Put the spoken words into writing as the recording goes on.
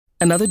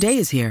Another day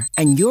is here,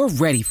 and you're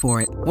ready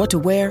for it. What to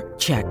wear?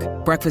 Check.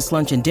 Breakfast,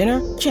 lunch, and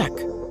dinner? Check.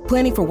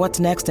 Planning for what's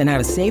next and how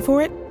to save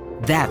for it?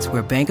 That's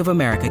where Bank of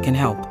America can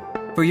help.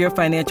 For your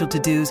financial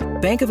to-dos,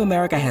 Bank of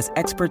America has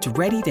experts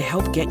ready to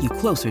help get you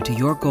closer to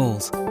your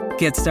goals.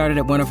 Get started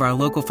at one of our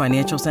local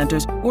financial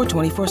centers or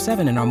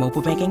 24/7 in our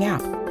mobile banking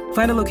app.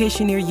 Find a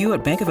location near you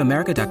at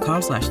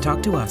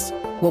bankofamerica.com/talktous.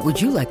 What would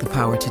you like the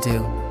power to do?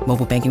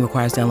 Mobile banking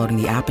requires downloading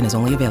the app and is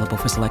only available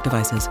for select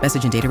devices.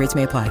 Message and data rates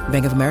may apply.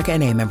 Bank of America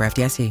N.A., member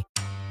FDIC.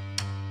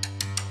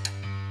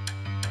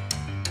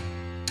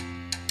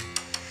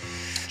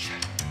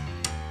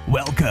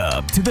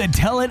 Welcome to the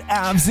Tell It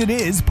Avs It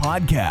Is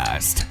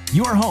podcast,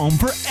 your home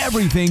for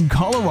everything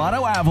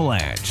Colorado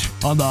Avalanche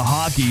on the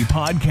Hockey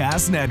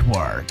Podcast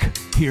Network.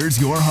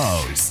 Here's your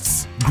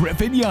hosts,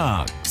 Griffin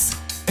Youngs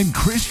and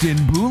Christian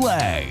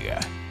Boulay.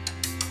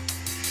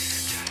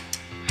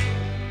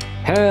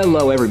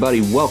 Hello, everybody.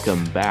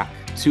 Welcome back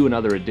to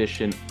another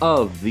edition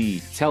of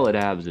the Tell It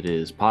Avs It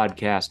Is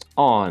podcast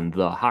on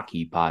the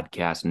Hockey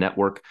Podcast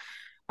Network.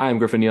 I am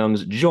Griffin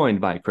Youngs,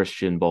 joined by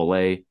Christian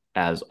Boulay.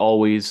 As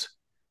always,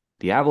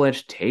 the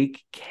Avalanche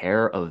take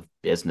care of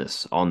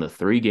business on the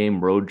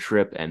 3-game road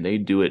trip, and they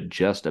do it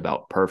just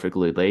about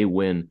perfectly. They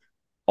win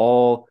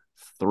all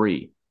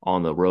 3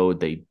 on the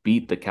road. They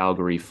beat the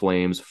Calgary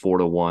Flames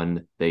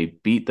 4-1. They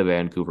beat the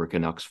Vancouver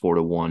Canucks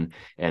 4-1.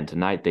 And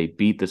tonight they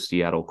beat the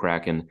Seattle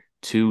Kraken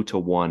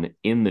 2-1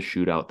 in the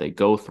shootout. They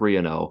go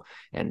 3-0.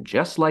 And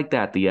just like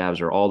that, the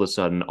Avs are all of a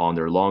sudden on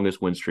their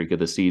longest win streak of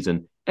the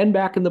season and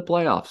back in the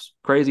playoffs.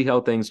 Crazy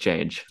how things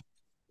change.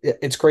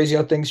 It's crazy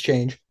how things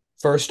change.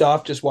 First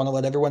off, just want to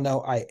let everyone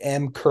know I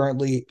am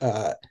currently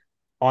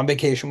on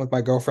vacation with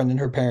my girlfriend and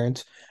her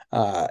parents.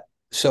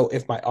 So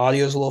if my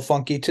audio is a little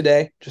funky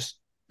today, just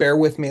bear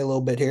with me a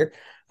little bit here.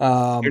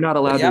 You're not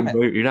allowed to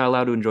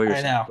enjoy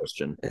yourself, I know.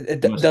 Christian.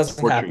 It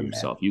doesn't happen,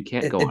 yourself. Man. You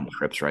can't go on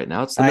trips right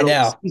now. It's the middle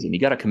of the season.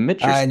 You got to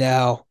commit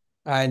yourself.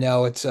 I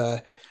know. It's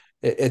a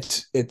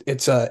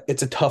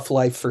tough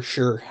life for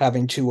sure,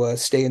 having to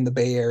stay in the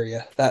Bay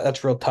Area.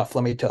 That's real tough,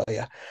 let me tell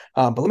you.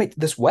 But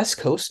this West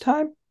Coast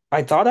time,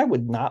 I thought I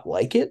would not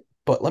like it,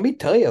 but let me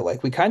tell you,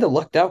 like, we kind of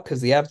lucked out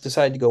because the Avs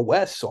decided to go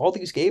west. So all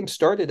these games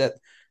started at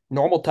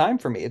normal time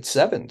for me. It's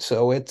 7,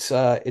 so it's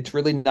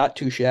really not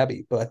too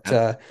shabby. But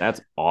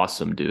that's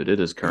awesome, dude. It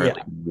is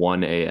currently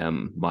 1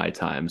 a.m. my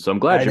time, so I'm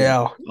glad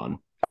you're on.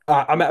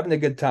 I'm having a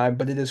good time,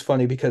 but it is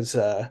funny because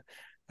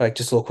like,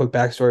 just a little quick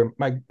backstory.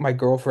 My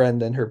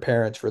girlfriend and her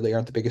parents really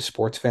aren't the biggest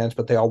sports fans,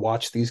 but they all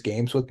watch these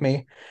games with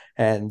me.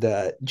 And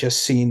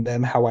just seeing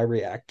them, how I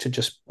react to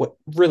just what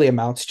really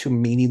amounts to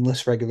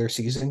meaningless regular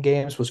season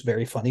games was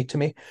very funny to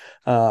me.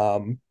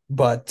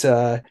 But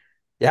the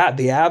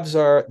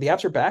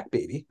Avs are back,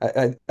 baby.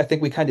 I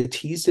think we kind of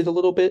teased it a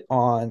little bit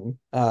on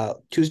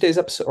Tuesday's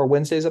episode or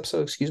Wednesday's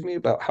episode,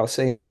 about how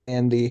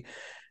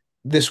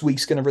this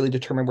week's going to really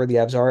determine where the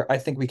Avs are. I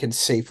think we can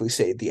safely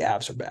say the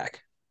Avs are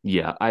back.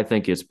 Yeah, I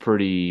think it's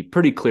pretty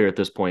clear at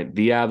this point.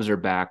 The Avs are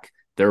back.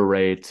 They're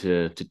ready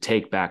to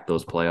take back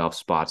those playoff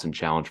spots and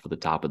challenge for the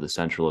top of the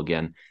Central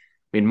again.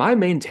 I mean, my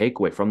main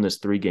takeaway from this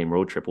 3-game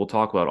road trip, we'll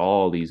talk about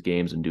all these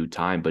games in due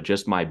time, but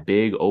just my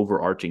big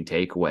overarching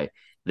takeaway,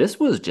 this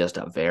was just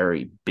a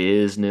very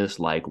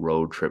business-like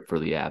road trip for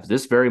the Avs.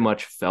 This very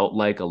much felt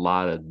like a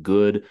lot of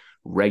good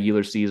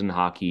regular season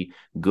hockey,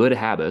 good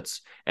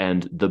habits.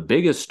 And the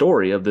biggest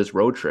story of this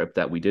road trip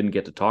that we didn't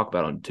get to talk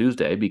about on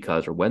Wednesday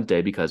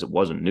because it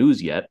wasn't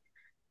news yet,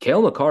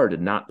 Cale Makar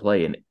did not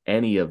play in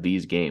any of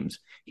these games.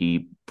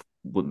 He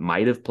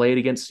might have played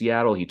against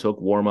Seattle. He took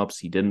warmups.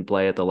 He didn't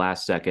play at the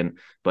last second,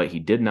 but he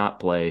did not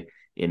play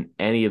in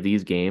any of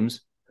these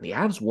games. The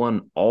Avs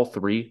won all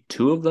 3,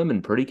 2 of them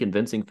in pretty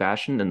convincing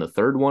fashion, and the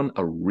third one,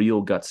 a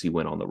real gutsy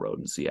win on the road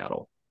in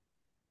Seattle.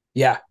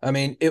 Yeah, I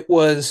mean, it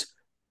was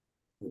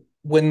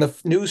when the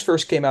news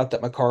first came out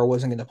that Makar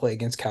wasn't going to play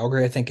against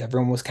Calgary. I think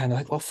everyone was kind of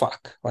like, well,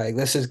 fuck, like,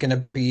 this is going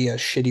to be a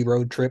shitty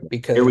road trip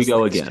because here we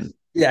go again.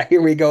 Yeah,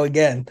 here we go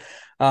again.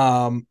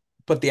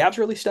 But the Avs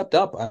really stepped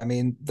up. I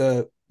mean,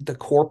 the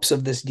corpse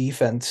of this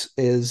defense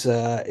is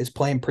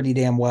playing pretty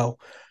damn well.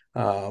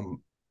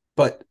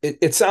 But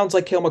it sounds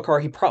like Cale Makar,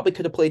 he probably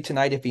could have played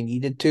tonight if he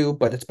needed to,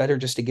 but it's better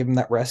just to give him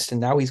that rest.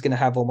 And now he's going to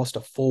have almost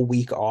a full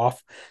week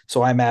off.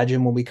 So I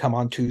imagine when we come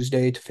on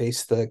Tuesday to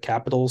face the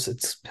Capitals,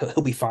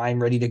 he'll be fine,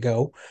 ready to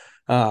go.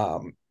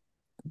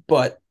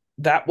 But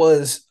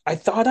I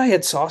thought I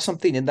had saw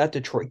something in that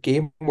Detroit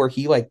game where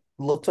he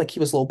looked like he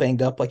was a little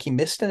banged up, like he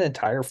missed an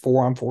entire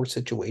 4-on-4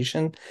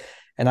 situation.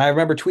 And I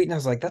remember tweeting, I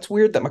was like, that's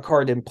weird that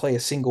Makar didn't play a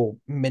single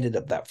minute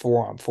of that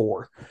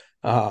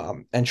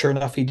 4-on-4. And sure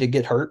enough, he did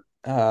get hurt.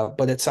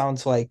 But it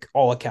sounds like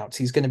all accounts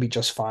he's going to be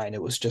just fine.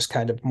 It was just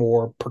kind of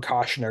more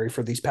precautionary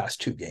for these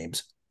past 2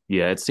 games.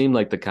 Yeah, it seemed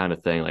like the kind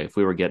of thing, like if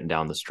we were getting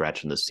down the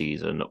stretch in the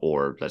season,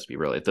 or let's be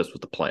real, if this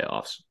was the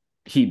playoffs,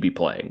 he'd be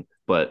playing.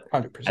 But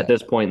 100%. At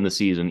this point in the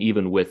season,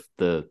 even with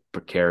the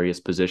precarious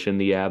position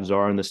the Avs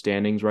are in the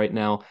standings right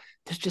now,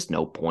 there's just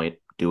no point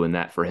doing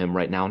that for him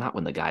right now. Not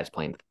when the guy's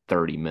playing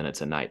 30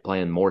 minutes a night,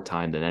 playing more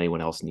time than anyone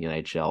else in the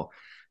NHL.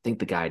 think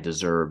the guy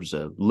deserves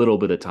a little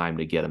bit of time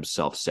to get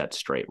himself set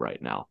straight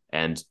right now.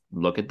 And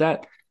look at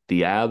that.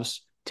 The Avs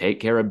take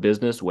care of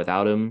business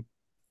without him.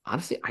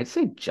 Honestly, I'd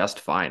say just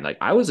fine. Like,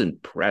 I was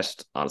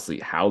impressed, honestly,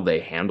 how they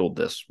handled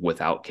this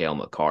without Cale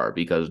Makar,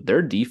 because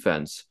their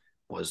defense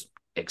was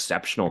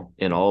exceptional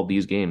in all of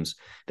these games.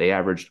 They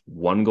averaged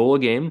 1 goal a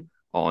game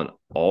on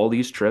all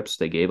these trips.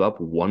 They gave up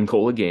 1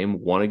 goal a game,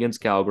 one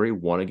against Calgary,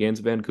 one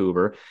against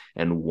Vancouver,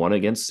 and one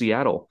against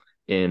Seattle.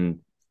 In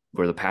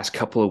for the past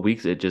couple of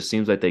weeks, it just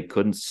seems like they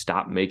couldn't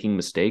stop making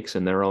mistakes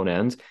in their own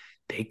ends.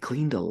 They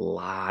cleaned a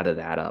lot of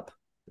that up.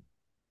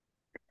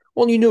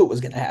 Well, you knew it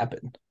was going to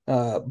happen,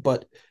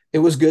 but it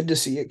was good to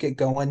see it get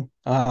going.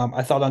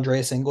 I thought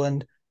Andreas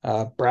England,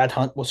 Brad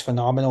Hunt was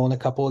phenomenal in a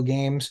couple of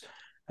games.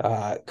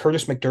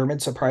 Curtis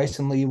McDermott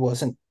surprisingly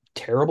wasn't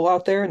terrible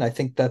out there, and I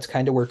think that's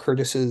kind of where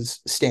Curtis's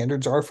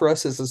standards are for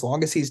us. Is as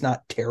long as he's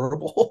not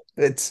terrible,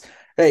 it's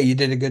hey, you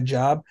did a good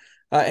job.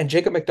 And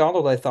Jacob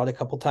McDonald, I thought a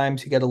couple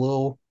times he got a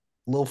little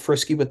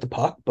frisky with the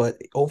puck, but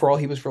overall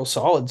he was real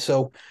solid.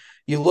 So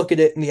you look at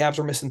it, and the Avs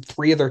are missing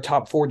 3 of their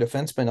top 4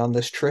 defensemen on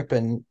this trip,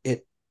 and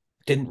it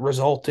didn't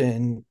result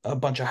in a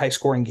bunch of high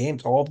scoring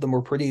games. All of them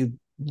were pretty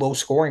low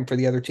scoring for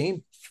the other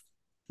team.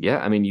 Yeah,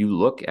 I mean, you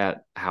look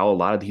at how a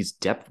lot of these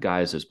depth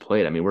guys has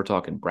played. I mean, we're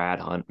talking Brad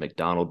Hunt,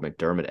 McDonald,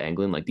 McDermott,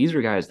 Englund. Like, these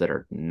are guys that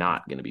are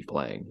not going to be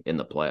playing in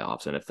the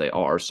playoffs. And if they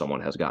are, someone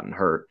has gotten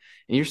hurt.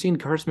 And you're seeing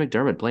Curtis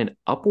McDermott playing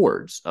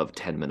upwards of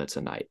 10 minutes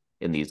a night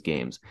in these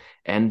games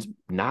and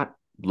not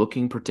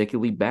looking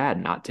particularly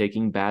bad, not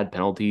taking bad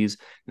penalties,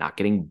 not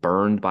getting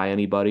burned by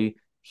anybody.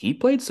 He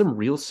played some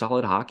real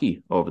solid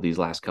hockey over these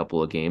last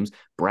couple of games.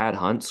 Brad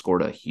Hunt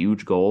scored a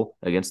huge goal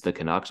against the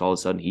Canucks. All of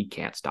a sudden, he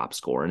can't stop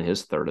scoring,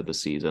 his 3rd of the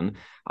season.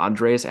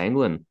 Andreas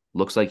Englund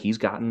looks like he's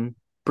gotten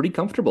pretty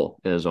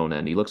comfortable in his own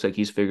end. He looks like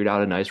he's figured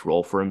out a nice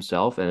role for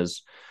himself and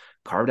has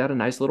carved out a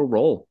nice little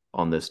role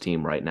on this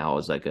team right now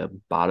as like a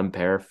bottom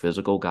pair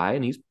physical guy,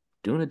 and he's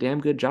doing a damn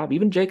good job.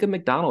 Even Jacob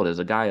McDonald is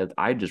a guy that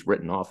I just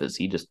written off as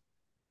he just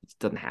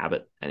doesn't have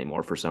it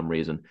anymore for some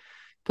reason.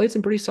 Played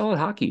some pretty solid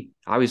hockey.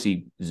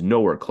 Obviously, is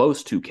nowhere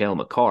close to Cale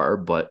Makar,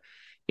 but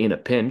in a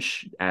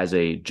pinch as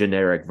a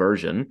generic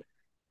version,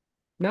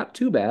 not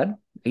too bad.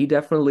 He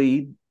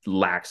definitely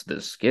lacks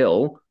the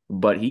skill,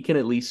 but he can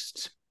at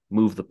least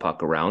move the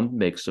puck around,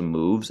 make some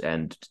moves,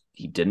 and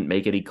he didn't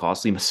make any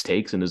costly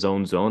mistakes in his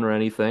own zone or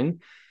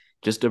anything.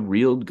 Just a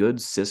real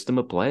good system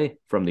of play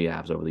from the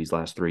Avs over these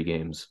last 3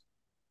 games.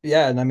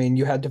 Yeah, and I mean,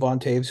 you had Devon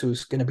Taves,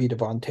 who's going to be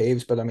Devon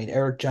Taves, but I mean,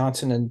 Eric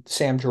Johnson and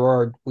Sam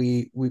Girard,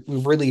 we're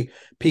really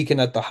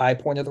peaking at the high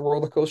point of the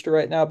roller coaster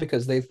right now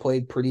because they've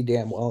played pretty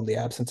damn well in the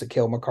absence of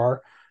Cale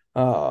Makar.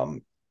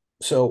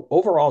 So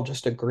overall,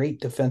 just a great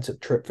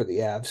defensive trip for the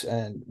Avs,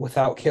 and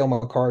without Cale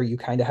Makar, you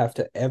kind of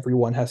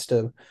everyone has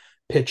to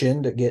pitch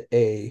in to get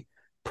a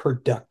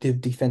productive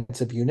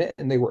defensive unit,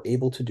 and they were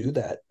able to do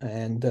that.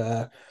 And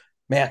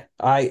man,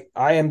 I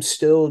am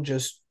still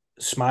just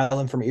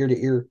smiling from ear to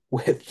ear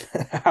with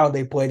how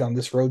they played on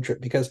this road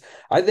trip, because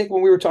I think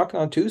when we were talking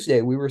on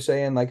Tuesday, we were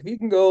saying like if you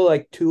can go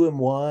like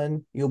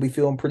 2-1, you'll be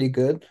feeling pretty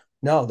good.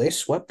 No, they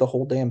swept the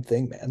whole damn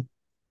thing, man.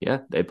 Yeah,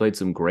 they played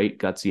some great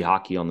gutsy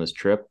hockey on this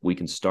trip. We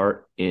can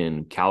start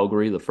in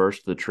Calgary, the first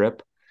of the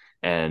trip,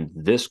 and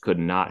this could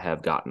not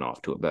have gotten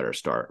off to a better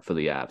start for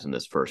the Avs in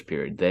this first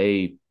period.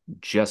 They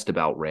just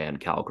about ran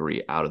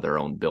Calgary out of their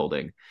own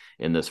building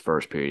in this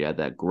first period. You had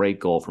that great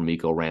goal from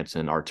Mikko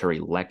Rantanen, Arturi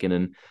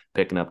Lehkonen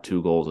picking up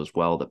 2 goals as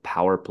well. The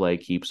power play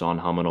keeps on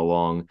humming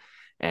along.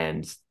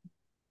 And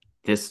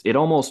it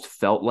almost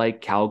felt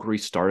like Calgary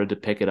started to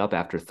pick it up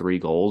after 3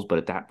 goals. But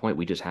at that point,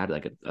 we just had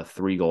like a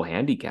 3-goal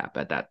handicap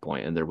at that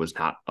point, and there was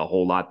not a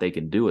whole lot they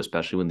can do,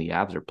 especially when the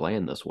Avs are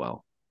playing this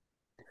well.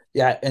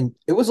 Yeah, and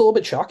it was a little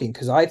bit shocking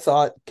because I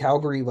thought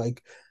Calgary,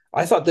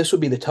 I thought this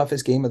would be the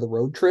toughest game of the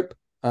road trip.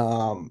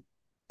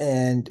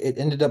 And it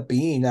ended up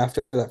being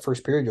after that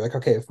first period, you're like,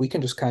 okay, if we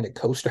can just kind of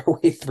coast our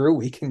way through,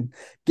 we can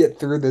get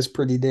through this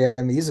pretty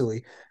damn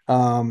easily.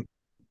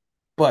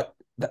 But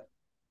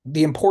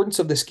the importance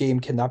of this game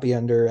cannot be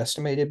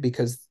underestimated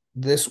because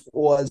this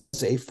was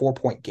a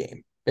 4-point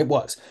game. It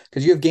was,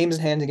 because you have games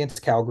in hand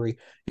against Calgary.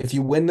 If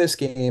you win this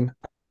game,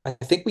 I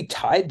think we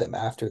tied them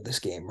after this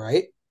game,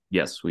 right?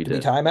 Yes, we did. We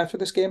tie them after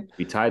this game?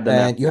 We tied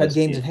them and you had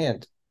games in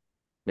hand.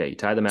 Yeah, you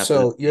tied them after.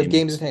 So you have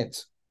games in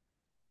hands.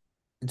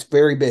 It's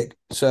very big.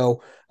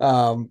 So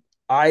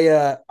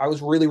I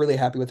was really, really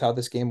happy with how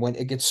this game went.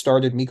 It gets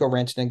started. Mikko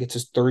Rantanen gets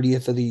his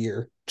 30th of the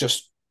year.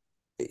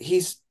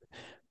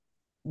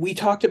 We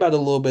talked about it a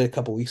little bit a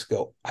couple weeks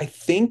ago. I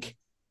think,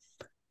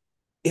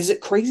 is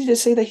it crazy to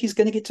say that he's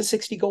going to get to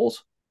 60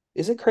 goals?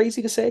 Is it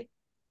crazy to say?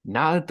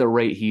 Not at the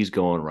rate he's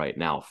going right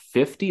now.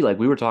 50, like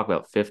we were talking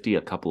about 50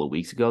 a couple of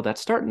weeks ago,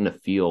 that's starting to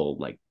feel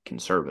like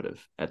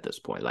conservative at this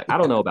point. Like, I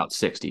don't know about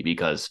 60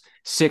 because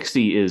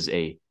 60 is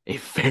a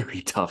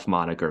very tough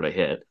moniker to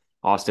hit.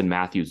 Austin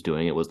Matthews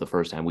doing it was the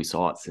first time we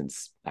saw it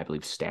since, I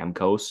believe,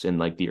 Stamkos in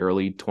like the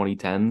early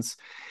 2010s.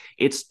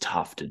 It's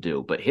tough to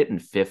do, but hitting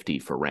 50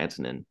 for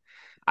Rantanen,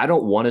 I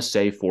don't want to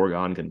say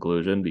foregone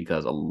conclusion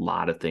because a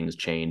lot of things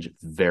change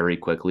very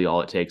quickly.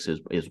 All it takes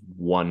is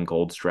one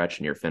cold stretch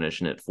and you're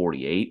finishing at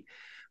 48.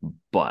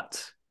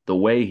 But the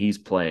way he's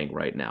playing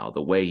right now,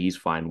 the way he's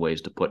finding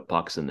ways to put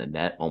pucks in the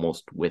net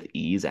almost with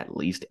ease at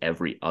least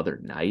every other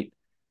night,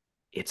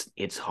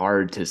 it's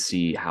hard to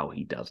see how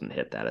he doesn't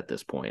hit that at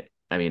this point.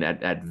 I mean,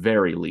 at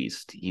very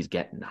least, he's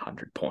getting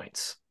 100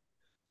 points.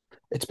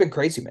 It's been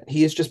crazy, man.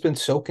 He has just been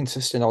so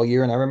consistent all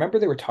year. And I remember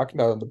they were talking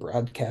about it on the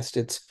broadcast.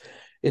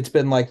 It's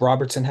been like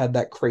Robertson had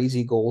that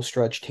crazy goal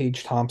stretch.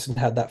 Tage Thompson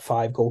had that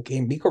 5-goal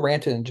game. Mikko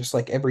Rantanen, just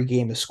like every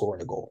game is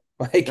scoring a goal.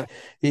 Like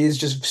he's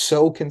just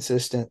so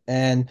consistent.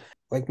 And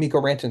like Mikko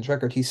Rantanen's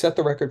record, he set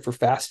the record for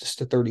fastest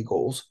to 30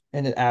 goals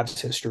in an Avs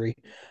history.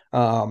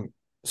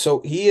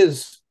 So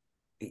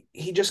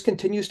he just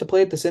continues to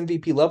play at this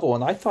MVP level.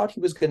 And I thought he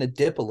was going to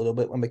dip a little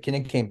bit when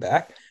McKinnon came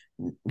back.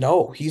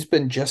 No, he's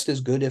been just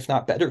as good, if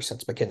not better,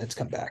 since McKinnon's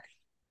come back.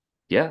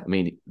 Yeah, I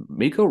mean,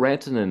 Mikko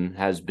Rantanen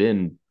has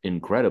been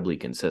incredibly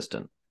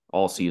consistent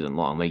all season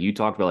long. Like you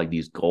talked about like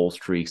these goal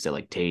streaks that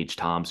like Tage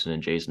Thompson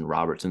and Jason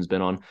Robertson's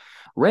been on.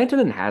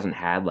 Rantanen hasn't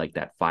had like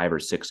that 5 or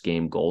 6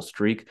 game goal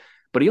streak,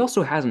 but he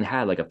also hasn't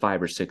had like a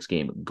 5 or 6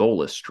 game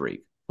goalless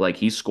streak. Like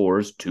he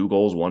scores 2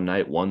 goals one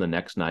night, one the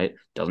next night,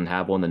 doesn't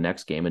have one the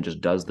next game, and just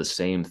does the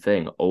same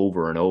thing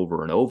over and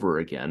over and over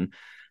again.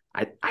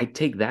 I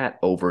take that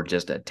over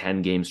just a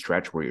 10-game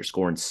stretch where you're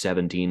scoring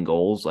 17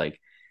 goals. Like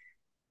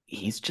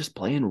he's just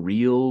playing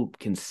real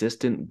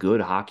consistent, good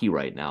hockey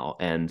right now.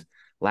 And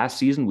last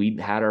season we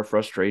had our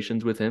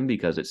frustrations with him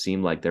because it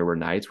seemed like there were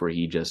nights where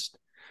he just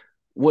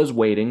was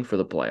waiting for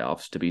the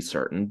playoffs to be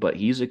certain, but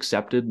he's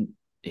accepted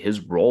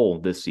his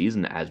role this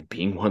season as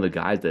being one of the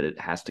guys that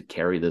it has to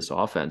carry this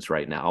offense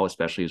right now,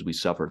 especially as we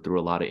suffer through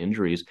a lot of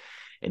injuries.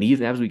 And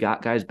even as we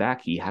got guys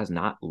back, he has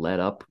not let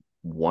up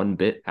one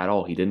bit at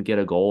all. He didn't get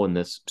a goal in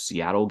this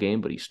Seattle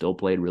game, but he still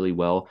played really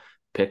well.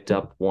 Picked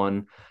up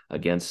one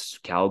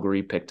against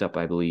Calgary, picked up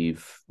one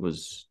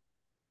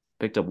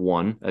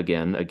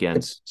again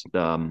against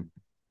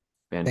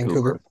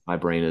Vancouver. My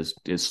brain is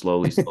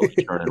slowly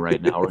turning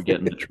right now. We're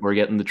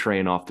getting the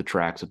train off the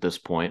tracks at this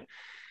point.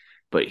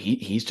 But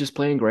he's just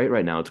playing great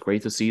right now. It's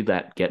great to see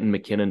that getting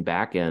McKinnon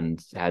back and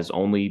has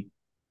only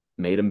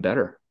made him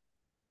better.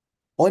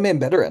 Only made him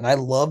better, and I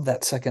love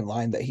that second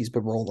line that he's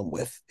been rolling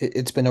with.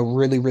 It's been a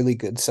really, really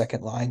good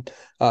second line.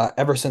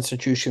 Ever since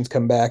Nichushkin's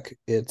come back,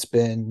 it's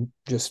been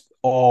just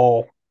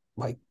all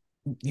like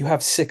you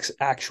have 6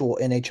 actual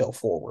NHL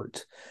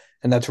forwards,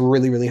 and that's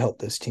really, really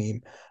helped this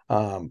team.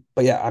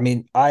 But yeah, I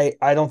mean, I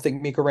don't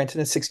think Mikko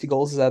Rantanen's 60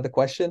 goals is out of the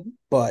question,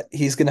 but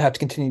he's going to have to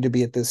continue to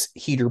be at this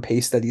heater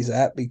pace that he's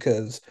at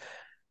because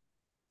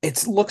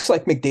it looks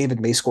like McDavid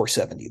may score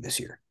 70 this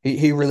year.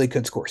 He really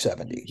could score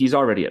 70. He's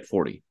already at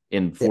 40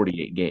 in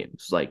 48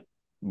 games. Like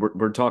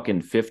we're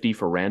talking 50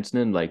 for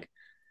Rantanen. Like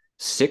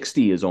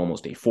 60 is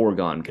almost a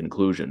foregone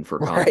conclusion for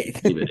right.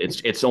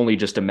 McDavid. It's only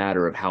just a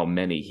matter of how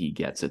many he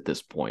gets at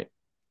this point.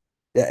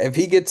 Yeah, if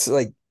he gets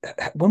like,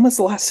 when was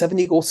the last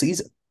 70-goal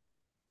season?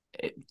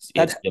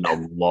 It's been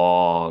a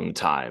long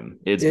time.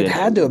 It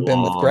had to have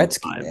been with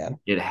Gretzky, man.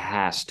 It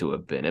has to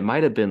have been. It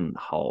might have been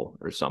Hull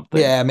or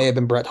something. Yeah, it may have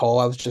been Brett Hull.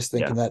 I was just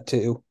thinking that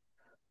too.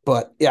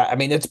 But yeah, I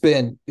mean,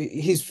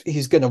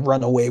 he's going to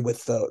run away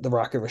with the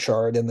Rocket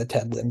Richard and the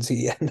Ted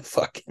Lindsay and the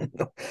fucking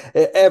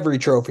every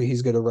trophy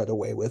he's going to run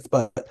away with.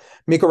 But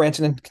Mikko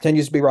Rantanen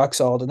continues to be rock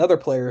solid. Another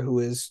player who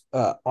is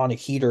on a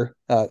heater,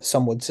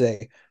 some would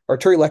say.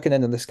 Artturi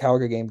Lehkonen in this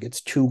Calgary game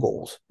gets 2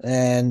 goals,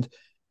 and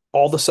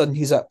all of a sudden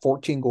he's at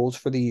 14 goals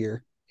for the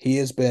year. He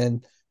has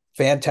been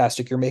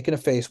fantastic. You're making a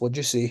face. What'd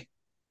you see?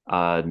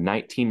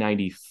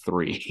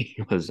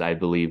 1993 was, I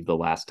believe, the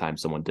last time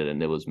someone did it,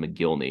 and it was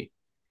McGillney.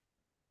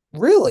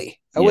 Really?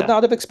 I would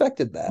not have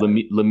expected that.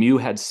 Lemieux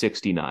had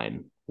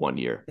 69 one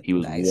year. He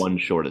was one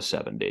short of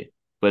 70.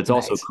 But it's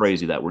also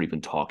crazy that we're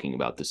even talking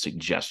about the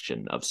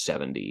suggestion of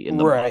 70 in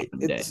the modern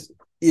day.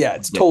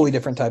 It's totally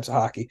different types of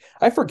hockey.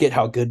 I forget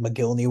how good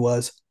McGillney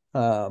was.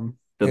 The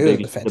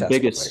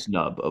biggest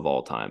snub of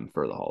all time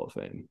for the Hall of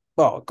Fame.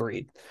 Oh,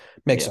 agreed.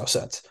 Makes no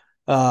sense.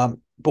 But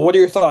what are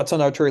your thoughts on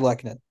Artturi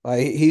Lehkonen?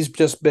 He's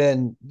just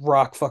been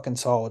rock fucking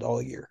solid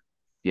all year.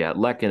 Yeah,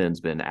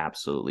 Lehkonen's been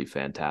absolutely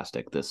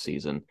fantastic this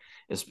season.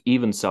 It's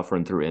even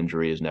suffering through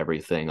injuries and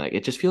everything. Like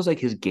it just feels like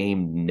his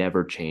game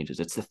never changes.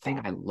 It's the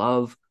thing I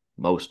love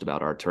most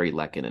about Artturi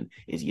Lehkonen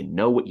is you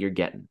know what you're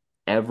getting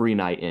every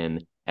night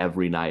in,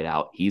 every night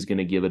out. He's going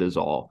to give it his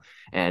all.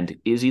 And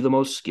is he the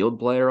most skilled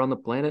player on the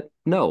planet?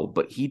 No,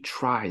 but he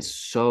tries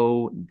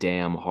so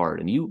damn hard.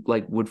 And you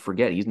would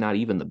forget he's not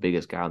even the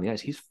biggest guy on the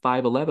ice. He's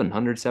 5'11",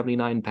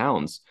 179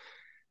 pounds.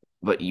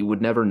 But you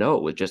would never know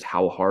with just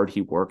how hard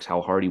he works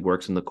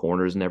in the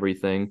corners and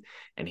everything.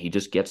 And he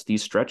just gets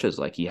these stretches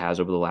like he has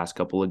over the last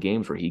couple of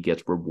games where he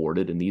gets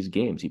rewarded in these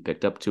games. He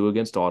picked up 2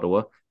 against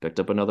Ottawa, picked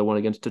up another one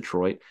against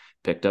Detroit,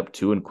 picked up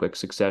 2 in quick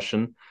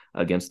succession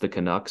against the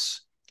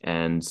Canucks.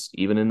 And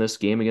even in this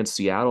game against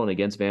Seattle and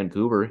against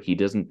Vancouver, he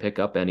doesn't pick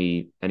up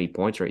any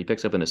points, right? He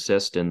picks up an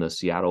assist in the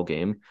Seattle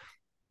game.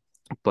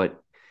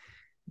 But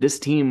this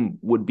team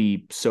would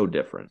be so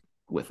different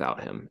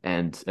without him.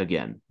 And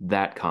again,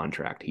 that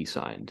contract he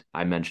signed,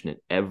 I mention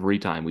it every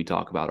time we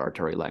talk about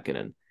Arturi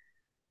Lehkonen.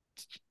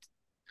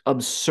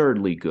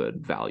 Absurdly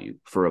good value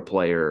for a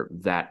player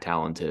that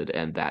talented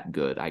and that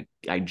good.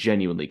 I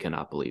genuinely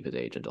cannot believe his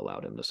agent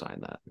allowed him to sign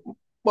that.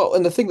 Well,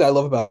 and the thing that I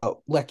love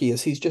about Lecky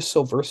is he's just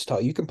so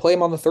versatile. You can play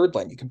him on the third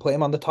line, you can play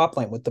him on the top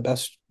line with the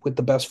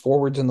best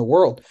forwards in the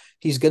world.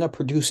 He's going to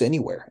produce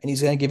anywhere, and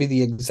he's going to give you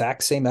the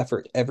exact same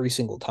effort every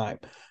single time.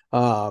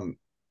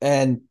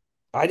 And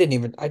I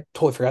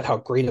totally forgot how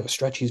great of a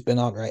stretch he's been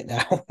on right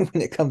now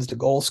when it comes to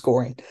goal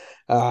scoring.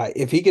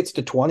 If he gets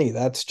to 20,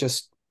 that's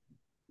just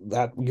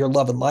that you're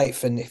loving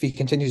life. And if he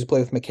continues to play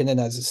with McKinnon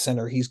as a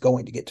center, he's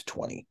going to get to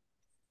 20.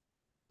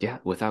 Yeah,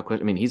 without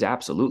question. I mean, he's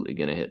absolutely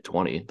going to hit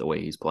 20 the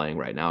way he's playing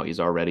right now. He's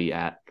already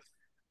at,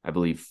 I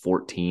believe,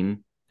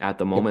 14 at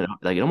the moment. Yep.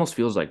 Like, it almost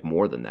feels like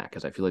more than that,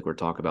 because I feel like we're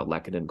talking about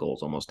Lehkonen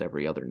goals almost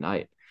every other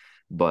night.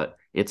 But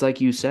it's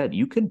like you said,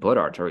 you can put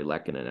Arturi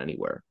Lehkonen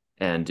anywhere.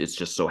 And it's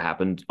just so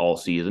happened all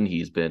season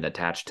he's been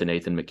attached to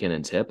Nathan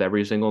McKinnon's hip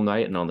every single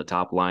night and on the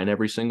top line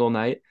every single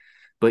night.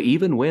 But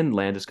even when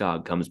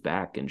Landeskog comes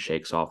back and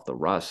shakes off the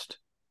rust,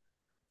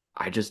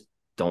 I just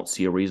don't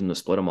see a reason to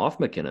split him off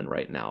McKinnon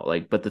right now.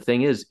 But the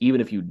thing is,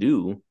 even if you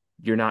do,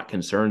 you're not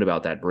concerned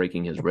about that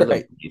breaking his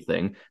rhythm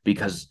thing,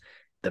 because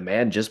the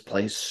man just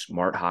plays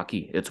smart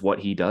hockey. It's what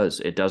he does.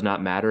 It does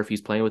not matter if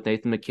he's playing with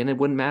Nathan McKinnon. It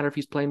wouldn't matter if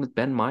he's playing with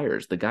Ben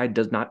Myers. The guy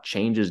does not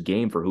change his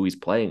game for who he's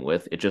playing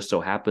with. It just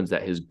so happens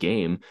that his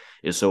game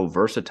is so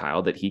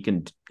versatile that he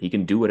can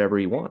do whatever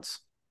he wants.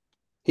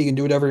 He can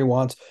do whatever he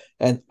wants.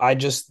 And I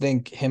just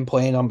think him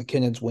playing on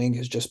McKinnon's wing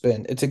has just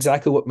been, it's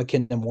exactly what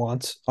McKinnon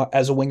wants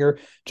as a winger,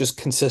 just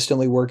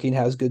consistently working,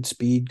 has good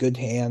speed, good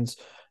hands,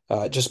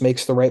 just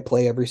makes the right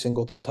play every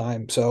single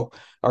time. So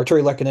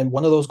Arturi Lehkonen,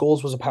 one of those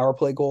goals was a power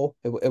play goal.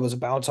 It was a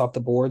bounce off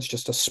the boards,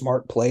 just a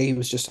smart play. He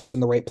was just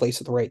in the right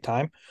place at the right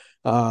time.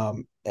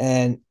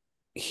 And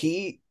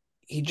he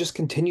just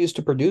continues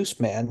to produce,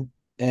 man.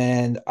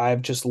 And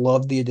I've just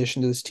loved the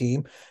addition to this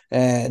team.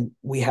 And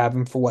we have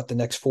him for the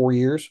next 4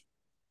 years?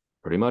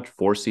 Pretty much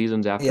 4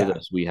 seasons after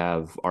this, we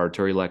have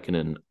Arturi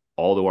Lehkonen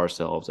all to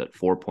ourselves at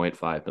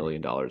 $4.5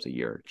 million a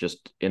year.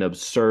 Just an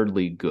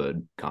absurdly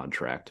good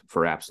contract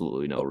for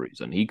absolutely no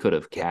reason. He could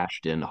have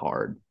cashed in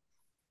hard.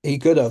 He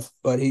could have,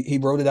 but he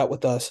wrote it out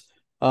with us.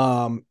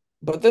 But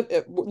then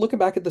looking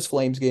back at this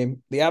Flames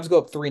game, the Avs go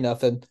up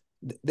 3-0.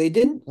 They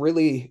didn't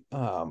really,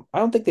 I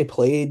don't think they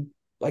played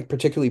like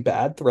particularly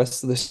bad the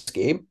rest of this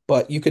game,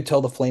 but you could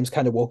tell the Flames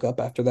kind of woke up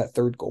after that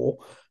third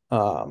goal.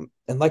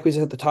 And like we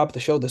said at the top of the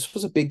show, this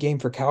was a big game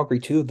for Calgary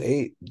too.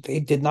 They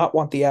did not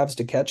want the Avs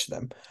to catch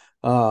them.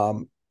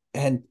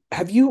 And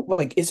have you,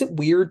 is it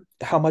weird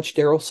how much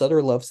Daryl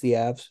Sutter loves the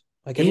Avs?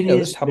 Have you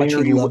noticed how much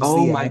he loves the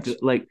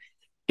Avs? God.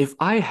 If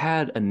I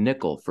had a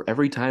nickel for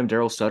every time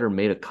Daryl Sutter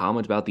made a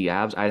comment about the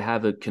Avs, I'd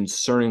have a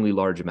concerningly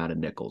large amount of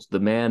nickels. The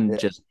man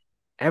just,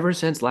 ever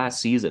since last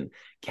season,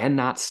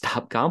 cannot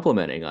stop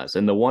complimenting us.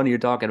 And the one you're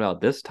talking about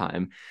this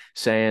time,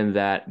 saying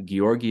that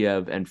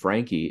Georgiev and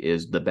Frankie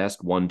is the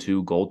best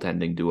 1-2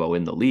 goaltending duo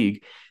in the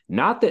league.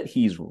 Not that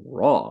he's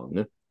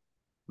wrong,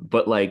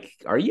 but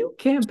are you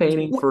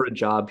campaigning for a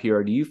job here?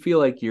 Or do you feel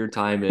like your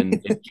time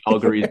in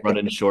Calgary is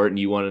running short and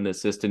you want an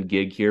assistant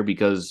gig here?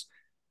 Because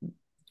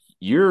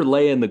you're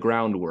laying the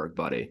groundwork,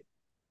 buddy.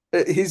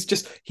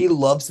 He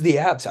loves the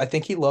Avs. I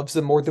think he loves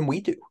them more than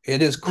we do.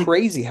 It is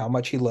crazy how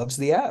much he loves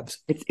the Avs.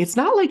 It's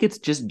not like it's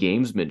just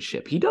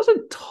gamesmanship. He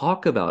doesn't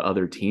talk about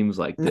other teams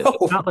like this. No,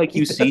 it's not like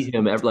you see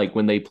him ever,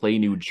 when they play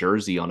New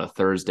Jersey on a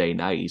Thursday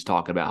night, he's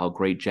talking about how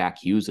great Jack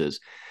Hughes is.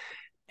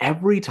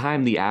 Every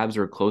time the Avs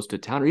are close to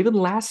town, or even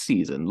last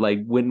season,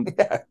 when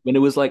it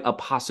was a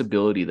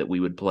possibility that we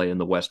would play in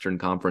the Western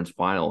Conference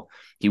Final,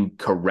 he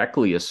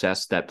correctly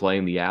assessed that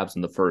playing the Avs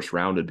in the first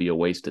round would be a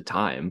waste of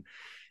time.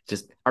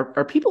 Just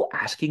are people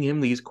asking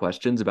him these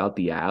questions about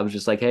the Avs?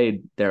 Just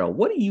hey, Daryl,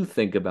 what do you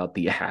think about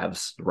the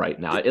Avs right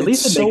now? At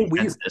least it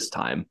makes sense this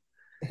time.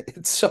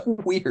 It's so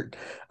weird.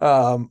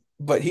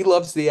 But he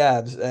loves the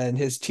Avs, and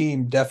his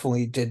team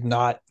definitely did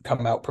not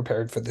come out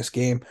prepared for this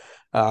game.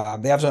 The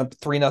Avs went up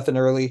 3-0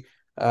 early.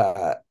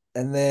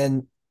 And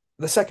then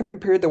the second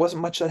period, there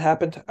wasn't much that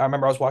happened. I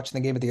remember I was watching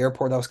the game at the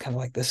airport. I was kind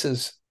of this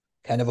is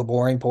kind of a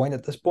boring point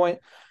at this point.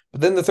 But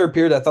then the third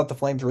period, I thought the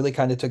Flames really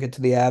kind of took it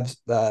to the Avs.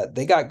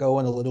 They got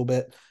going a little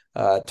bit.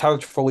 Tyler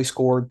Toffoli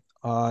scored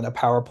on a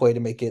power play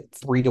to make it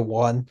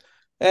 3-1.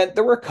 And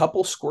there were a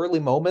couple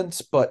squirrely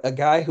moments, but a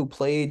guy who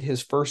played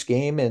his first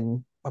game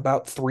in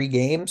about 3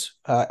 games,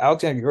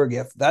 Alexander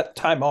Georgiev, that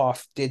time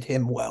off did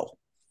him well.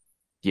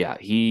 Yeah,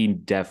 he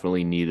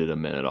definitely needed a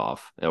minute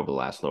off over the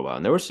last little while.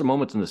 And there were some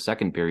moments in the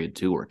second period,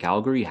 too, where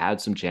Calgary had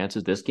some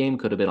chances. This game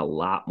could have been a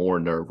lot more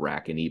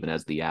nerve-wracking, even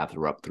as the Avs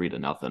were up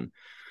 3-0.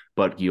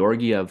 But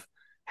Georgiev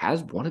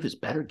has one of his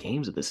better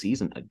games of the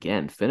season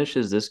again,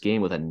 finishes this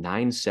game with a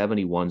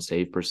 .971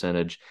 save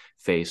percentage,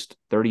 faced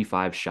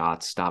 35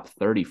 shots, stopped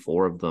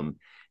 34 of them,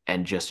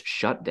 and just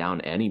shut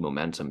down any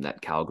momentum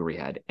that Calgary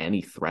had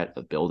any threat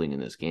of building in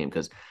this game.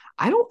 Because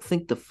I don't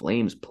think the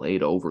Flames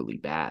played overly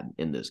bad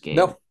in this game.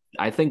 No.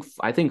 I think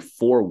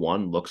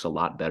 4-1 looks a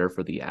lot better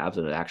for the Avs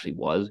than it actually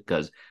was,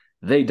 because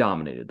they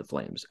dominated the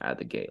Flames at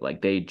the gate.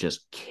 Like, they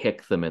just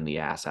kicked them in the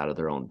ass out of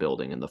their own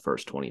building in the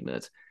first 20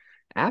 minutes.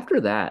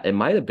 After that, it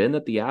might have been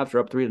that the Avs were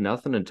up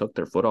 3-0 and took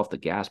their foot off the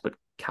gas, but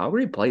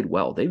Calgary played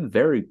well. They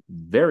very,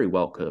 very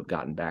well could have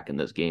gotten back in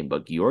this game,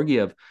 but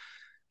Georgiev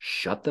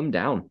shut them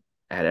down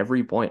at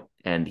every point,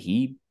 and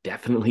he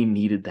definitely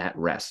needed that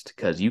rest,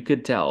 because you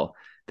could tell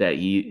that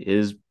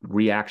his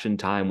reaction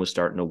time was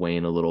starting to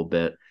wane a little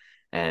bit,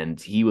 and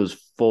he was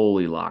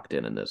fully locked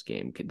in this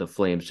game. The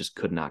Flames just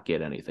could not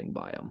get anything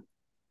by him.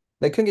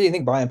 They couldn't get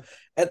anything by him.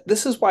 And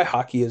this is why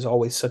hockey is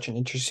always such an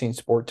interesting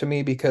sport to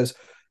me, because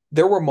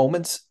there were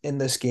moments in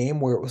this game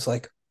where it was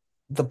like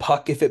the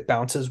puck, if it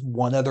bounces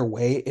one other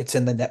way, it's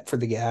in the net for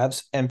the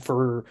Avs. And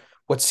for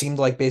what seemed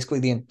like basically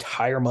the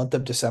entire month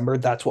of December,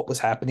 that's what was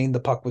happening. The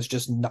puck was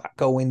just not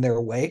going their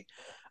way.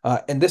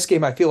 In this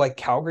game, I feel like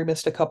Calgary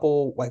missed a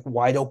couple like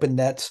wide open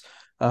nets.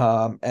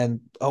 And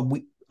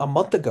a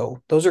month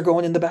ago, those are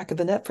going in the back of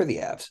the net for the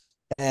Avs.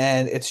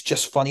 And it's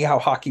just funny how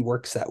hockey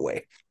works that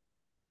way.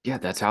 Yeah,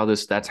 that's how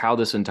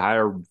this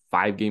entire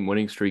 5-game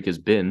winning streak has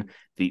been.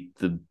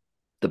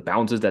 The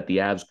bounces that the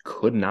Avs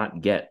could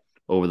not get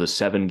over the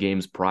 7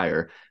 games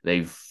prior,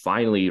 they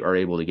finally are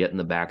able to get in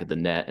the back of the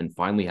net and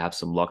finally have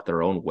some luck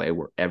their own way,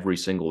 where every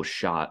single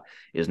shot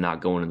is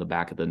not going in the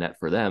back of the net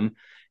for them.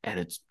 And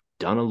it's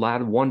done a lot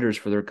of wonders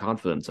for their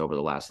confidence over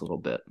the last little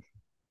bit.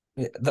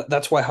 Yeah,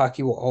 that's why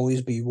hockey will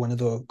always be one of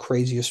the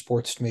craziest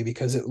sports to me,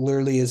 because it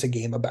literally is a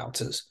game of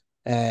bounces.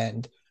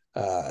 And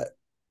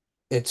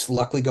it's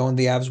luckily going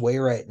the Avs' way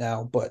right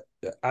now, but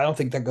I don't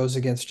think that goes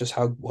against just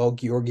how well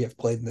Georgiev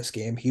played in this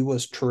game. He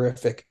was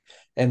terrific.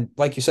 And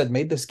like you said,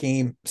 made this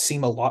game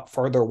seem a lot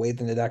farther away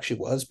than it actually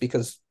was,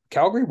 because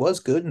Calgary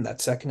was good in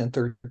that second and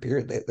third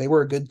period. They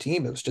were a good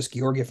team. It was just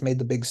Georgiev made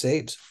the big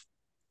saves.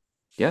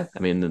 Yeah, I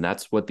mean, and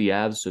that's what the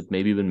Avs have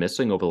maybe been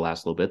missing over the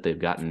last little bit. They've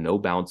gotten no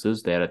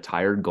bounces. They had a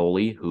tired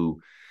goalie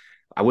who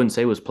I wouldn't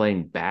say was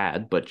playing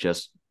bad, but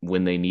just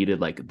when they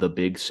needed like the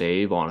big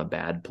save on a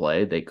bad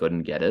play, they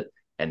couldn't get it.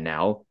 And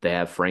now they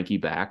have Frankie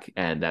back,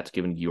 and that's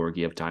given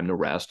Georgiev time to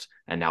rest.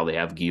 And now they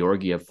have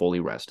Georgiev fully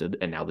rested,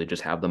 and now they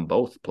just have them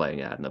both playing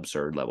at an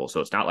absurd level.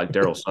 So it's not like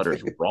Daryl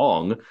Sutter's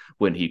wrong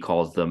when he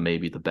calls them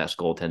maybe the best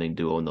goaltending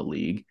duo in the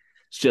league.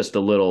 It's just a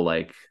little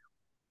like,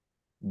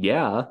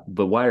 yeah,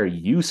 but why are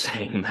you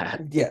saying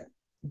that? Yeah,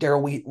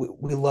 Daryl,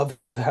 we love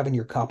having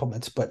your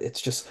compliments, but it's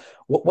just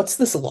what's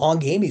this long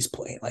game he's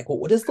playing? Like,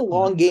 what is the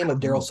long game of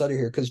Daryl Sutter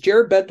here? Because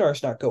Jared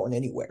Bednar's not going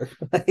anywhere.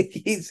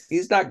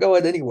 He's not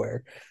going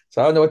anywhere.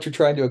 So I don't know what you're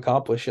trying to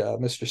accomplish,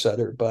 Mr.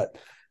 Sutter. But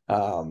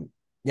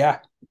yeah,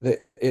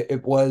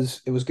 it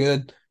was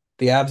good.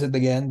 The Avs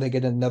again, they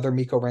get another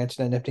Mikko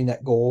Rantanen empty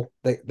net goal.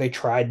 They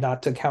tried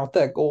not to count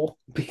that goal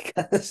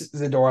because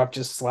Zadorov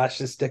just slashed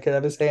his stick out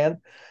of his hand.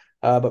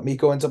 But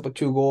Mikko ends up with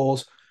 2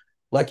 goals.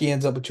 Lecky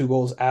ends up with 2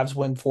 goals. Avs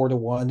win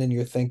 4-1, and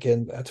you're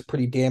thinking that's a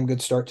pretty damn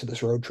good start to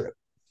this road trip.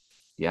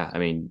 Yeah, I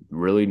mean,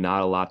 really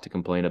not a lot to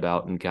complain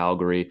about in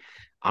Calgary.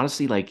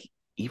 Honestly, like,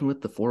 even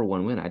with the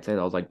 4-1 win, I'd say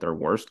that was like their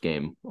worst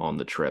game on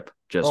the trip.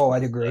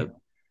 I'd agree.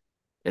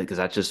 Because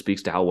that just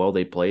speaks to how well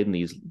they played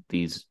in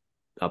these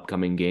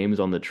upcoming games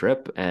on the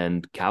trip.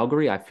 And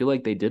Calgary, I feel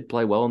like they did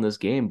play well in this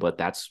game, but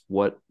that's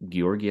what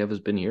Georgiev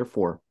has been here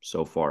for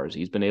so far, is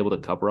he's been able to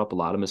cover up a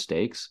lot of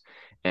mistakes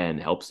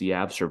and helps the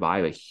Avs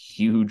survive a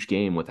huge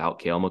game without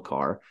Cale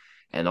Makar.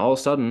 And all of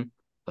a sudden,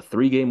 a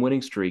 3-game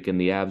winning streak, and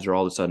the Avs are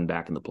all of a sudden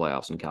back in the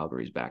playoffs, and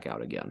Calgary's back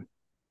out again.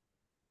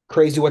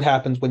 Crazy what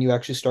happens when you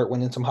actually start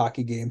winning some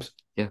hockey games.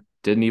 Yeah,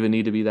 didn't even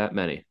need to be that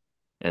many.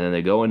 And then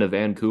they go into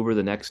Vancouver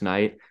the next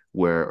night,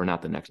 or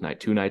not the next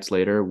night, 2 nights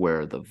later,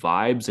 where the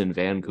vibes in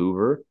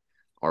Vancouver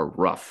are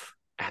rough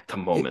at the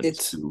moment,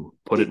 to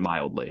put it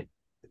mildly.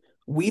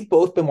 We've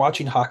both been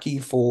watching hockey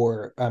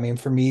for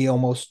me,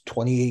 almost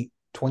 28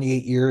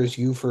 years,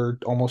 you for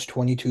almost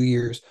 22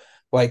 years.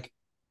 Like,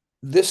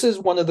 this is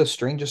one of the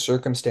strangest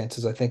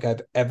circumstances I think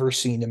I've ever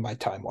seen in my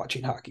time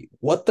watching hockey.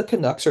 What the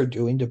Canucks are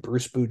doing to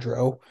Bruce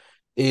Boudreau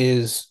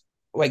is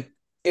like,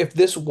 if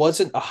this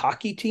wasn't a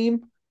hockey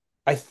team,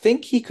 I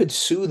think he could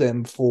sue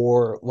them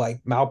for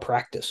like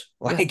malpractice.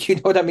 Like, you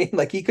know what I mean?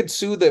 Like, he could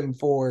sue them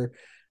for,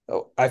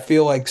 I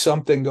feel like,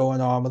 something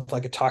going on with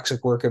like a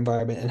toxic work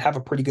environment, and have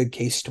a pretty good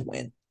case to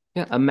win.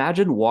 Yeah,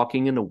 imagine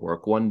walking into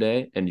work one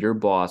day and your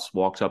boss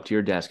walks up to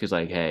your desk, is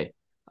like, hey,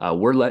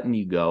 we're letting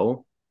you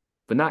go,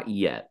 but not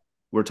yet.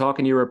 We're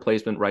talking to your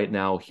replacement right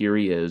now. Here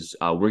he is.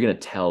 We're going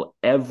to tell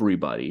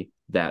everybody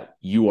that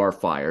you are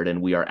fired,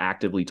 and we are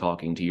actively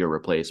talking to your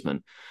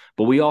replacement.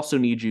 But we also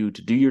need you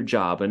to do your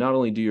job, and not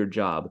only do your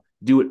job,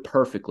 do it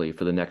perfectly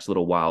for the next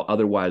little while.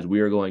 Otherwise,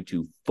 we are going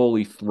to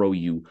fully throw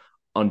you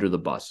under the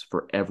bus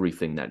for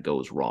everything that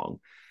goes wrong.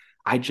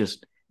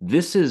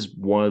 This is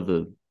one of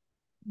the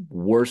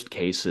worst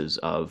cases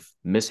of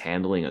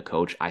mishandling a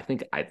coach I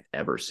think I've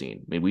ever seen.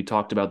 I mean, we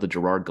talked about the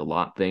Gerard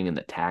Gallant thing in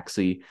the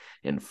taxi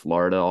in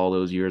Florida all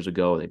those years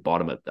ago. They bought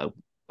him a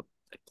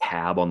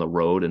cab on the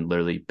road and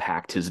literally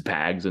packed his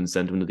bags and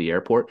sent him to the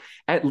airport.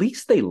 At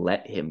least they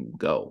let him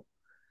go.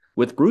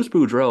 With Bruce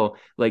Boudreau,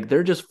 like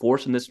they're just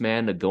forcing this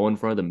man to go in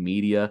front of the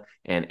media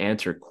and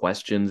answer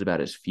questions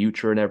about his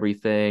future and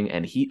everything.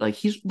 And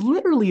he's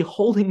literally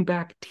holding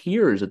back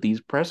tears at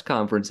these press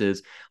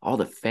conferences. All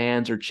the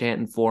fans are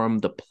chanting for him.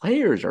 The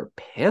players are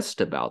pissed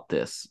about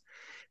this.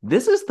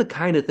 This is the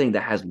kind of thing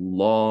that has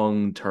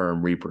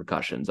long-term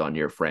repercussions on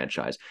your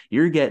franchise.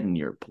 You're getting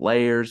your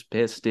players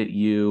pissed at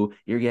you.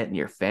 You're getting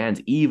your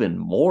fans even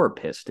more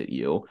pissed at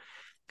you.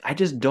 I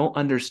just don't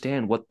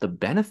understand what the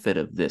benefit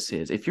of this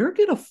is. If you're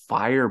going to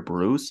fire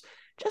Bruce,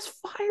 just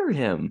fire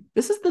him.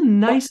 This is the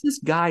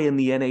nicest guy in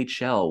the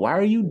NHL. Why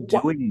are you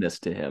doing this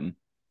to him?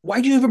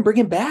 Why'd you even bring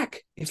him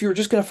back if you were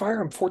just going to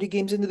fire him 40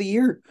 games into the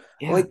year?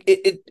 Yeah. Like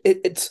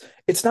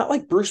it's not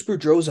like Bruce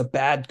Boudreau's a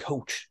bad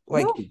coach.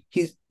 Like no.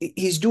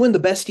 He's doing the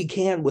best he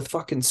can with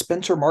fucking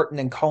Spencer Martin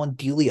and Colin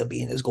Delia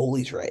being his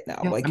goalies right now.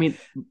 Yeah, like, I mean,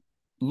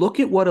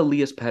 look at what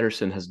Elias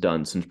Pettersson has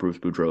done since Bruce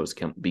Boudreau has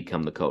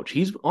become the coach.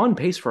 He's on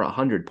pace for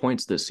 100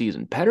 points this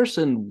season.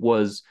 Pettersson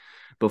was,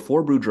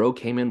 before Boudreau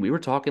came in, we were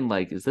talking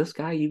like, is this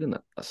guy even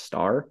a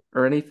star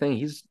or anything?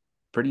 He's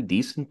pretty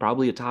decent,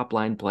 probably a top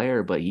line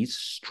player, but he's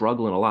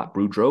struggling a lot.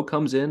 Boudreau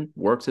comes in,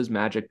 works his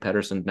magic.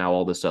 Pettersson now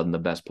all of a sudden the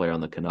best player on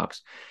the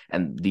Canucks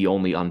and the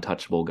only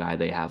untouchable guy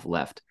they have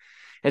left.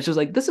 It's just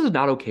like, this is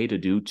not okay to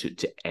do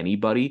to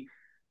anybody,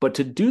 but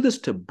to do this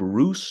to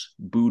Bruce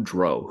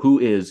Boudreau, who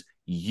is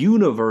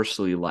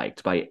universally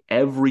liked by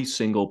every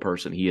single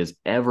person he has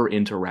ever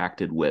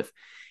interacted with,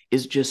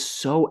 is just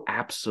so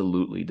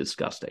absolutely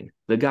disgusting.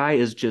 The guy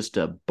is just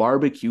a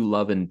barbecue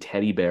loving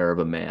teddy bear of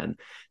a man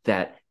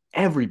that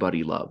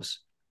everybody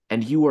loves.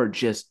 And you are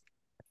just,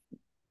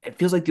 it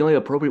feels like the only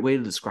appropriate way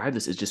to describe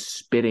this is just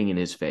spitting in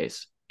his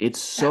face. It's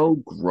so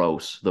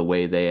gross the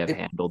way they have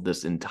handled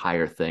this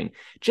entire thing.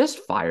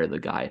 Just fire the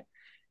guy.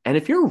 And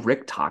if you're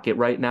Rick Tocchet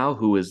right now,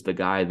 who is the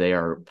guy they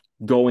are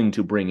going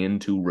to bring in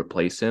to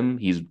replace him,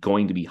 he's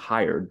going to be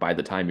hired by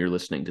the time you're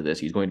listening to this.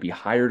 He's going to be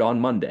hired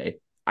on Monday.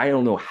 I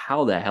don't know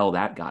how the hell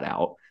that got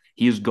out.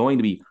 He is going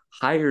to be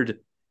hired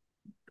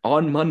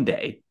on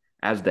Monday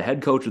as the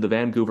head coach of the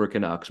Vancouver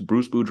Canucks.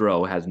 Bruce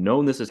Boudreau has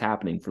known this is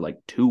happening for like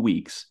 2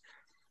 weeks.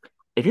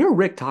 If you're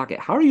Rick Tocchet,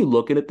 how are you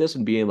looking at this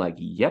and being like,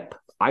 yep,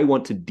 I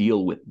want to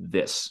deal with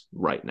this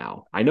right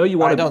now? I know you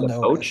want to be a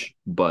coach,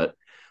 but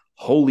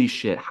holy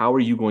shit, how are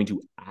you going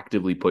to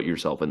actively put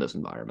yourself in this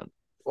environment?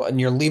 Well,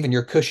 and you're leaving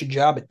your cushy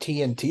job at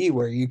TNT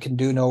where you can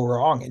do no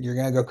wrong, and you're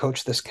going to go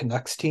coach this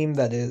Canucks team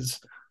that is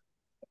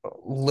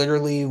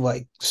literally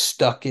like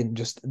stuck in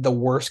just the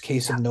worst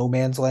case of no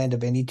man's land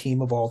of any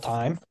team of all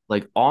time.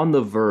 Like on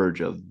the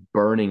verge of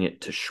burning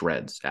it to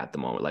shreds at the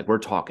moment. Like we're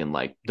talking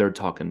like they're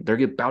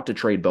about to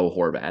trade Bo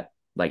Horvat,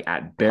 like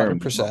at bare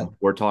minimum.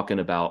 We're talking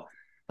about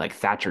like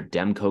Thatcher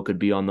Demko could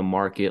be on the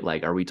market.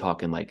 Like, are we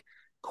talking like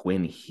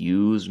Quinn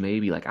Hughes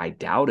maybe? Like, I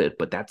doubt it,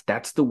 but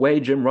that's the way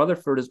Jim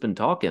Rutherford has been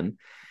talking.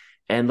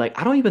 And like,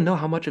 I don't even know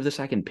how much of this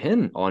I can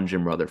pin on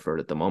Jim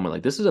Rutherford at the moment.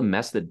 Like, this is a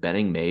mess that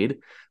Benning made,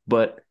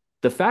 but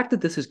the fact that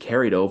this is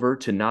carried over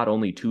to not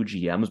only 2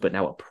 GMs, but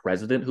now a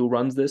president who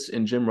runs this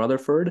in Jim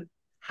Rutherford,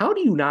 how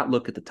do you not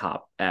look at the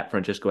top at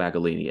Francisco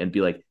Agolini and be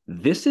like,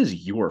 this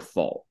is your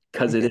fault?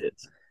 Because it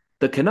is.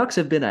 The Canucks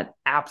have been an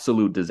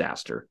absolute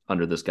disaster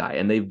under this guy,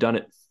 and they've done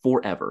it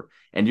forever.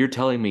 And you're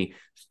telling me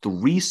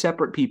 3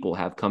 separate people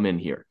have come in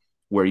here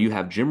where you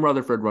have Jim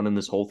Rutherford running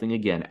this whole thing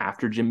again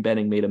after Jim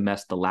Benning made a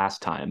mess the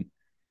last time,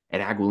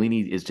 and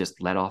Agolini is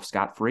just let off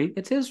scot-free?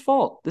 It's his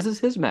fault. This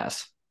is his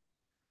mess.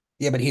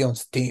 Yeah, but he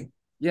owns the team.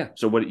 Yeah,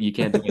 so what? You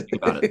can't do anything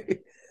about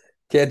it.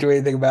 Can't do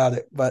anything about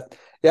it. But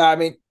yeah, I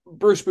mean,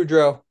 Bruce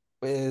Boudreau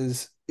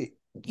is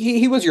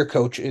he was your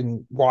coach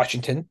in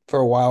Washington for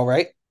a while,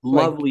 right?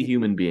 Lovely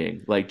human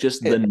being, like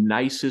just the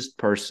nicest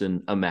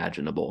person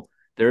imaginable.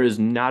 There is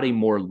not a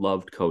more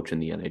loved coach in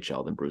the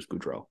NHL than Bruce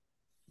Boudreau.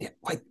 Yeah,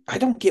 like I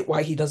don't get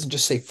why he doesn't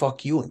just say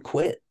 "fuck you" and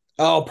quit.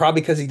 Oh,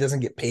 probably because he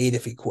doesn't get paid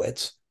if he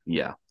quits.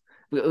 Yeah.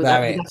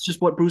 That's just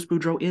what Bruce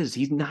Boudreau is.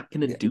 He's not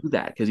going to do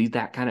that because he's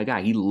that kind of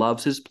guy. He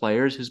loves his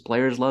players. His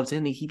players loves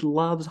him. He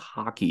loves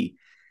hockey.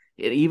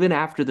 Even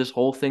after this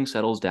whole thing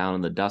settles down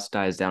and the dust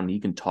dies down and he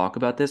can talk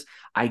about this,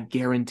 I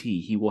guarantee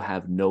he will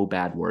have no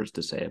bad words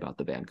to say about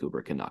the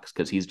Vancouver Canucks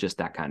because he's just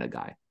that kind of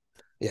guy.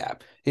 Yeah,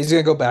 he's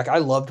going to go back. I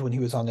loved when he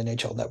was on the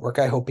NHL Network.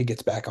 I hope he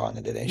gets back on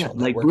the NHL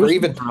Network. Like Bruce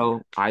Boudreau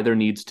either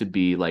needs to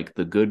be like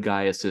the good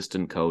guy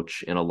assistant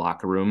coach in a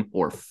locker room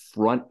or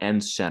front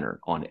and center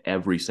on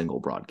every single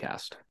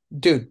broadcast.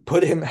 Dude,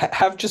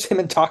 have just him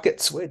and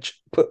Tocchet switch.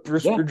 Put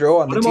Bruce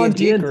Boudreau on the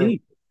TNT crew.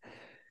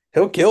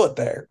 He'll kill it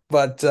there.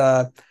 But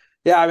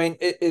yeah, I mean,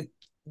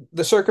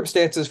 the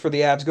circumstances for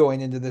the Avs going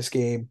into this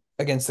game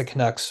against the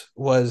Canucks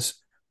was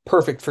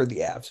perfect for the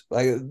Avs.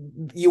 Like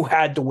you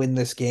had to win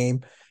this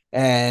game.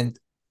 And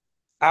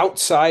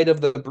outside of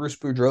the Bruce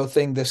Boudreau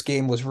thing, this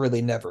game was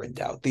really never in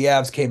doubt. The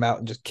Avs came out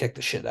and just kicked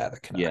the shit out of the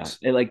Canucks.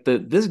 Yeah, and like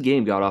this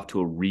game got off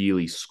to a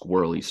really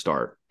squirrely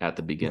start at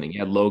the beginning.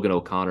 You had Logan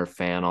O'Connor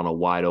fan on a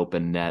wide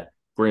open net.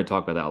 We're going to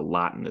talk about that a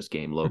lot in this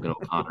game, Logan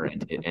O'Connor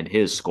and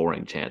his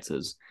scoring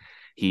chances.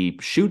 He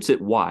shoots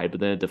it wide, but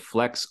then it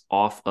deflects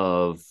off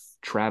of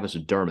Travis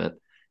Dermott,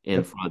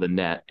 in front of the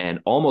net and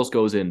almost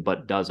goes in,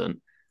 but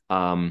doesn't.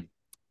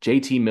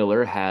 JT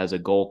Miller has a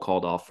goal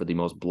called off for the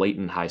most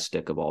blatant high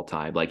stick of all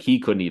time. Like, he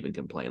couldn't even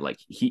complain. Like,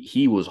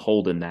 he was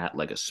holding that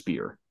like a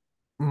spear.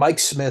 Mike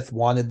Smith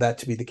wanted that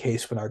to be the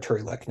case when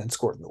Arturi Lehkonen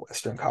scored in the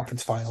Western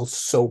Conference Finals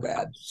so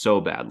bad. So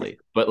badly.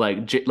 But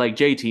like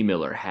JT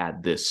Miller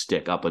had this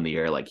stick up in the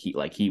air like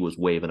he was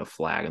waving a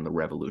flag in the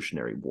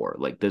Revolutionary War.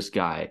 Like, this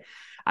guy,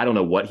 I don't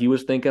know what he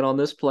was thinking on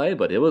this play,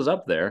 but it was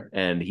up there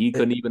and he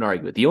couldn't even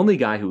argue it. The only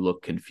guy who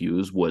looked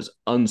confused was,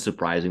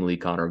 unsurprisingly,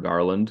 Connor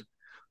Garland,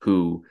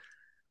 who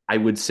I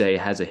would say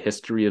has a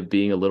history of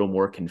being a little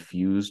more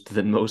confused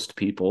than most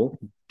people.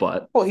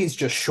 But well, he's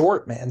just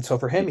short, man. So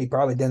for him, he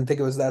probably didn't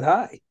think it was that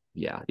high.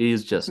 Yeah,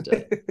 he's just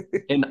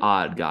an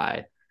odd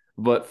guy.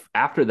 But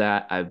after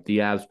that, the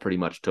Avs pretty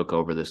much took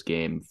over this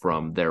game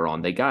from there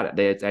on. They got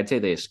it. I'd say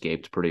they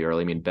escaped pretty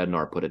early. I mean,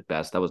 Bednar put it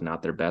best. That was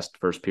not their best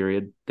first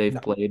period they've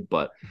played,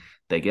 but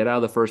they get out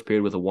of the first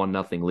period with a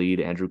 1-0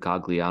 lead. Andrew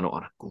Cogliano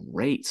on a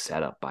great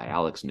setup by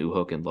Alex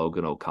Newhook and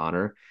Logan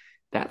O'Connor.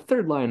 That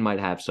third line might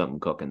have something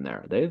cooking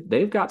there.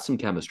 They've got some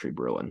chemistry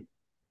brewing.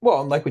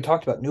 Well, and like we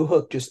talked about,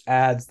 Newhook just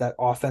adds that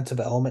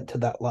offensive element to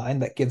that line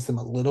that gives them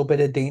a little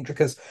bit of danger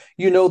because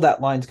that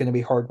line's going to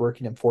be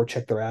hardworking and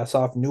forecheck their ass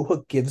off.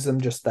 Newhook gives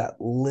them just that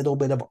little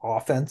bit of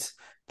offense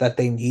that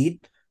they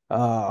need.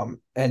 And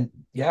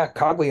yeah,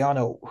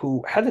 Cogliano,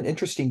 who had an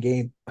interesting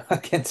game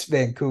against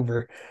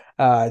Vancouver,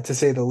 to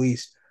say the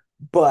least,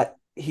 but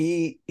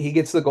he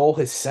gets the goal,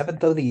 his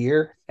 7th of the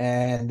year,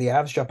 and the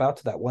Avs jump out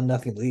to that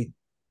 1-0 lead.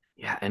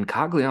 Yeah, and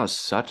Cogliano is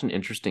such an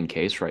interesting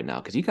case right now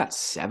because you got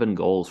 7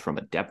 goals from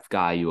a depth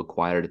guy you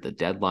acquired at the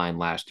deadline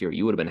last year.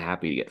 You would have been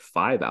happy to get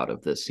 5 out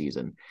of this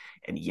season.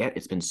 And yet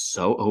it's been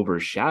so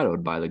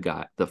overshadowed by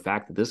the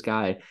fact that this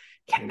guy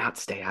cannot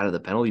stay out of the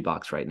penalty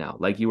box right now.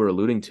 Like you were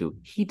alluding to,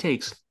 he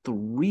takes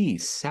 3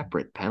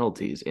 separate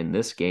penalties in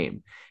this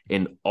game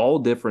in all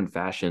different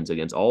fashions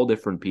against all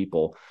different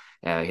people.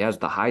 He has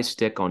the high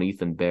stick on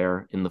Ethan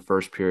Bear in the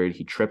first period.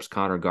 He trips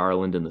Connor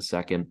Garland in the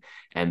second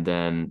and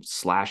then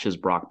slashes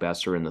Brock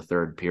Besser in the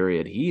third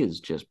period. He has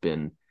just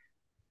been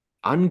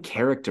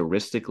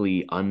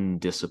uncharacteristically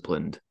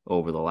undisciplined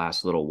over the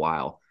last little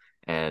while.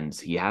 And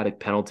he had a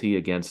penalty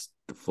against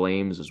the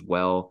Flames as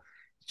well.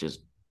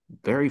 Just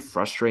very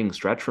frustrating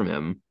stretch from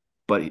him,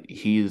 but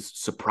he's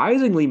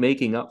surprisingly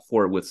making up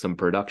for it with some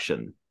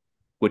production,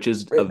 which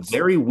is a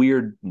very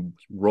weird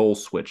role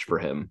switch for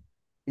him.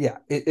 Yeah,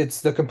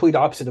 it's the complete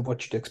opposite of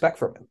what you'd expect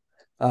from him.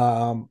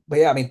 But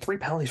yeah, I mean, 3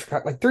 penalties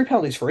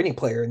for any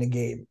player in a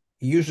game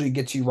usually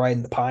gets you right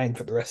in the pine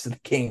for the rest of the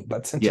game.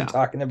 But since you're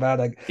talking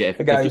about a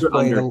guy who's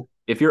playing,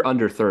 if you're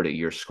under 30,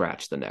 you're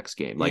scratched the next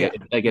game. Like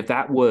if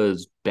that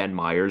was Ben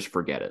Myers,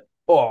 forget it.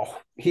 Oh,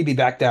 he'd be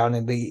back down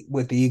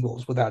with the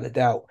Eagles without a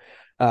doubt.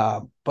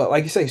 But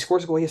like you say, he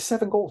scores a goal. He has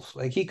 7 goals.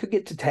 Like he could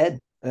get to 10.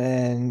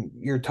 And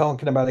you're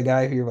talking about a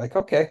guy who you're like,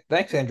 okay,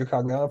 thanks, Andrew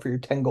Cogliano, for your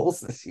 10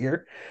 goals this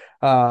year.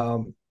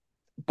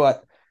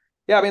 But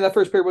yeah, I mean, that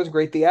first period was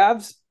great. The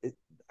Avs,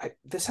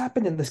 this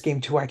happened in this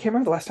game too. I can't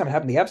remember the last time it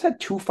happened. The Avs had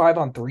 2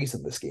 5-on-3s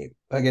in this game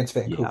against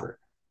Vancouver.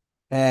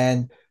 Yeah.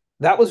 And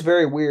that was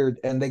very weird.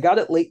 And they got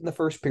it late in the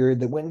first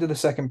period. They went into the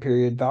second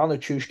period. Val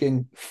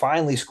Nichushkin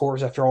finally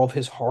scores after all of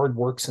his hard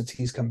work since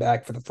he's come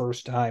back for the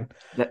first time.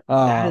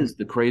 That is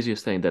the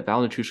craziest thing, that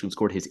Val Nichushkin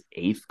scored his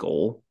 8th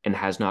goal and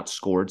has not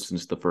scored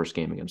since the first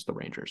game against the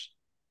Rangers.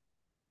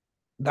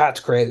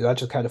 That's crazy. That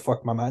just kind of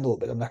fucked my mind a little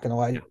bit. I'm not going to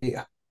lie to you.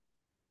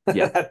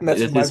 Yeah, that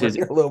messes my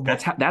brain a little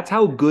bit. That's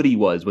how good he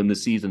was when the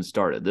season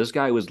started. This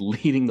guy was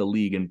leading the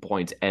league in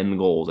points and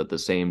goals at the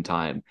same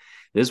time.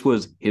 This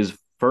was his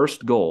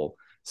first goal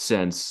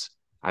since,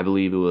 I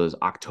believe it was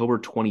October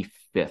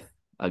 25th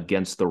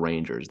against the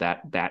Rangers.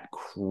 That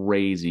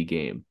crazy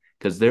game,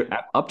 because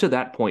up to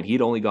that point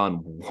he'd only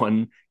gone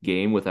 1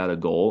 game without a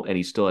goal, and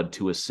he still had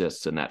 2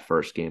 assists in that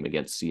first game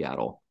against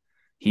Seattle.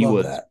 He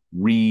was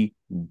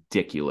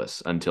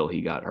ridiculous until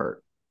he got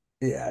hurt.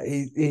 Yeah,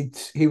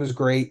 he was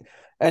great.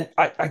 And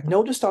I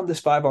noticed on this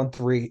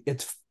 5-on-3,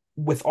 it's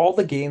with all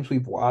the games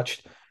we've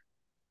watched,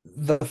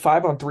 the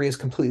 5-on-3 is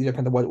completely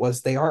different than what it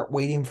was. They aren't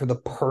waiting for the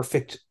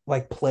perfect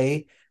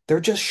play.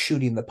 They're just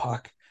shooting the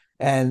puck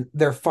and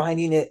they're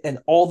finding it. And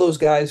all those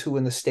guys who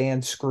in the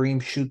stands scream,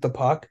 shoot the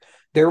puck,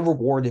 they're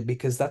rewarded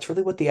because that's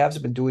really what the Avs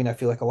have been doing. I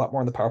feel like a lot more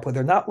on the power play.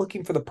 They're not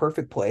looking for the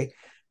perfect play.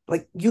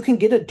 Like you can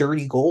get a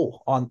dirty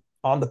goal on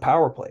the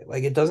power play.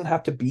 Like it doesn't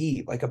have to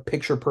be like a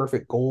picture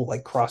perfect goal,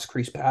 like cross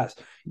crease pass.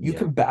 You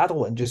can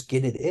battle and just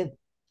get it in.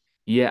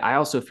 Yeah, I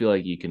also feel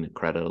like you can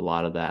credit a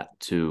lot of that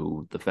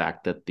to the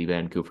fact that the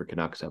Vancouver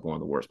Canucks have one of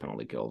the worst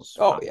penalty kills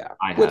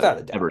I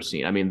have ever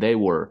seen. I mean, they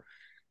were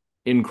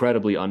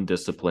incredibly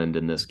undisciplined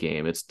in this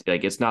game.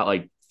 It's not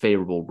like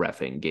favorable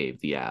reffing gave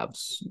the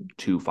Avs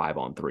 2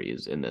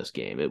 5-on-3s in this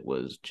game. It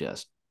was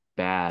just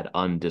bad,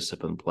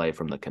 undisciplined play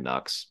from the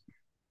Canucks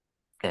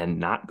and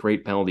not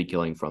great penalty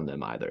killing from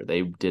them either.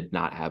 They did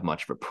not have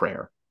much of a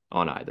prayer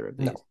on either of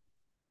these.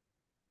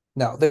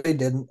 No, they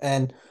didn't.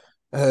 And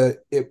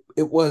It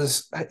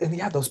was, and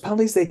yeah, those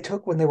penalties they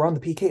took when they were on the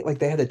PK, like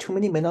they had a too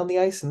many men on the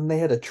ice and they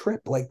had a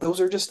trip. Like those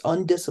are just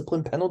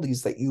undisciplined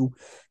penalties that you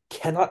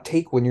cannot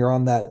take when you're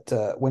on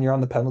that when you're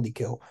on the penalty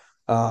kill.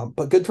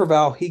 But good for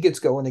Val. He gets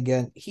going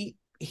again.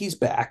 He's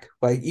back.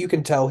 Like you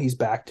can tell he's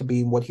back to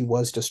being what he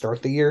was to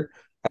start the year.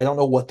 I don't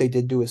know what they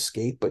did to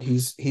escape, but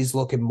he's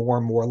looking more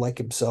and more like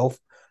himself.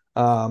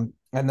 And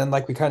then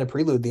like we kind of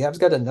prelude, the Avs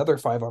got another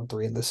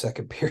 5-on-3 in the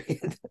second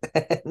period.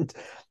 And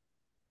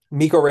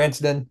Mikko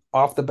Rantanen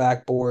off the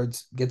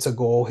backboards gets a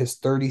goal, his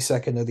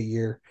 32nd of the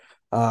year.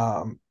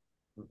 Um,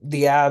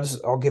 the Avs,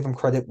 I'll give them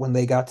credit when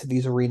they got to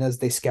these arenas,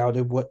 they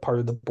scouted what part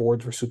of the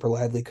boards were super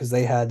lively because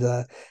they had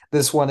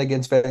this one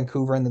against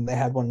Vancouver and then they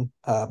had one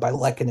by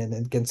Lehkonen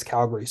against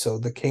Calgary. So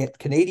the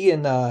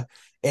Canadian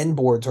end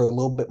boards are a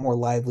little bit more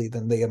lively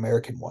than the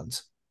American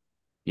ones.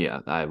 Yeah,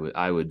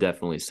 I would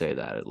definitely say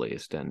that at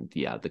least. And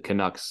yeah, the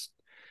Canucks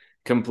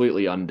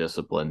completely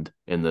undisciplined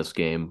in this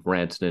game.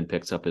 Rantanen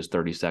picks up his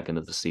 32nd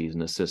of the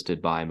season,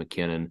 assisted by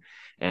McKinnon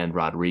and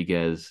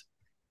Rodriguez.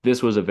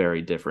 This was a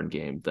very different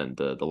game than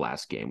the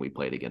last game we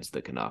played against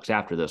the Canucks.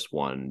 After this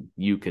one,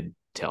 you could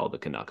tell the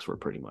Canucks were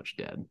pretty much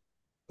dead.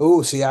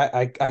 Oh, see,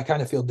 I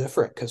kind of feel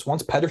different because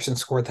once Pedersen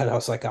scored that, I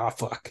was like, oh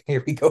fuck,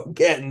 here we go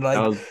again. That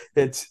Like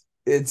was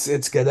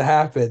it's gonna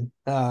happen.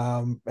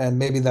 And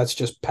maybe that's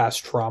just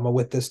past trauma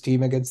with this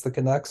team against the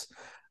Canucks.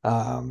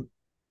 Um,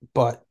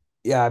 but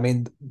yeah, I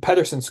mean,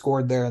 Pedersen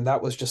scored there, and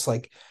that was just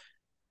like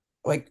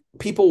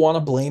people want to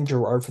blame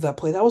Gerard for that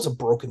play. That was a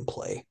broken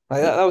play.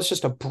 Like, that was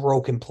just a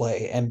broken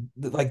play, and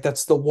like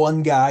that's the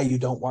one guy you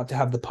don't want to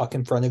have the puck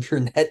in front of your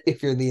net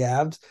if you're the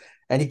Avs,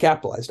 and he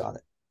capitalized on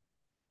it.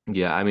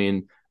 Yeah, I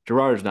mean,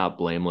 Gerard's not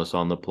blameless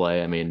on the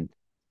play. I mean,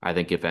 I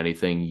think if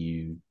anything,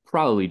 you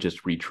probably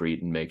just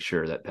retreat and make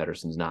sure that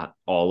Pedersen's not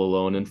all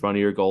alone in front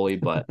of your goalie,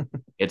 but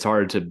it's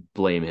hard to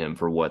blame him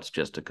for what's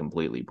just a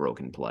completely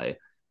broken play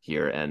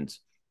here. And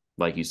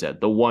like you said,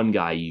 the one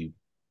guy you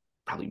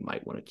probably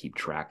might want to keep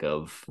track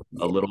of a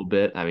Yeah. little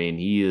bit. I mean,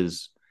 he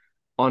is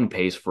on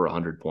pace for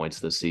 100 points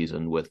this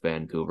season with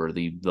Vancouver,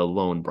 the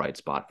lone bright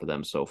spot for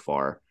them so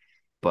far.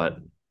 But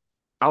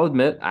I'll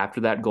admit,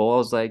 after that goal, I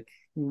was like,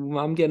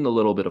 I'm getting a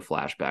little bit of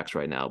flashbacks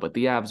right now, but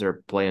the Avs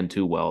are playing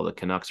too well. The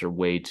Canucks are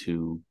way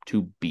too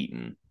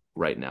beaten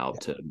right now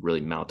to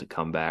really mount a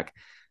comeback.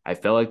 I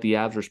felt like the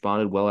Avs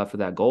responded well after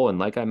that goal, and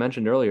like I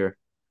mentioned earlier,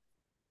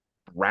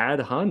 Brad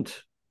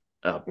Hunt,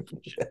 a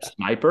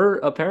sniper,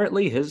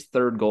 apparently his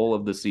third goal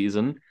of the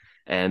season,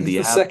 and He's the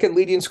the Avs, second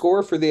leading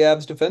scorer for the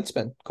Avs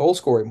defenseman, goal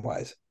scoring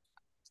wise.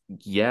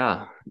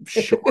 yeah,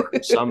 sure.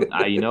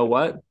 You know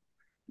what?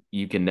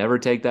 You can never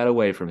take that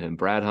away from him.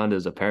 Brad Hunt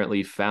has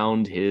apparently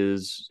found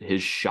his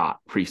shot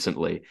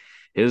recently.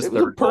 His It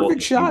was a third goal,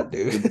 perfect shot,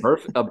 dude.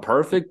 a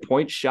perfect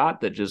point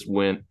shot that just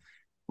went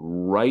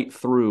right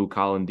through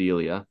Colin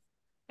Delia.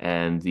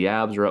 And the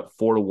Avs are up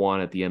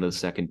 4-1 at the end of the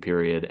second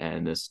period,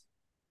 and this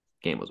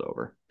game was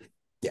over.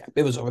 Yeah,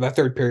 it was over. That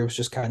third period was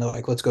just kind of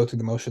like, let's go through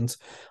the motions.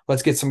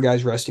 Let's get some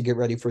guys rest to get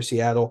ready for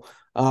Seattle.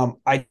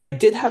 I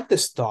did have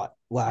this thought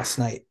last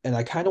night, and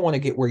I kind of want to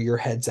get where your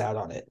head's at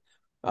on it.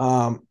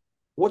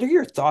 What are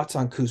your thoughts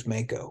on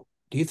Kuzmenko?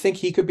 Do you think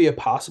he could be a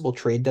possible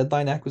trade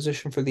deadline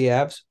acquisition for the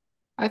Avs?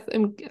 I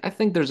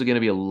think there's going to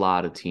be a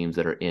lot of teams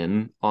that are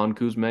in on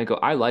Kuzmenko.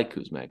 I like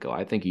Kuzmenko.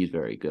 I think he's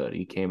very good.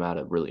 He came out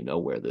of really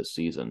nowhere this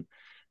season.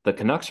 The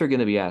Canucks are going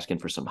to be asking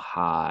for some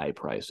high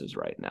prices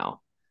right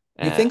now.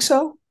 You And think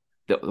so?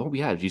 oh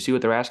yeah, do you see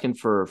what they're asking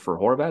for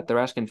Horvat? They're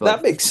asking for That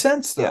like makes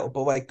sense yeah. though.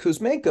 But like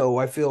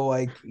Kuzmenko, I feel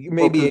like you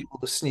may Well, be able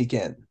to sneak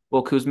in.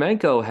 well,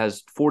 Kuzmenko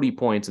has 40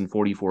 points in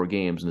 44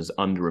 games and is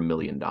under $1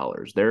 million.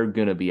 They're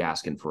going to be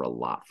asking for a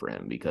lot for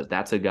him because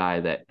that's a guy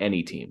that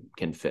any team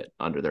can fit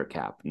under their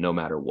cap, no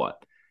matter what.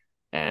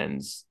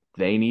 And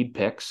they need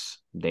picks.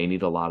 They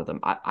need a lot of them.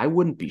 I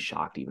wouldn't be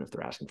shocked even if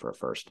they're asking for a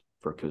first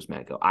for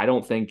Kuzmenko. I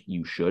don't think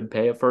you should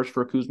pay a first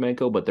for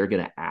Kuzmenko, but they're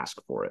going to ask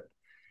for it.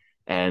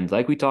 And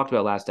like we talked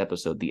about last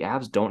episode, the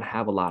Avs don't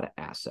have a lot of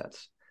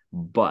assets.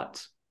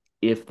 But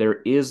if there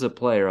is a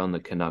player on the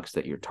Canucks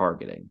that you're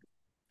targeting,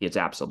 it's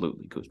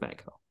absolutely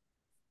Kuzmenko.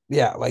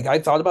 Yeah, like I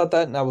thought about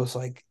that and I was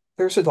like,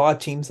 there's a lot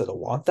of teams that'll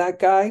want that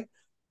guy,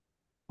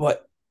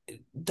 but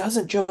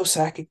doesn't Joe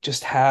Sakic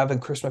just have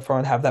and Chris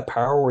McFarland have that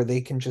power where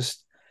they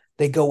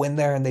go in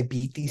there and they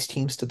beat these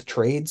teams to the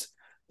trades?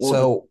 Well, to,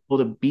 So well,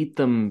 to beat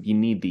them, you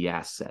need the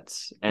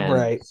assets. And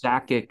right.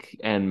 Sakic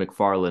and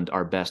McFarland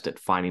are best at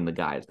finding the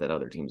guys that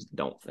other teams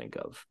don't think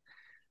of.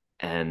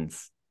 And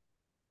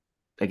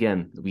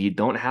again, we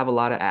don't have a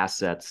lot of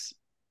assets.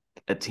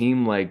 A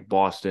team like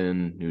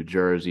Boston, New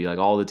Jersey, like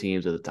all the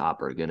teams at the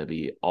top are going to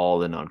be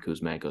all in on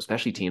Kuzmenko,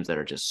 especially teams that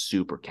are just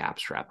super cap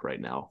strapped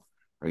right now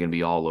are going to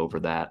be all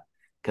over that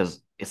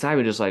because it's not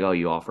even just like, oh,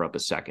 you offer up a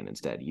second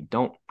instead. You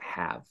don't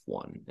have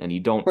one and you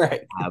don't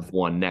Right. have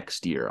one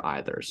next year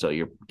either. So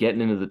you're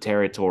getting into the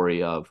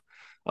territory of,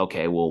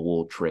 okay, well,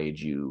 we'll trade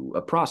you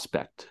a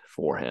prospect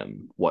for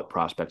him. What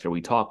prospect are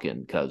we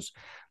talking? Because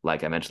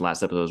like I mentioned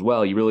last episode as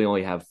well, you really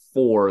only have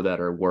 4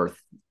 that are worth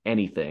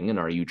anything. And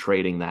are you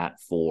trading that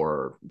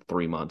for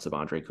 3 months of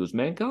Andrei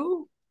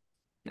Kuzmenko?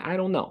 I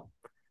don't know.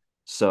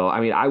 So,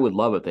 I mean, I would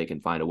love if they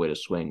can find a way to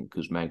swing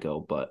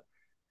Kuzmenko, but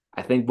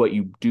I think what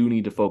you do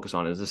need to focus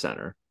on is the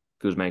center.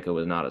 Kuzmenko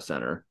is not a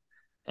center.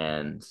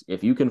 And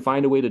if you can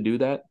find a way to do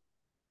that,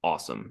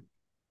 awesome.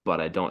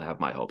 But I don't have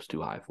my hopes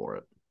too high for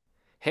it.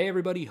 Hey,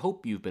 everybody.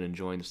 Hope you've been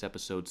enjoying this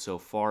episode so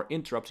far.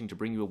 Interrupting to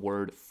bring you a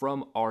word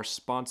from our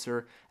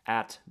sponsor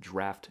at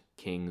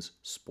DraftKings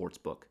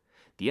Sportsbook.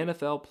 The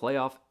NFL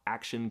playoff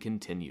action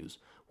continues.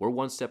 We're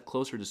one step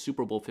closer to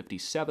Super Bowl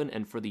 57,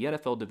 and for the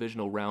NFL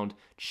divisional round,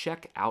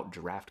 check out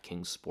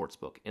DraftKings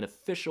Sportsbook, an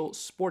official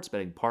sports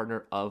betting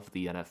partner of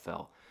the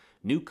NFL.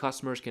 New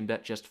customers can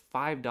bet just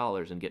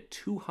 $5 and get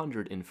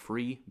 $200 in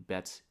free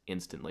bets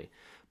instantly.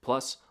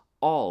 Plus,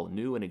 all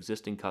new and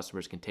existing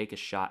customers can take a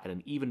shot at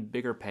an even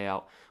bigger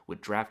payout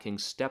with DraftKings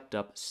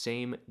stepped-up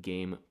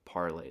same-game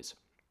parlays.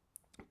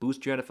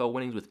 Boost your NFL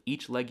winnings with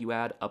each leg you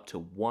add up to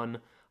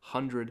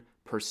 100%.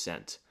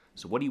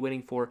 So what are you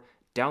waiting for?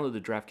 Download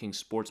the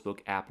DraftKings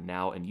Sportsbook app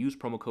now and use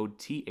promo code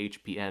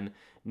THPN.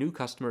 New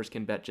customers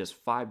can bet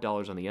just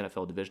 $5 on the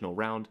NFL divisional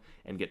round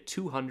and get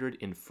 $200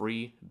 in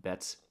free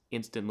bets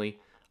instantly,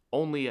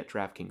 only at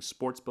DraftKings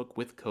Sportsbook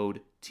with code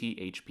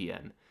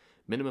THPN.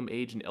 Minimum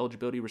age and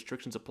eligibility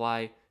restrictions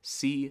apply.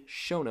 See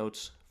show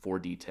notes for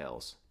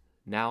details.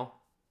 Now,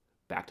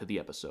 back to the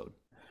episode.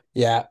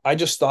 Yeah, I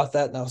just thought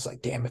that, and I was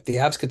like, damn, if the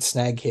Avs could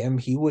snag him,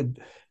 he would.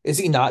 Is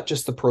he not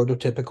just the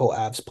prototypical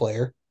Avs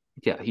player?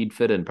 Yeah, he'd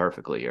fit in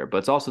perfectly here. But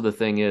it's also the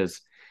thing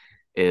is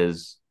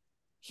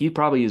he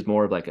probably is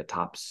more of like a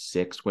top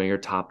 6 winger,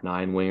 top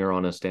 9 winger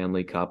on a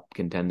Stanley Cup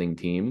contending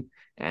team.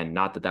 And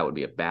not that that would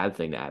be a bad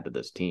thing to add to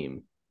this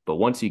team. But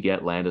once you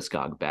get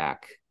Landeskog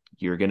back,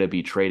 you're going to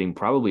be trading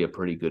probably a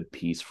pretty good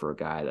piece for a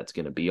guy that's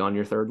going to be on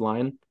your third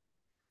line.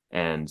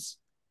 And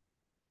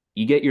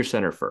you get your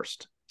center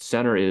first.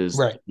 Center is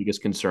right. The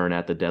biggest concern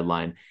at the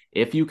deadline.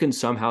 If you can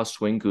somehow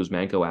swing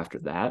Kuzmenko after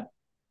that,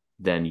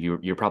 then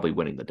you're probably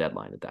winning the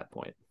deadline at that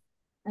point.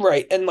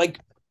 Right. And like,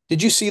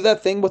 did you see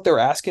that thing? What they're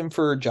asking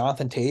for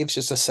Jonathan Taves,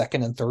 just a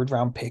second and third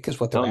round pick is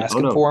what they're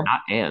asking for him.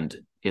 Not and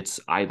it's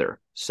either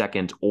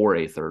second or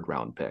a third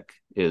round pick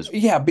is.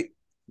 Yeah.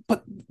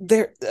 But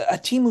they're a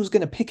team who's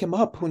going to pick him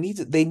up, who needs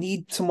it. They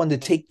need someone to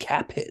take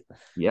cap hit.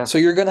 Yeah. So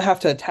you're going to have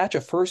to attach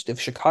a first if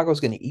Chicago's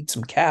going to eat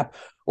some cap,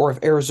 or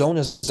if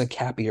Arizona's a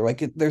cap eater.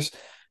 Like there's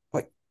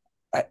like,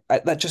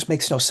 that just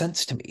makes no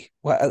sense to me.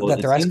 That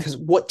they're asking, because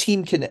what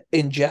team can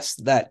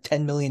ingest that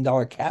 $10 million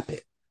cap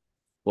hit?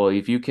 Well,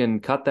 if you can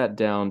cut that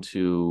down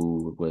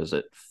to, what is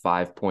it,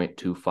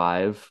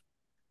 5.25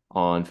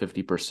 on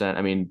 50%.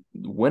 I mean,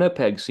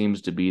 Winnipeg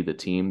seems to be the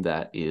team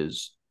that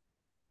is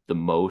the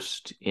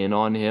most in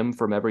on him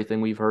from everything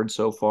we've heard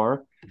so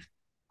far.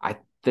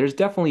 There's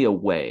definitely a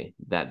way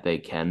that they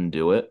can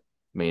do it.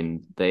 I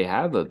mean, they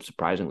have a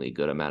surprisingly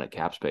good amount of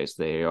cap space.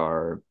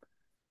 I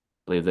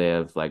believe they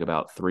have like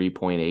about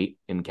 3.8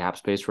 in cap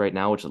space right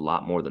now, which is a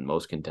lot more than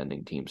most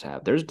contending teams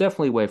have. There's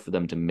definitely a way for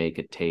them to make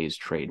a Taves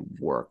trade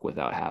work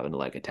without having to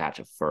like attach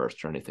a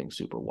first or anything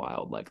super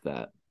wild like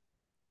that.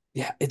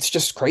 Yeah, it's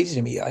just crazy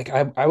to me. Like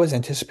I was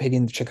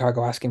anticipating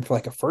Chicago asking for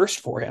like a first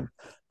for him.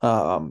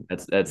 I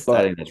think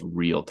that's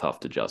real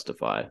tough to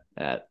justify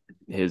at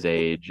his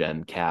age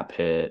and cap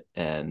hit,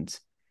 and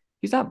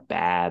he's not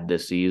bad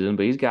this season,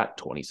 but he's got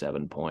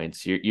 27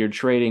 points. You're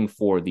trading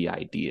for the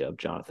idea of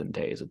Jonathan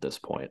Taves at this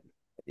point.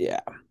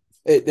 Yeah,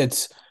 it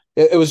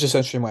was just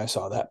interesting when I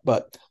saw that.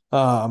 But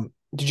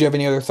did you have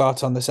any other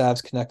thoughts on this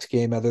Avs Canucks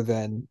game other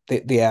than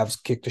the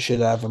Avs kicked the shit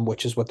out of them,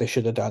 which is what they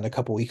should have done a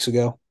couple weeks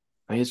ago?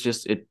 I mean,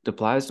 it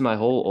applies to my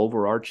whole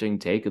overarching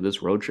take of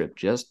this road trip.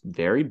 Just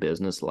very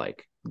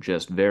business-like,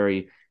 just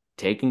very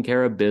taking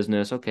care of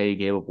business. Okay, you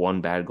gave up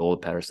one bad goal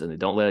to Pettersson. They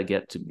don't let it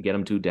get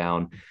him too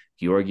down.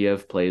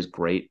 Georgiev plays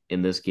great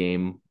in this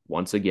game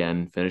once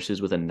again,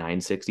 finishes with a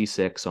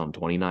 .966 on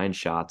 29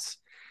 shots.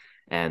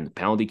 And the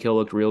penalty kill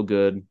looked real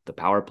good. The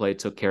power play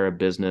took care of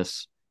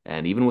business.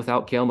 And even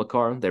without Cale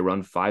Makar, they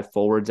run 5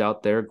 forwards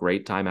out there.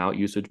 Great timeout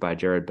usage by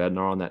Jared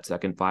Bednar on that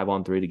second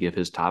 5-on-3 to give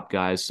his top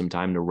guys some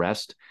time to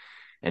rest.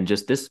 And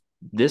just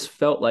this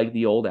felt like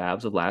the old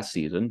Avs of last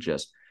season.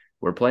 Just,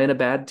 we're playing a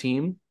bad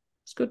team.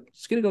 It's good.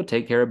 It's going to go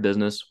take care of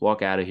business,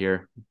 walk out of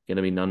here. Going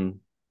to be none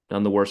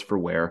the worse for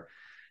wear.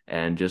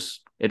 And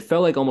just, it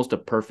felt like almost a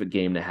perfect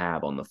game to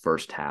have on the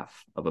first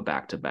half of a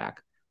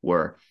back-to-back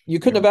where you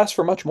couldn't have asked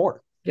for much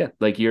more. Yeah.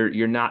 Like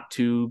you're not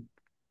too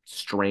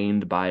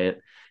strained by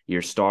it.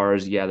 Your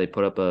stars, yeah, they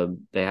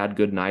had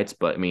good nights,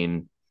 but I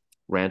mean,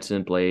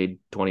 Ranson played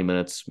 20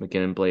 minutes.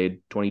 McKinnon played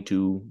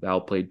 22.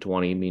 Val played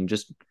 20. I mean,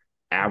 just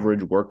average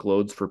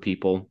workloads for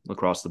people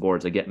across the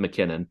boards. They get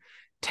McKinnon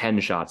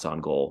 10 shots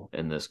on goal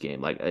in this game.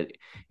 Like,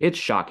 it's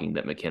shocking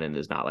that McKinnon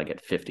is not like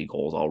at 50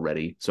 goals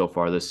already so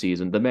far this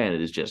season. The man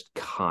is just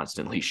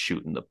constantly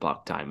shooting the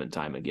puck time and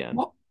time again.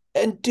 Well,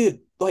 and dude,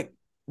 like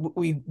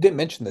we didn't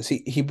mention this.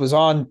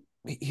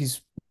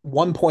 He's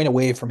 1 point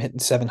away from hitting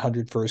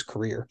 700 for his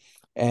career.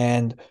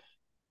 And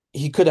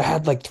he could have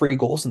had like 3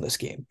 goals in this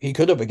game. He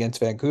could have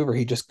against Vancouver.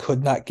 He just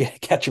could not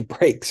catch a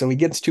break. So he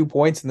gets 2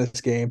 points in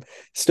this game,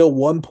 still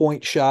 1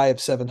 point shy of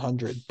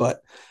 700.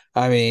 But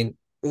I mean,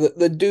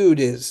 the dude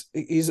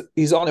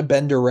he's on a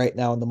bender right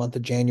now in the month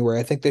of January.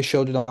 I think they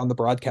showed it on the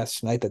broadcast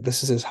tonight that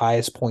this is his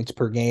highest points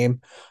per game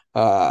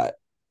uh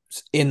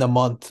in the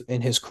month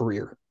in his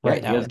career Yeah,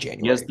 right he now has in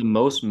he has January. the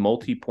most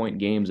multi-point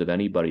games of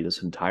anybody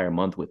this entire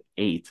month with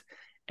 8.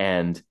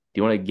 And do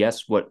you want to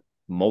guess what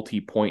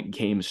multi-point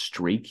game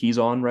streak he's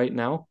on right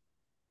now?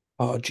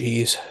 Oh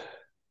geez.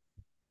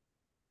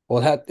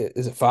 Well,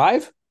 is it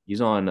 5?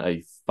 He's on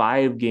a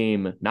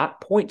 5-game,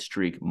 not point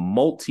streak,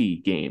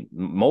 multi-point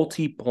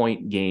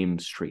game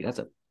streak. That's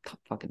a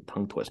fucking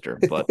tongue twister.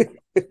 But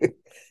It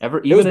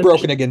was even in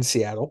broken against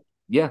Seattle.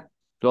 yeah,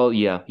 well,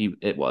 yeah,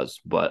 it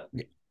was. But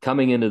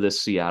coming into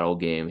this Seattle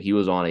game, he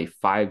was on a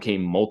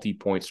 5-game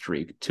multi-point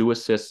streak, 2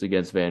 assists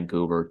against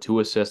Vancouver, 2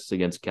 assists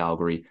against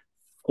Calgary,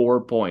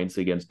 4 points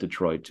against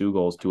Detroit, 2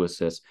 goals, 2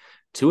 assists,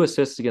 2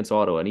 assists against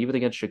Ottawa, and even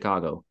against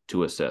Chicago,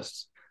 2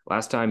 assists.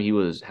 Last time he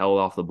was held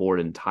off the board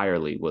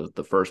entirely was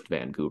the first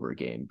Vancouver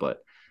game, but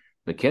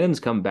McKinnon's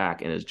come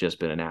back and has just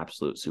been an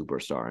absolute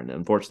superstar. And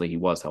unfortunately, he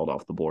was held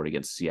off the board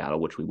against Seattle,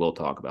 which we will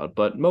talk about,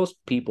 but most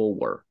people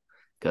were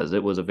because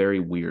it was a very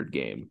weird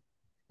game.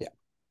 Yeah.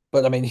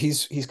 But I mean,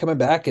 he's coming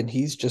back and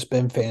he's just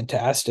been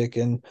fantastic.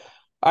 And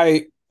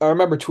I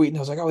remember tweeting, I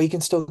was like, oh, he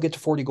can still get to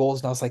 40 goals.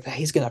 And I was like,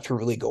 he's gonna have to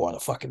really go on a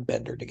fucking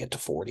bender to get to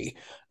 40.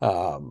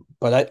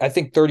 But I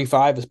think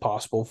 35 is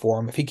possible for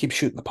him if he keeps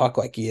shooting the puck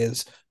like he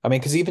is. I mean,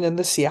 because even in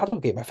this Seattle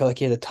game, I feel like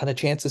he had a ton of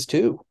chances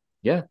too.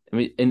 Yeah. I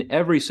mean, in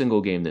every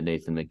single game that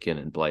Nathan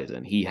McKinnon plays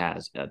in, he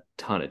has a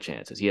ton of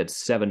chances. He had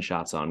 7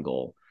 shots on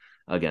goal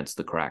against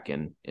the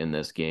Kraken in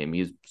this game.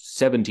 He's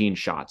 17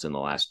 shots in the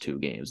last 2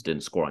 games,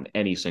 didn't score on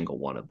any single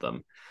one of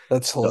them.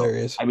 That's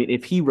hilarious. So, I mean,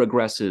 if he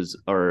regresses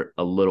or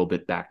a little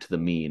bit back to the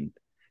mean,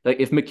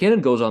 like if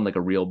McKinnon goes on like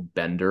a real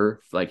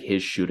bender, like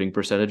his shooting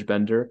percentage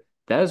bender,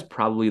 that is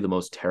probably the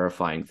most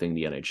terrifying thing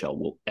the NHL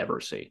will ever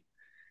see.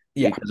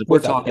 Yeah, because if we're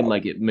talking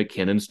like if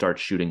McKinnon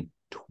starts shooting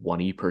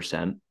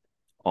 20%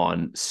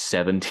 on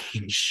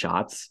 17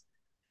 shots,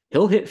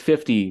 he'll hit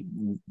 50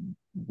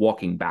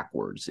 walking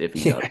backwards if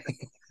he does.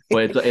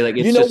 But it's like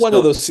it's just one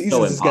of those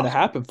seasons is going to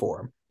happen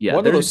for him. Yeah,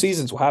 one of those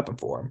seasons will happen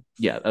for him.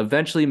 Yeah,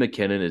 eventually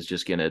McKinnon is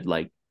just going to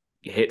like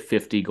hit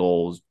 50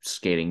 goals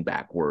skating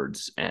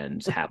backwards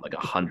and have like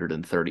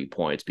 130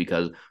 points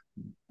because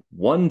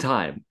one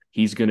time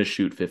he's going to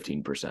shoot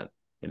 15%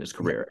 in his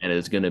career, and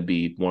it's going to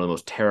be one of the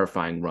most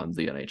terrifying runs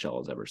the NHL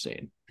has ever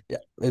seen. Yeah,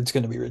 it's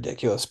going to be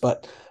ridiculous.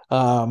 But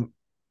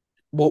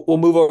we'll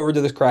move over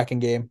to this Kraken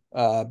game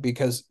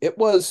because it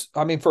was,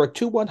 I mean, for a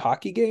 2-1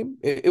 hockey game,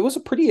 it was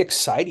a pretty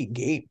exciting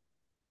game.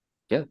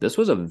 Yeah, this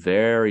was a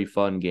very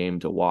fun game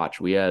to watch.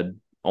 We had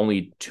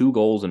only 2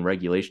 goals in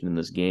regulation in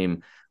this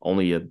game,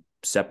 only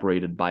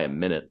separated by a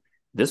minute.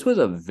 This was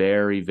a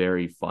very,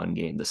 very fun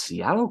game. The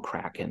Seattle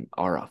Kraken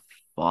are a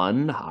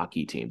fun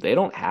hockey team. They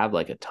don't have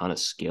like a ton of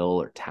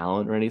skill or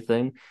talent or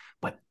anything,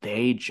 but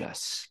they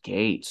just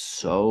skate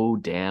so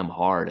damn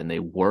hard and they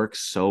work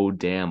so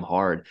damn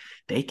hard.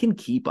 They can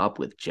keep up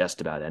with just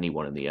about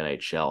anyone in the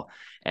NHL.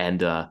 And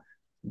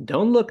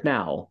don't look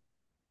now.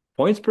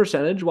 Points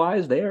percentage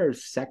wise, they are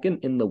second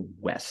in the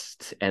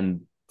West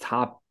and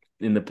top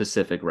in the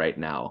Pacific right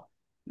now.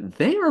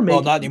 They are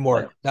making not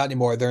anymore. Not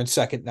anymore. They're in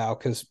second now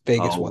because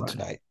Vegas won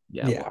tonight.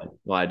 Yeah.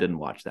 Well, I didn't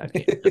watch that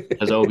game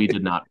because Ovi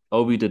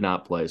did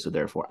not play, so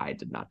therefore I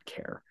did not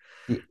care.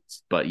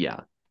 Yes. But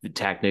yeah,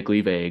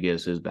 technically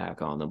Vegas is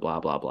back on the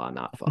blah blah blah.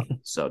 Not fun.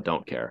 So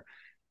don't care.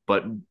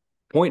 But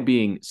point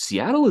being,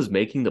 Seattle is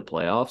making the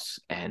playoffs,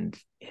 and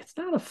it's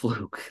not a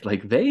fluke.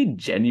 Like they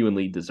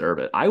genuinely deserve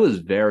it. I was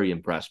very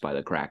impressed by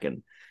the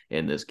Kraken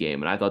in this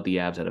game, and I thought the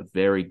Avs had a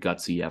very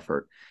gutsy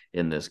effort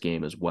in this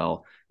game as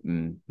well.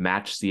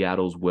 Matched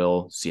Seattle's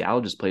will.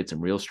 Seattle just played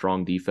some real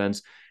strong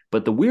defense.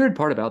 But the weird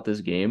part about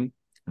this game,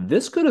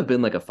 this could have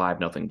been like a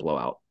 5-0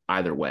 blowout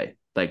either way.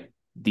 Like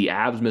the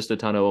Avs missed a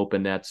ton of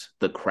open nets.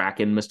 The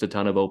Kraken missed a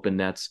ton of open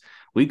nets.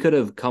 We could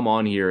have come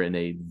on here in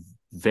a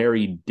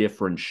very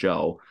different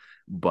show,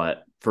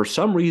 but for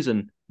some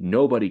reason,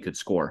 nobody could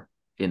score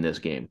in this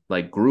game.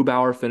 Like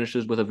Grubauer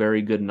finishes with a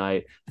very good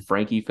night.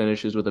 Frankie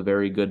finishes with a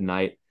very good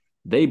night.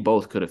 They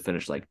both could have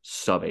finished like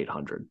sub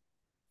 800.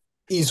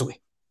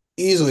 Easily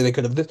they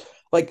could have.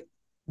 Like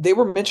they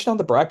were mentioned on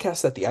the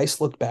broadcast that the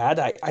ice looked bad.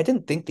 I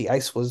didn't think the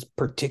ice was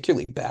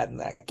particularly bad in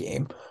that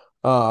game.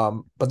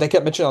 But they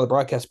kept mentioning on the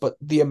broadcast, but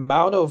the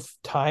amount of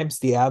times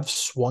the Avs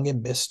swung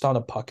and missed on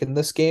a puck in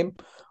this game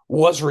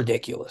was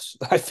ridiculous.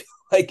 I feel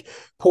like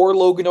poor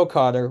Logan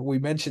O'Connor, we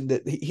mentioned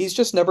that he's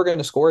just never going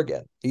to score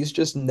again. He's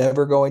just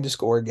never going to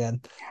score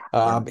again.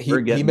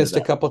 He missed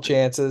a couple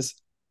chances,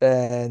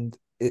 and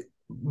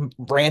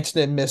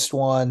Branson missed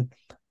one.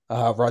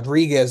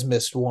 Rodriguez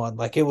missed one.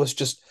 Like it was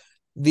just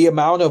the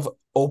amount of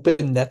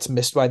open nets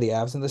missed by the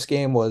Avs in this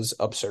game was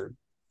absurd.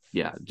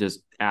 Yeah,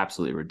 just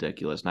absolutely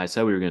ridiculous. And I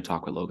said we were going to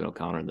talk with Logan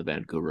O'Connor in the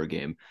Vancouver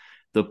game.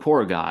 The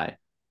poor guy,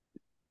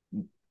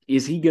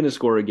 is he going to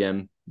score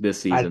again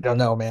this season? I don't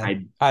know,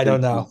 man. I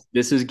don't know.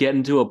 This is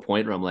getting to a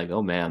point where I'm like,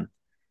 oh man,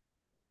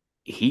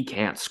 he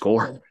can't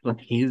score. Like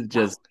he's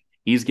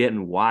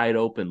getting wide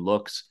open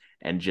looks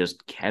and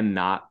just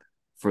cannot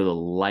for the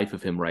life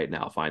of him right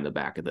now find the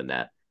back of the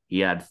net. He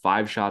had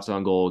 5 shots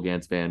on goal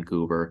against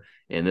Vancouver.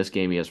 In this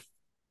game,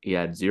 he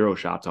had 0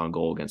 shots on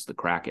goal against the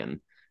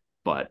Kraken,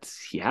 but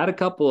he had a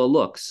couple of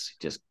looks.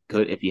 Just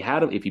could if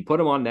you put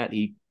him on net,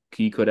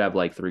 he could have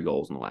like 3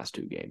 goals in the last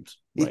 2 games.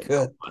 He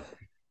could. Now.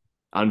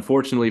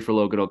 Unfortunately for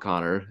Logan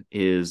O'Connor,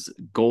 his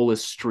goalless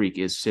streak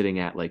is sitting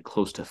at like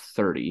close to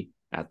 30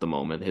 at the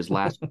moment. His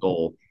last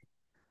goal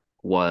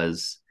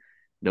was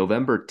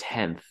November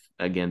 10th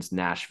against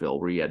Nashville,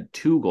 where he had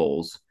 2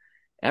 goals.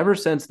 Ever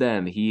since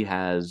then,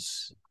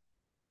 it's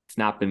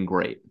not been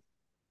great.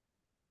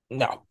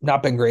 No,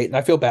 not been great. And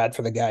I feel bad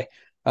for the guy.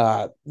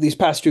 These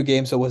past 2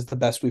 games, it was the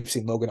best we've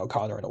seen Logan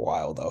O'Connor in a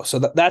while, though. So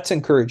that's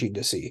encouraging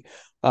to see.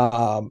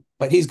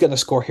 But he's going to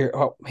score here.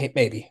 Oh,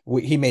 maybe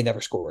he may never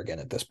score again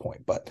at this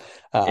point. But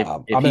if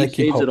I'm going to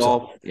keep hopes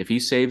up. If he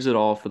saves it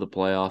all for the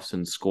playoffs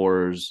and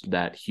scores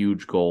that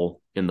huge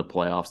goal in the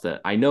playoffs,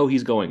 that I know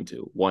he's going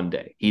to one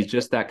day. He's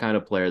just that kind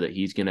of player that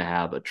he's going to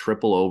have a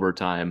triple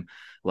overtime,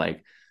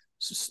 like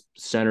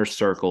center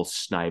circle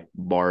snipe,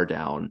 bar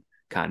down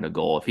kind of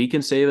goal. If he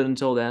can save it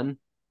until then,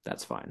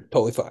 that's fine.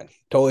 Totally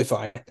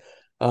fine.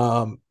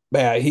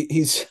 Yeah,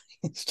 he's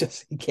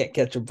just, he can't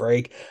catch a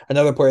break.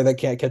 Another player that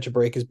can't catch a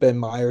break is Ben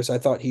Myers. I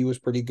thought he was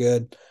pretty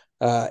good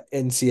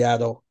in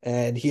Seattle,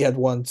 and he had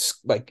once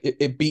like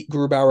it beat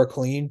Grubauer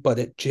clean, but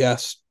it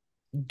just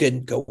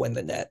didn't go in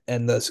the net,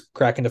 and the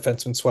Kraken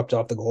defenseman swept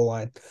off the goal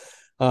line.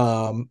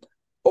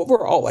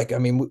 Overall, like, I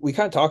mean, we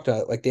kind of talked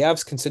about it. Like, the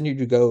Avs continued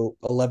to go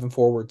 11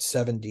 forward,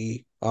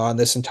 7D on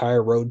this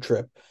entire road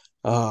trip.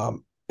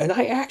 And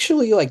I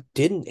actually like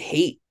didn't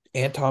hate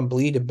Anton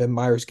Bleed and Ben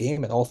Myers'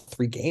 game in all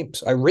 3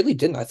 games. I really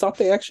didn't. I thought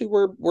they actually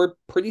were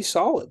pretty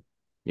solid.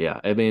 Yeah,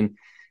 I mean,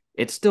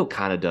 it still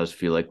kind of does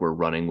feel like we're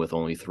running with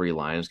only 3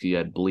 lines. You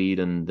had Bleed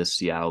in the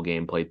Seattle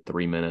game, played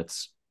 3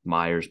 minutes.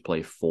 Myers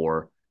played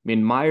 4. I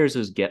mean, Myers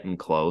is getting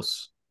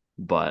close,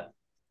 but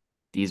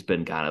he's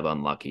been kind of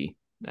unlucky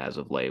as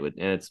of late, and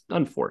it's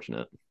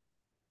unfortunate.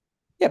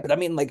 Yeah, but I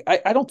mean, like,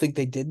 I don't think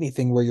they did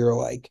anything where you're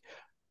like,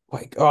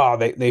 oh,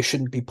 they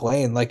shouldn't be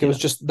playing. Like, it was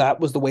just, that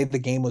was the way the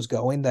game was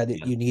going, that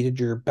you needed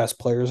your best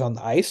players on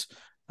the ice.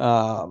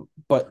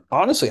 But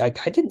honestly, I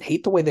didn't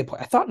hate the way they play.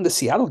 I thought in the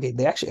Seattle game,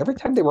 they actually, every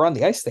time they were on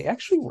the ice, they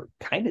actually were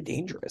kind of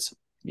dangerous.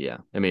 Yeah.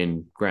 I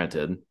mean,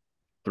 granted,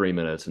 3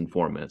 minutes and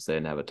 4 minutes, they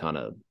didn't have a ton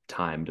of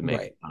time to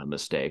make a ton of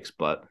mistakes,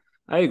 but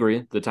I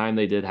agree. The time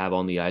they did have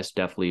on the ice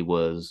definitely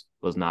was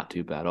not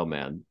too bad. Oh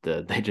man,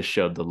 they just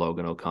showed the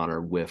Logan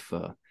O'Connor whiff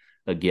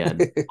again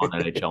on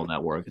NHL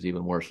Network. It's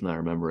even worse than I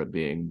remember it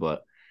being.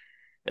 But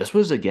this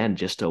was, again,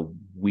 just a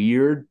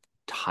weird,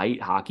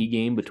 tight hockey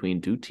game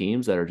between 2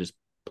 teams that are just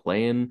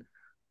playing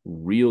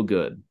real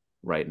good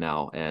right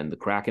now. And the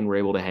Kraken were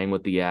able to hang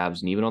with the Avs.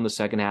 And even on the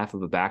second half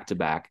of a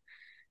back-to-back,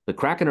 the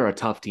Kraken are a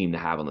tough team to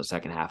have on the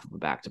second half of a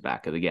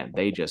back-to-back. Because, again,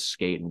 they just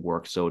skate and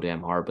work so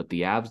damn hard. But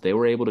the Avs, they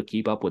were able to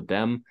keep up with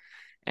them.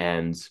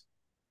 And,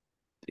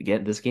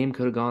 again, this game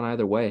could have gone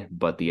either way.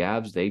 But the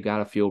Avs, they got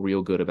to feel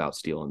real good about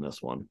stealing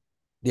this one.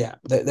 Yeah,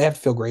 they have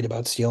to feel great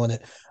about stealing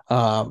it.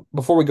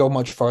 Before we go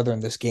much farther in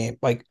this game,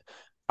 like,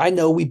 I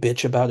know we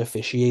bitch about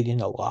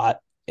officiating a lot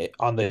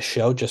on this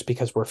show just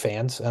because we're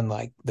fans and,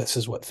 like, this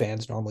is what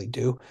fans normally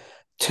do.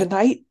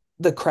 Tonight,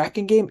 the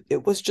Kraken game,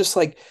 it was just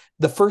like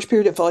the first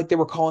period, it felt like they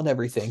were calling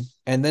everything.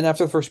 And then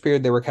after the first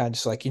period, they were kind of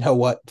just like, you know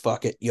what,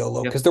 fuck it,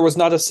 YOLO. Because there was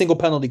not a single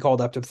penalty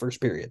called after the first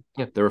period.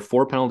 Yeah, there were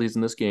 4 penalties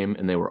in this game,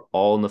 and they were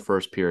all in the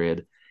first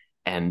period.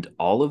 And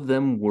all of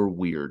them were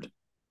weird.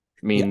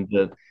 I mean,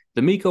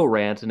 the Mikko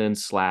Rantanen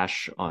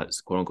slash,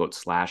 quote unquote,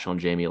 slash on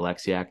Jamie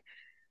Alexiak.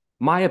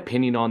 My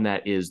opinion on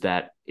that is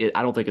that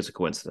I don't think it's a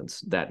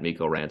coincidence that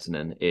Mikko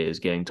Rantanen is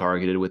getting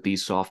targeted with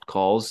these soft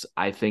calls.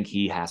 I think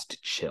he has to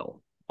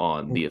chill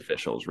on the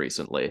officials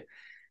recently,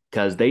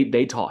 because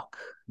they talk.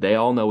 They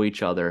all know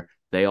each other.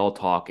 They all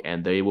talk,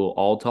 and they will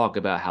all talk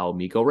about how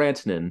Mikko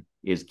Rantanen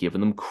is giving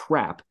them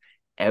crap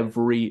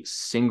every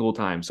single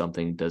time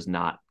something does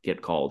not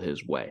get called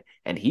his way.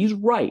 And he's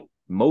right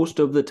most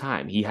of the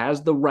time. He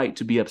has the right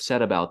to be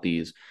upset about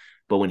these,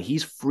 but when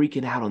he's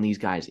freaking out on these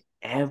guys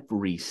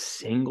every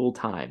single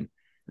time,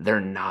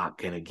 they're not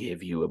going to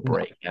give you a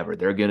break ever.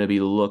 They're going to be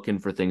looking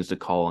for things to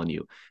call on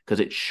you, because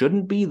it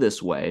shouldn't be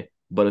this way,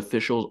 but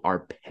officials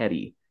are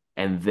petty,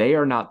 and they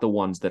are not the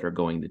ones that are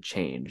going to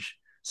change.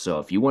 So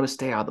if you want to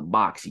stay out of the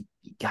box, you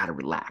got to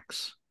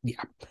relax.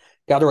 Yeah,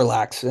 got to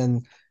relax.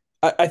 And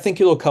I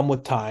think it'll come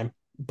with time.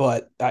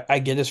 But I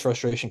get his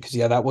frustration because,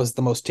 that was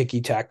the most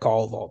ticky-tack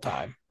call of all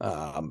time.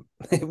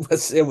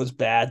 It was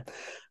bad.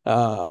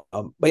 But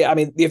yeah, I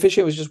mean, the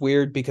officiating was just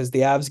weird because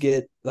the Avs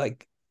get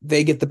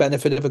the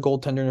benefit of a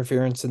goaltender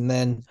interference, and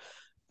then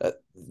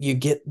you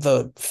get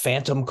the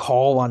phantom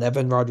call on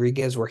Evan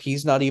Rodriguez where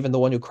he's not even the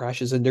one who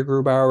crashes into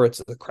Grubauer.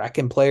 It's the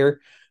Kraken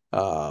player.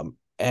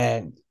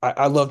 And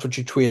I loved what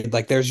you tweeted.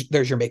 Like, there's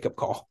your makeup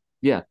call.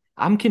 Yeah.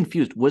 I'm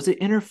confused. Was it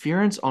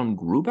interference on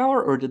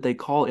Grubauer, or did they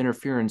call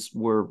interference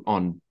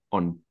on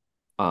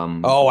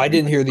I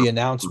didn't hear the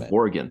announcement.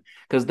 Oregon,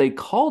 because they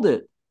called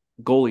it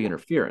goalie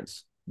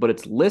interference, but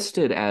it's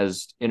listed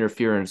as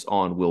interference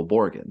on Will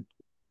Borgen.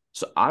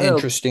 So I don't know,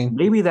 Interesting.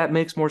 maybe that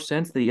makes more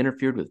sense that he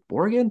interfered with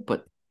Borgen,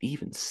 but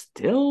even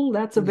still,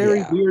 that's a very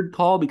Yeah. weird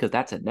call because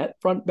that's a net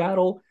front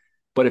battle.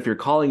 But if you're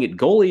calling it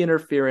goalie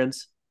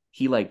interference,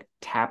 he like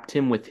tapped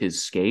him with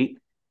his skate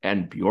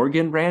and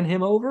Bjorgen ran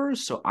him over.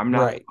 So I'm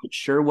not Right. quite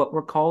sure what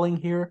we're calling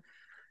here.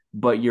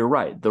 But you're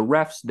right. The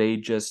refs,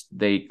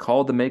 they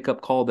called the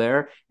makeup call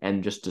there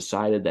and just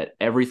decided that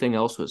everything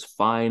else was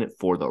fine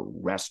for the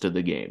rest of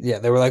the game. Yeah,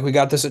 they were like, we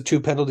got this at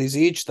 2 penalties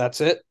each. That's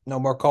it. No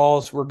more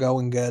calls. We're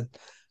going good.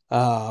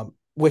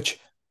 Which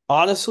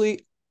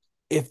honestly,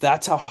 if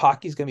that's how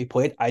hockey's going to be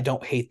played, I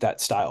don't hate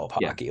that style of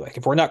Yeah. hockey. Like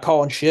if we're not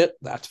calling shit,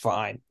 that's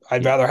fine.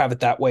 I'd Yeah. rather have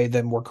it that way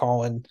than we're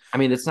calling. I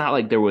mean, it's not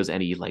like there was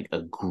any like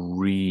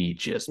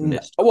egregious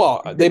missed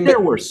calls. Well, There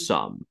were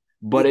some,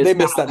 but they it's not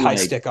missed that high like,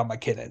 stick on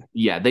McKinnon.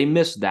 yeah, they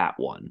missed that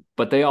one,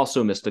 but they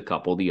also missed a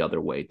couple the other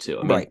way too.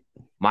 I mean, Right.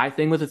 my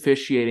thing with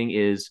officiating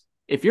is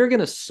if you're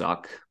gonna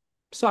suck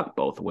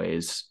both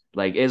ways.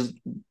 Like, is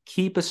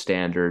keep a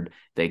standard.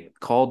 They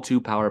called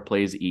 2 power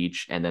plays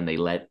each, and then they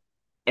let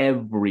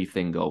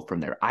everything go from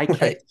there. I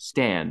can't Right.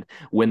 stand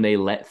when they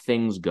let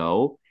things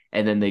go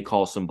and then they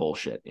call some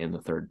bullshit in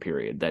the third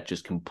period that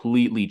just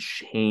completely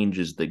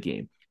changes the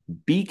game.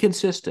 Be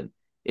consistent.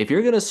 If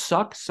you're gonna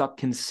suck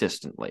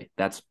consistently.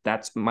 That's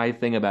my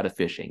thing about a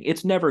fishing.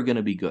 It's never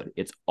gonna be good.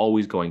 It's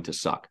always going to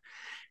suck.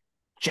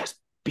 Just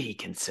be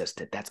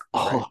consistent. That's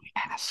all Right.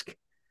 I ask.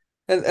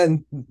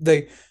 And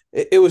they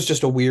it was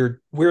just a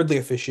weirdly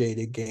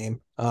officiated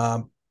game.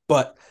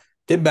 But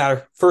didn't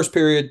matter. First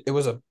period, it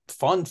was a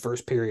fun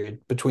first period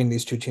between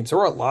these two teams. There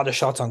were a lot of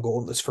shots on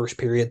goal in this first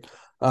period.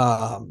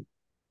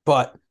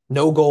 But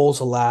no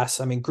goals,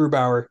 alas. I mean,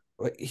 Grubauer,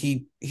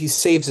 he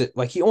saves it.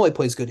 Like he only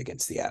plays good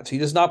against the Avs. He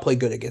does not play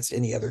good against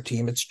any other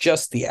team. It's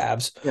just the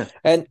Avs. Yeah.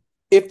 And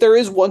if there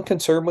is one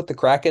concern with the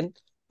Kraken,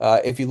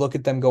 if you look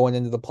at them going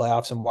into the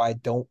playoffs and why I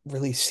don't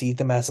really see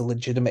them as a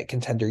legitimate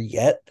contender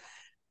yet,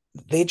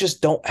 they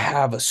just don't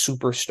have a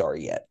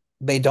superstar yet.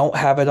 They don't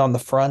have it on the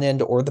front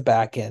end or the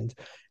back end.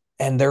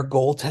 And their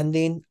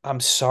goaltending,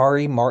 I'm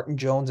sorry, Martin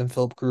Jones and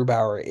Philip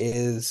Grubauer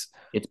is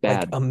It's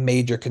like bad. a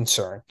major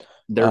concern.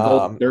 Their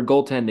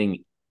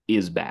goaltending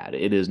is bad.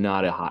 It is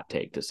not a hot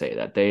take to say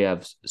that. They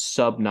have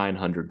sub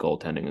 900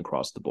 goaltending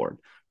across the board.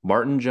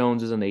 Martin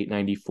Jones is an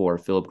 894,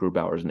 Philip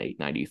Grubauer is an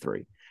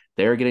 893.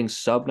 They're getting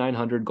sub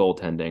 900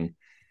 goaltending,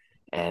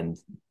 and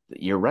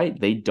you're right,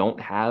 they don't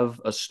have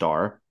a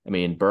star. I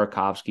mean,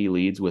 Burakovsky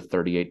leads with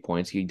 38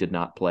 points. He did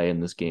not play in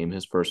this game,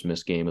 his first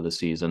missed game of the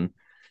season,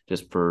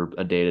 just for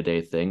a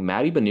day-to-day thing.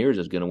 Matty Beniers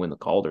is going to win the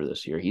Calder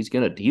this year. He's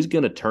gonna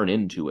turn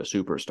into a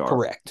superstar.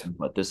 Correct.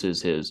 But this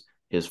is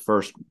his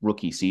first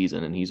rookie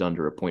season, and he's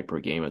under a point per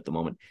game at the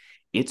moment.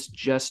 It's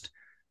just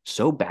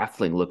so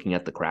baffling looking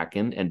at the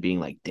Kraken and being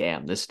like,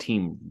 damn, this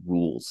team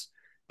rules,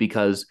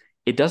 because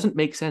it doesn't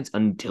make sense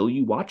until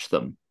you watch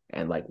them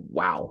and like,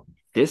 wow,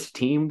 this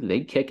team, they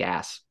kick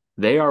ass.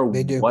 They are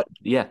They do.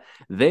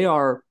 they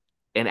are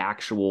an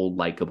actual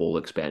likable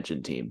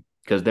expansion team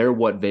because they're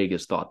what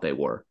Vegas thought they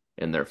were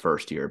in their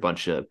first year. A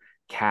bunch of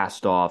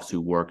cast-offs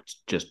who worked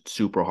just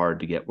super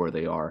hard to get where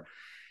they are.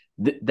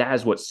 That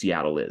is what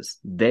Seattle is.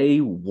 They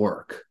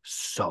work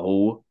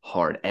so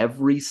hard.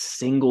 Every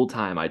single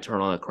time I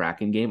turn on a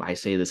Kraken game, I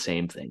say the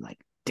same thing. Like,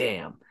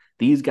 damn,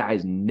 these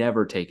guys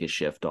never take a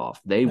shift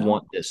off. They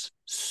want this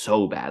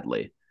so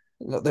badly.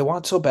 They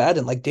want so bad.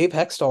 And like Dave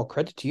Hextall,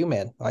 credit to you,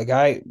 man. Like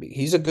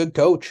he's a good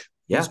coach.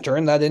 Yeah. He's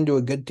turned that into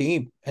a good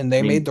team, and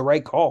they made the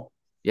right call.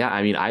 Yeah,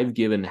 I mean, I've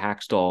given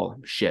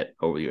Hackstall shit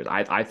over the years.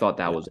 I thought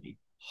that was a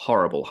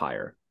horrible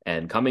hire.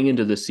 And coming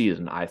into the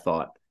season, I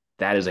thought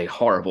that is a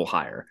horrible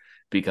hire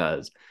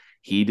because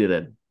he did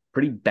a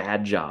pretty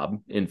bad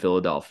job in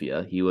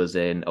Philadelphia. He was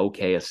an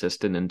okay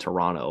assistant in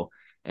Toronto,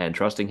 and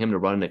trusting him to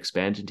run an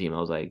expansion team, I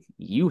was like,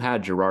 you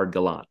had Gerard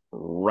Gallant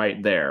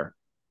right there,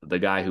 the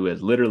guy who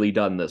has literally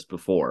done this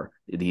before,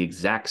 the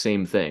exact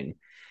same thing.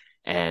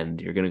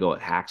 And you're going to go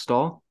at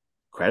Hackstall?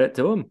 Credit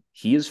to him.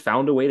 He has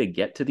found a way to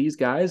get to these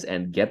guys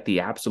and get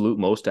the absolute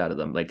most out of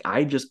them. Like,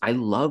 I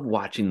love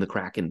watching the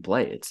Kraken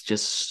play. It's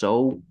just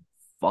so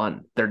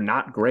fun. They're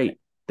not great.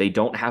 They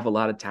don't have a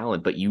lot of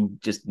talent, but you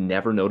just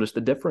never notice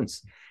the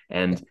difference.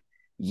 And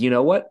you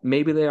know what?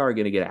 Maybe they are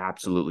going to get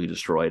absolutely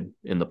destroyed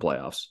in the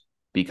playoffs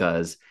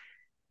because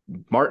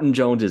Martin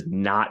Jones is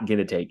not going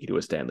to take you to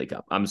a Stanley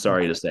Cup. I'm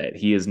sorry to say it.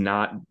 He is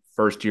not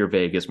first year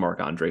Vegas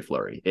Marc-Andre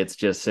Fleury. It's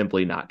just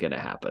simply not going to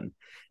happen.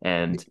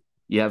 And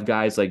you have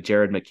guys like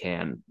Jared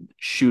McCann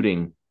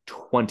shooting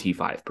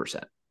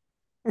 25%.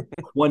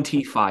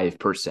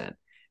 25%.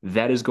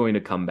 That is going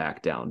to come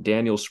back down.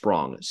 Daniel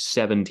Sprong,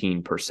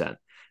 17%.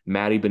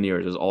 Matty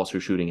Beniers is also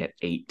shooting at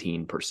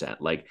 18%.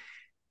 Like,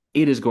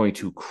 it is going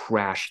to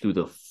crash through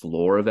the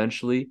floor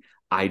eventually.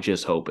 I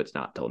just hope it's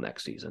not till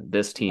next season.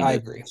 This team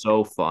is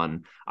so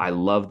fun. I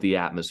love the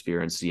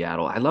atmosphere in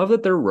Seattle. I love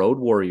that they're road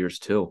warriors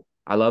too.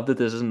 I love that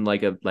this isn't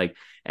like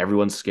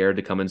everyone's scared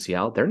to come in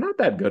Seattle. They're not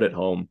that good at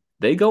home.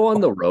 They go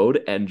on the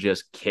road and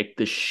just kick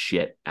the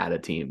shit out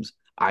of teams.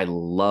 I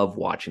love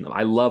watching them.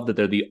 I love that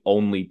they're the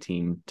only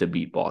team to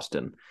beat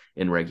Boston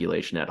in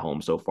regulation at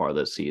home so far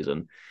this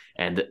season.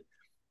 And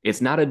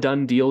it's not a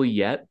done deal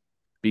yet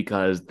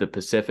because the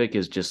Pacific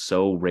is just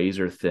so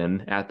razor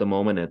thin at the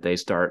moment. If they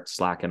start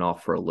slacking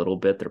off for a little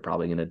bit, they're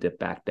probably going to dip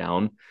back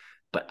down.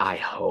 But I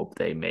hope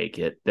they make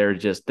it.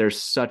 They're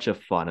such a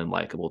fun and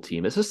likable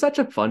team. This is such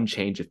a fun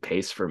change of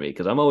pace for me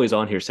because I'm always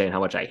on here saying how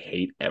much I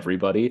hate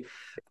everybody.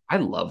 I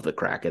love the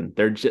Kraken.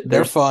 They're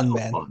fun, so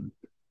man. fun.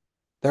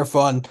 They're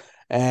fun.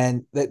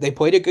 And they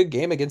played a good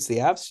game against the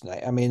Avs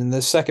tonight. I mean, in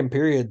the second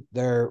period,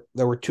 there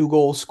were 2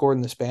 goals scored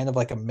in the span of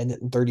like a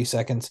minute and 30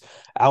 seconds.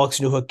 Alex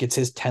Newhook gets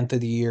his 10th of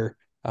the year.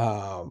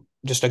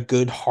 Just a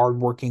good,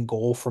 hardworking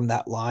goal from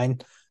that line.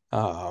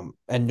 And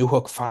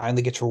Newhook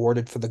finally gets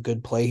rewarded for the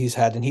good play he's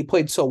had. And he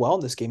played so well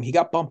in this game. He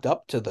got bumped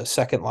up to the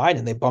second line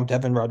and they bumped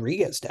Evan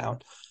Rodriguez down.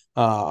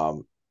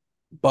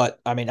 But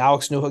I mean,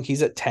 Alex Newhook,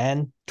 he's at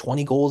 10,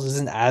 20 goals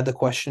isn't out of the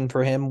question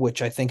for him,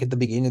 which I think at the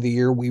beginning of the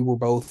year, we were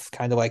both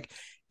kind of like,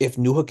 if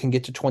Newhook can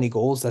get to 20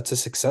 goals, that's a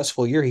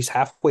successful year. He's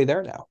halfway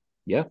there now.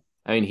 Yeah.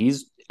 I mean,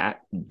 he's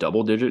at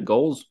double-digit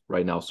goals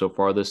right now so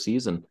far this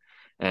season.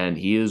 And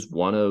he is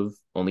one of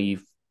only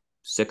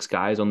 6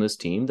 guys on this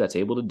team that's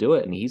able to do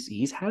it. And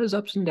he's had his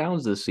ups and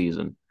downs this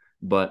season.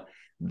 But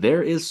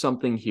there is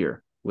something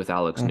here with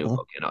Alex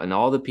Newhook, and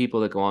all the people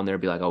that go on there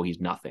be like, oh, he's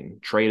nothing.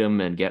 Trade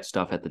him and get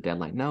stuff at the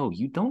deadline. No,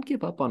 you don't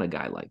give up on a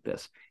guy like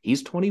this.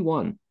 He's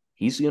 21.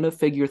 He's going to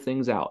figure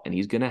things out, and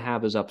he's going to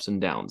have his ups and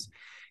downs.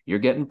 You're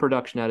getting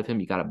production out of him.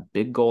 You got a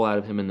big goal out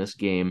of him in this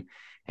game.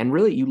 And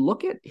really, you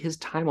look at his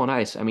time on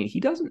ice. I mean, he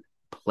doesn't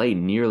play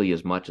nearly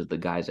as much as the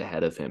guys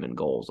ahead of him in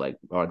goals, like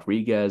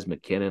Rodriguez,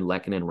 McKinnon,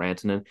 Lehkonen,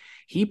 Rantanen.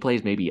 He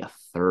plays maybe a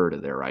third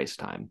of their ice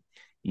time.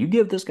 You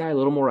give this guy a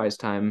little more ice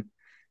time,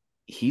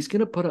 he's going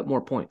to put up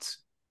more points.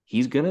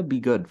 He's going to be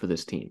good for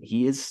this team.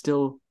 He is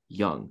still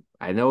young.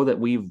 I know that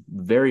we've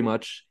very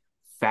much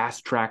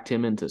fast-tracked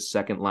him into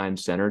second-line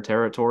center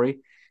territory.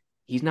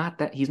 He's not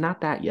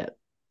that yet.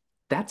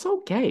 That's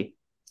okay.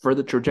 For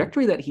the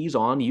trajectory that he's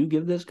on, you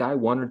give this guy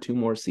 1 or 2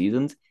 more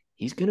seasons,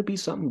 he's going to be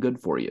something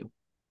good for you.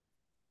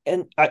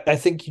 And I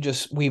think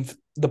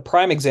the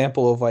prime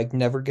example of like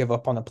never give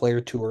up on a player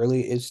too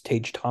early is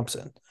Tage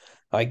Thompson.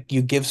 Like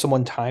you give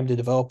someone time to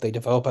develop, they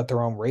develop at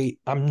their own rate.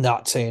 I'm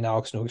not saying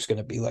Alex Newhook's going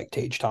to be like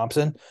Tage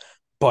Thompson,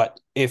 but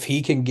if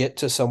he can get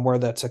to somewhere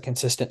that's a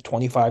consistent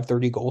 25,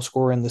 30 goal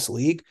scorer in this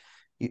league,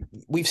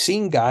 we've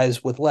seen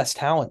guys with less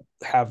talent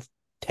have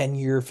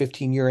 10-year,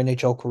 15-year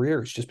NHL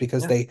careers just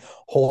because they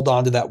hold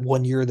on to that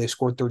 1 year they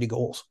scored 30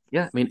 goals.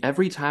 Yeah, I mean,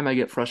 every time I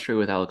get frustrated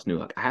with Alex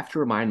Newhook, I have to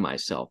remind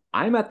myself,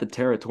 I'm at the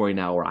territory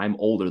now where I'm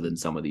older than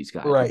some of these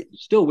guys. Right.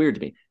 It's still weird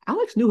to me.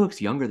 Alex Newhook's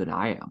younger than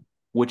I am,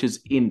 which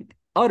is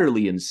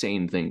utterly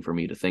insane thing for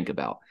me to think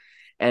about.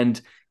 And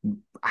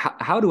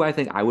how do I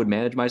think I would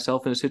manage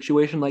myself in a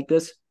situation like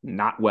this?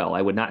 Not well.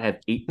 I would not have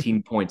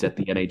 18 points at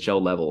the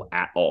NHL level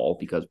at all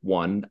because,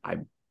 one,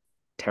 I'm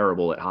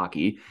terrible at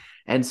hockey.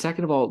 And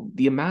second of all,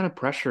 the amount of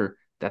pressure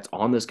that's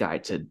on this guy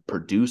to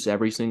produce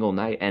every single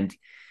night. And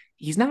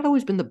he's not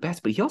always been the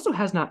best, but he also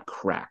has not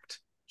cracked.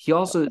 He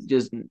also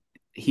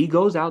he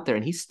goes out there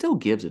and he still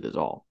gives it his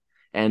all.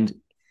 And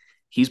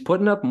he's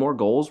putting up more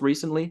goals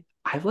recently.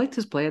 I've liked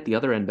his play at the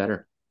other end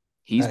better.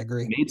 He's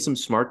made some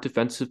smart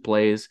defensive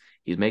plays.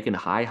 He's making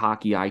high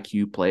hockey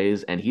IQ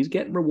plays, and he's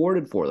getting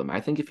rewarded for them.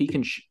 I think if he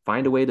can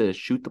find a way to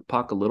shoot the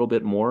puck a little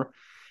bit more,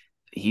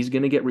 he's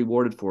going to get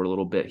rewarded for it a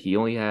little bit. He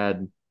only had,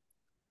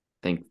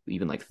 I think,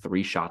 even like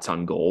 3 shots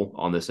on goal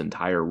on this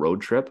entire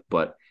road trip,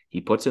 but he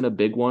puts in a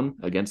big one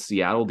against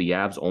Seattle, the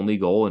Avs' only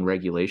goal in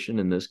regulation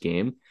in this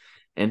game.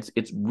 And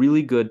it's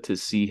really good to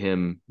see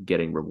him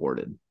getting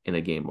rewarded in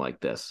a game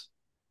like this.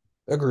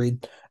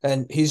 Agreed.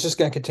 And he's just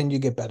going to continue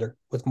to get better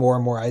with more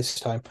and more ice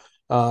time.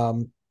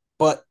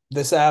 But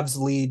this Avs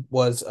lead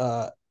was,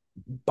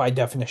 by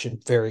definition,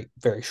 very,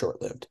 very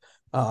short-lived.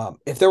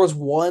 If there was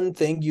one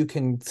thing you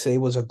can say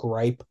was a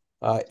gripe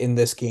in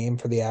this game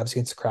for the Avs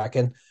against the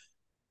Kraken,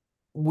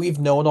 we've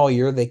known all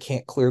year they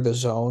can't clear the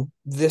zone.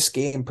 This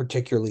game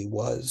particularly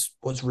was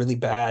really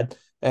bad.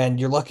 And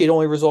you're lucky it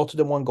only resulted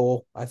in 1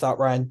 goal. I thought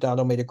Ryan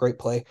Dono made a great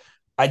play.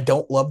 I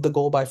don't love the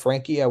goal by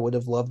Frankie. I would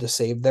have loved a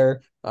save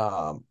there,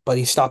 but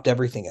he stopped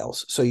everything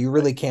else. So you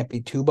really can't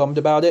be too bummed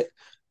about it.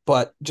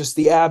 But just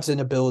the Avs'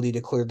 inability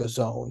to clear the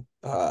zone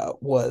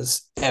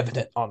was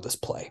evident on this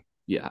play.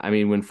 Yeah, I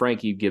mean, when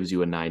Frankie gives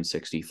you a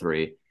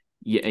 963,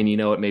 and you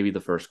know what, maybe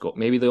the first goal,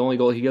 maybe the only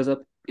goal he gives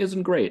up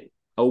isn't great.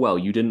 Oh, well,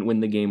 you didn't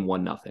win the game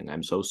 1-0.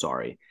 I'm so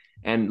sorry.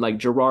 And like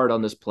Girard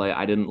on this play,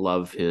 I didn't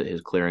love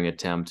his clearing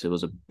attempt. It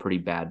was a pretty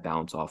bad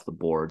bounce off the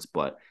boards,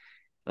 but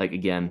like,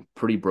 again,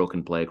 pretty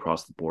broken play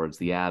across the boards.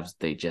 The Avs,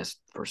 they just,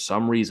 for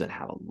some reason,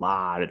 have a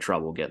lot of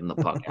trouble getting the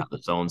puck out of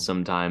the zone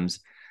sometimes.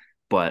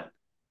 But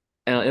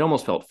and it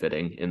almost felt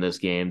fitting in this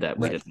game that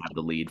we didn't have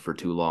the lead for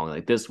too long.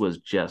 Like, this was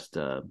just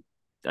a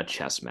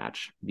chess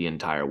match the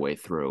entire way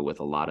through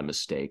with a lot of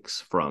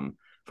mistakes from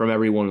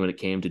everyone when it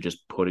came to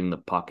just putting the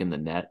puck in the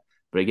net.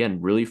 But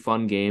again, really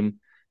fun game.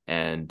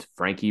 And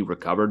Frankie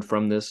recovered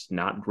from this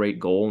not great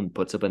goal and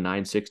puts up a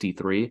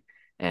 963.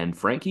 And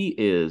Frankie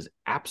is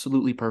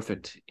absolutely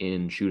perfect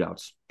in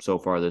shootouts so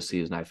far this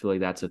season. I feel like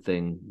that's a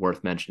thing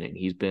worth mentioning.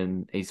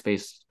 He's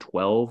faced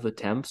 12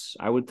 attempts,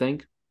 I would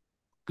think.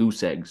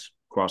 Goose eggs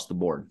across the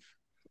board.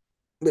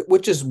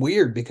 Which is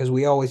weird because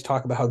we always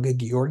talk about how good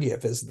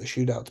Georgiev is in the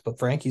shootouts, but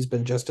Frankie's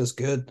been just as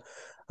good.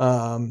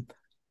 Um,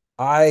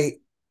 I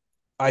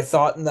I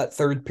thought in that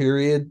third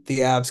period,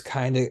 the Avs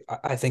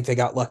I think they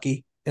got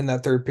lucky in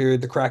that third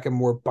period. The Kraken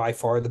were by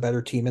far the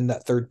better team in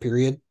that third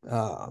period.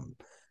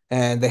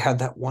 And they had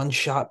that one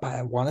shot by,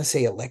 I want to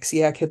say,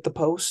 Alexiak hit the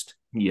post.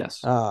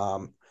 Yes.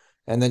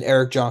 And then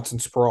Eric Johnson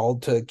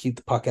sprawled to keep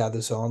the puck out of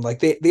the zone. Like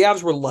the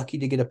Avs were lucky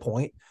to get a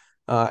point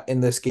in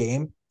this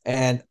game.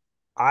 And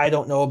I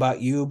don't know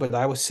about you, but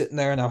I was sitting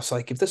there and I was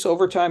like, if this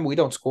overtime we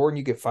don't score and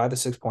you get 5 to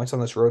 6 points on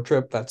this road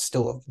trip, that's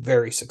still a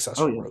very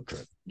successful road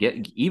trip.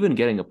 Even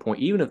getting a point,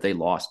 even if they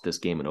lost this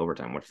game in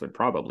overtime, which they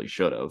probably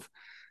should have,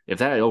 if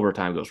that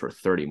overtime goes for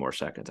 30 more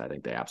seconds, I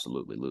think they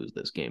absolutely lose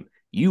this game.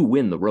 You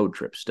win the road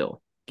trip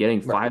still.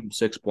 Getting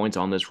 5-6 points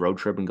on this road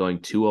trip and going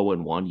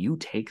 2-0-1, you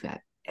take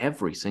that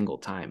every single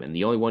time. And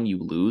the only one you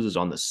lose is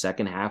on the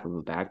second half of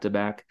a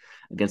back-to-back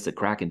against the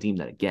Kraken team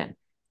that, again,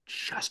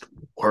 just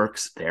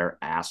works their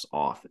ass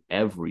off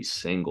every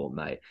single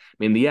night. I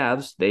mean, the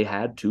Avs, they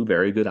had 2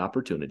 very good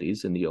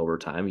opportunities in the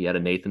overtime. You had a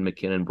Nathan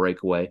MacKinnon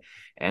breakaway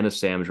and a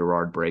Sam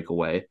Girard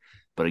breakaway.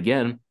 But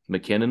again,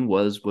 MacKinnon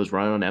was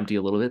running on empty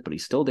a little bit, but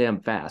he's still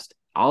damn fast.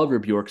 Oliver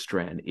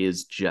Bjorkstrand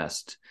is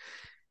just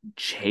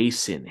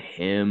chasing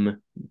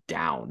him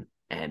down.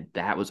 And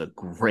that was a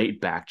great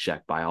back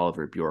check by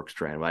Oliver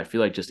Bjorkstrand. I feel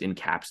like just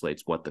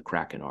encapsulates what the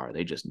Kraken are.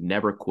 They just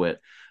never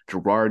quit.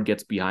 Gerard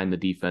gets behind the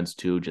defense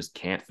too, just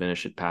can't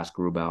finish it past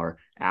Grubauer.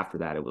 After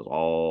that, it was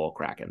all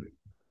Kraken.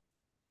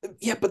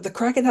 Yeah, but the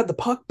Kraken had the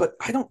puck, but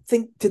I don't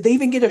think, did they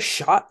even get a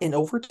shot in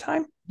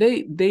overtime?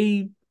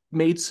 They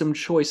made some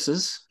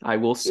choices, I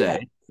will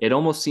say. Yeah. It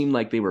almost seemed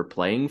like they were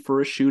playing for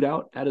a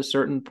shootout at a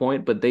certain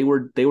point, but they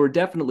were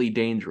definitely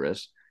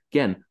dangerous.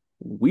 Again,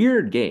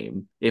 weird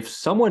game. If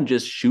someone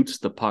just shoots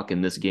the puck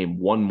in this game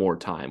one more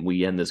time,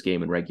 we end this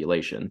game in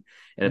regulation.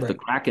 And if the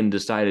Kraken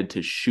decided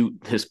to shoot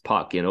this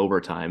puck in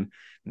overtime,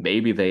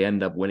 maybe they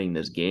end up winning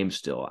this game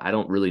still. I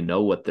don't really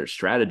know what their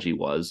strategy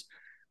was,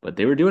 but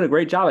they were doing a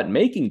great job at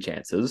making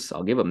chances.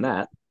 I'll give them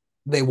that.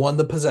 They won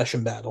the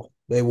possession battle.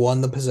 They won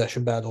the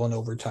possession battle in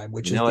overtime,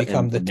 which has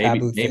become the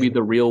taboo thing. Maybe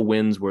the real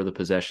wins were the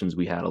possessions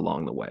we had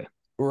along the way.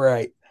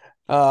 Right.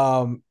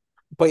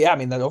 But yeah, I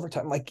mean, that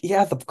overtime,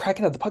 the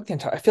Kraken had the puck the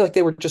entire. I feel like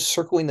they were just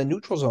circling the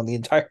neutral zone the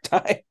entire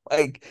time.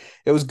 Like,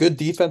 it was good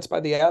defense by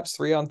the Avs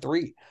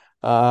 3-on-3.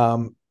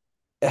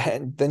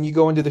 And then you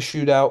go into the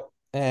shootout,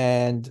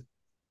 and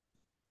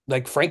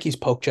like Frankie's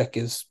poke check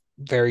is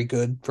very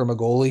good from a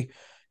goalie.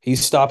 He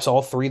stops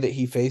all 3 that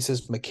he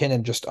faces.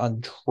 MacKinnon just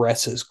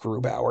undresses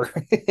Grubauer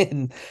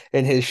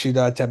in his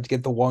shootout attempt to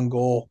get the 1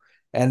 goal.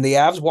 And the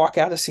Avs walk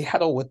out of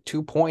Seattle with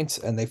 2 points,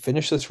 and they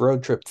finish this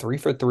road trip 3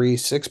 for 3,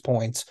 6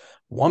 points,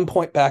 1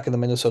 point back in the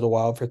Minnesota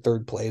Wild for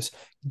 3rd place,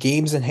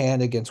 games in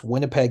hand against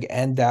Winnipeg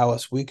and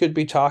Dallas. We could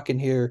be talking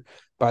here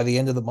by the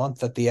end of the month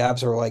that the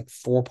Avs are like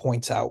 4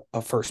 points out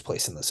of 1st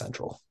place in the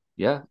Central.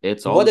 Yeah,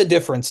 it's what a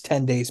difference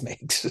 10 days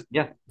makes.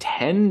 Yeah,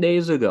 10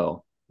 days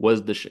ago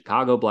was the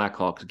Chicago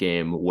Blackhawks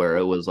game where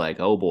it was like,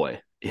 oh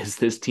boy, is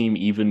this team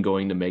even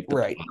going to make the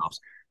playoffs?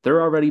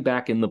 They're already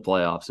back in the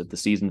playoffs. If the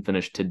season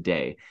finished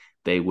today,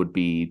 they'd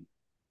be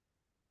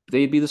the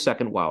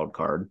 2nd wild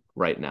card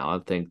right now. I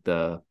think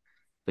the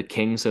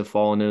Kings have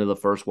fallen into the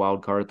 1st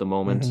wild card at the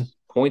moment. Mm-hmm.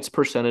 Points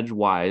percentage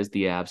wise,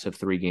 the Avs have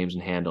 3 games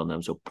in hand on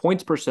them. So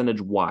points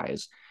percentage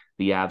wise,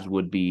 the Avs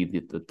would be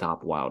the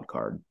top wild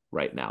card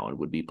right now and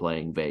would be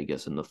playing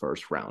Vegas in the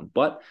 1st round.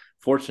 But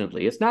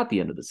fortunately, it's not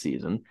the end of the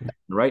season. No.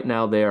 Right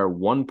now, they are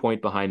 1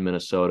 point behind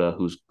Minnesota,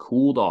 who's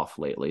cooled off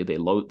lately. They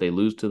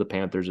lose to the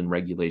Panthers in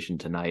regulation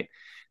tonight.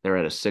 They're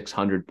at a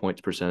 600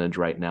 points percentage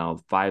right now,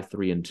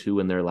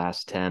 5-3-2 in their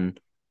last 10.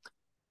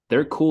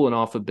 They're cooling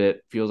off a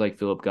bit. Feels like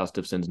Philip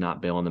Gustafson's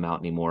not bailing them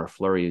out anymore.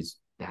 Fleury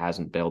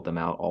hasn't bailed them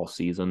out all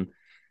season.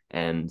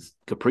 And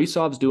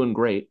Kaprizov's doing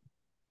great,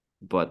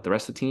 but the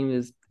rest of the team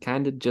is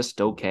kind of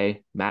just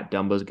okay. Matt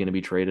Dumba's going to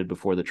be traded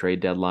before the trade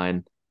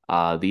deadline.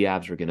 The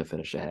Avs are going to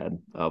finish ahead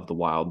of the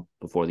Wild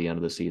before the end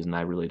of the season.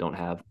 I really don't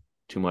have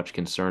too much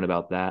concern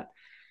about that.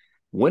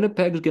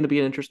 Winnipeg is going to be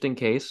an interesting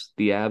case.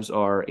 The Avs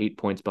are 8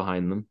 points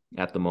behind them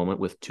at the moment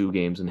with 2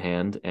 games in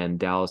hand, and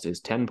Dallas is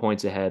 10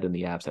 points ahead, and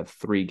the Avs have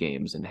 3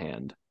 games in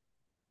hand.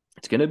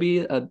 It's going to be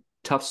a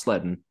tough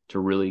sledding to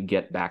really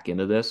get back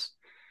into this,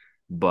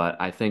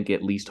 but I think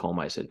at least home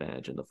ice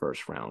advantage in the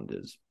 1st round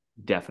is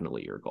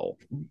definitely your goal.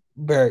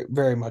 Very,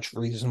 very much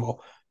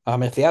reasonable.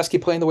 If the Avs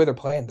keep playing the way they're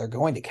playing, they're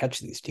going to catch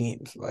these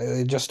teams.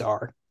 They just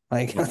are.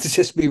 Let's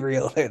just be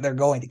real. They're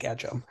going to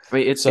catch them. I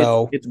mean,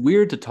 it's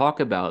weird to talk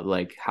about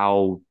like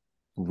how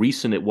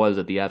recent it was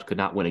that the Avs could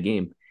not win a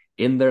game.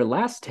 In their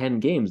last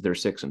 10 games, they're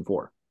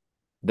 6-4.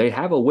 They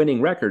have a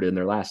winning record in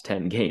their last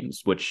 10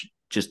 games, which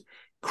just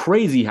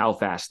crazy how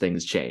fast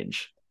things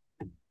change.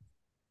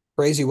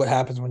 Crazy what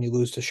happens when you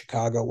lose to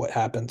Chicago. What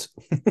happens?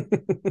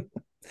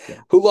 Yeah.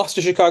 Who lost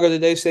to Chicago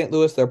today? St.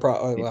 Louis. They're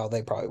probably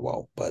they probably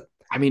won't. But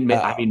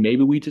Maybe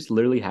we just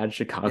literally had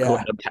Chicago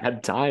yeah, at a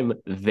bad time.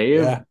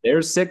 yeah. They're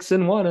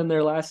 6-1 in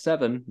their last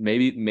 7.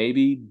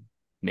 Maybe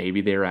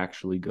they're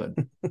actually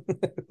good.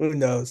 Who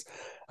knows?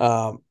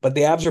 But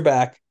the Avs are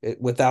back.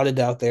 Without a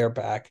doubt, they are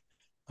back.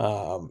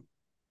 Um,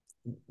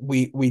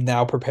 we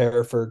now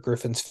prepare for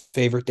Griffin's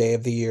favorite day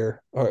of the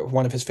year, or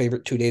one of his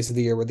favorite 2 days of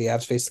the year, where the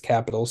Avs face the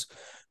Capitals.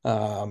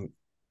 Um,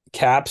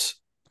 Caps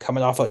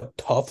coming off a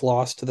tough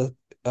loss to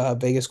the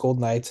Vegas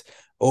Golden Knights.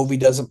 Ovi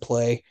doesn't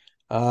play.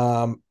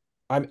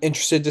 I'm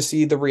interested to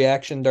see the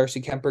reaction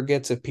Darcy Kemper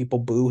gets if people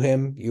boo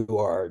him. You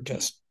are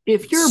just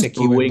If you're sick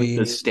human booing the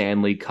being.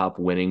 Stanley Cup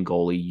winning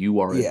goalie,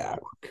 you are a Yeah,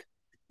 dork.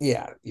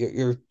 yeah,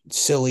 you're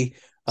silly.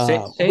 We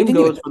Same didn't even.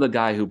 goes for the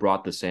guy who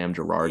brought the Sam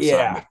Girard sign to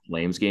Yeah, the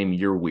Flames game.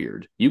 You're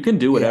weird. You can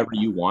do yeah, whatever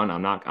you want.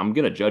 I'm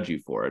gonna judge you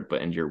for it,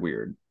 and you're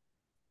weird.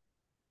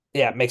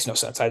 yeah. It makes no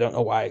sense. I don't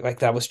know why. Like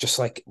that was just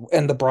like,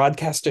 and the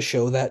broadcast to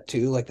show that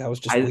too. Like that was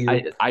just I,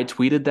 weird. I I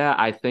tweeted that.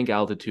 I think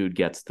Altitude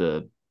gets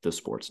the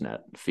Sportsnet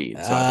feed.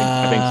 So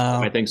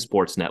I Uh, think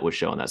Sportsnet was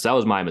showing that. So that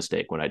was my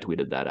mistake when I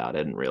tweeted that out. I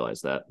didn't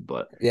realize that,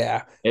 but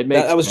yeah, it that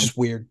makes that was sense. just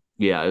weird.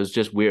 Yeah, it was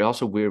just weird.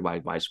 Also weird why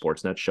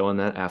Sportsnet showing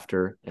that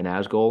after an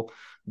As goal,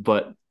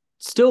 but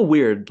still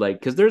weird. Like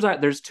because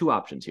there's two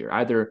options here.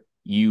 Either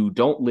you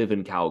don't live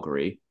in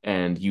Calgary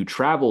and you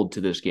traveled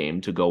to this game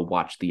to go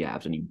watch the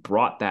Avs and you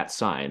brought that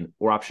sign,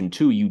 or option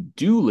two, you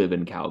do live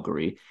in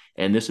Calgary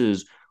and this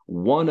is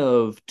one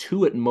of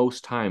two at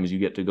most times you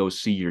get to go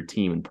see your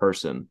team in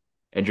person,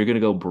 and you're gonna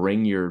go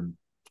bring your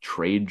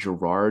trade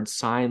Gerard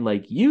sign.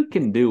 Like you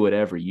can do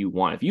whatever you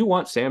want. If you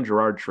want Sam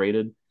Gerard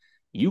traded,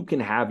 you can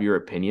have your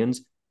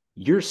opinions.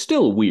 You're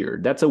still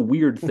weird. That's a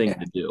weird thing Yeah,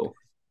 to do.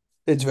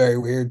 it's very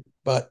weird,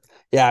 but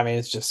yeah, I mean,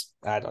 it's just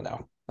I don't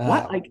know.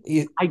 What like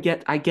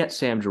I get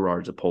Sam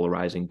Gerard's a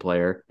polarizing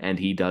player and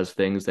he does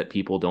things that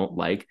people don't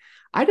like.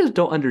 I just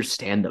don't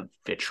understand the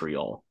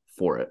vitriol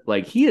for it.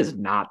 Like he is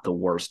not the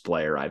worst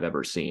player I've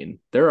ever seen.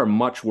 There are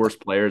much worse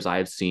players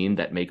I've seen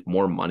that make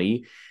more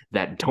money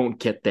that don't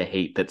get the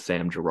hate that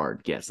Sam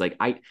Gerard gets. Like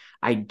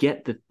I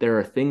get that there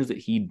are things that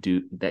he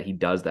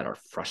does that are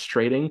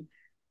frustrating.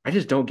 I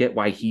just don't get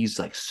why he's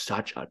like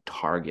such a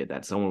target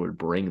that someone would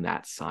bring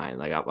that sign.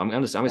 Like I'm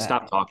gonna uh,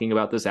 stop talking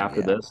about this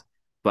after yeah, this,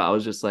 but I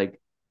was just like,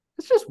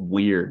 it's just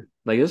weird.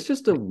 Like it's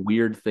just a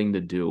weird thing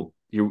to do.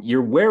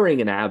 You're wearing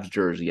an Avs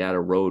jersey at a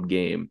road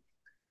game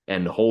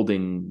and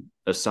holding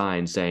a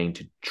sign saying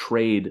to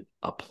trade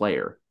a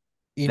player.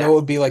 you know, it That's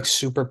would be like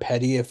super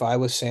petty if I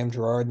was Sam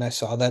Gerard and I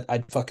saw that.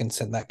 I'd fucking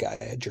send that guy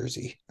a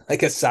jersey,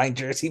 like a signed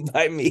jersey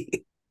by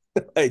me,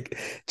 like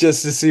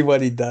just to see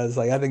what he does.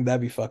 Like I think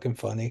that'd be fucking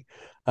funny.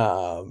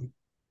 Um,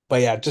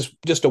 but yeah,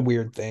 just a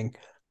weird thing.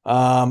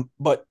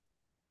 But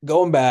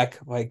going back,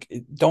 like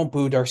don't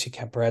boo Darcy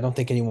Kemper. I don't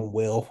think anyone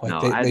will. Like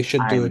no, they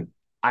should do it.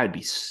 I'd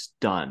be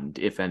stunned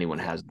if anyone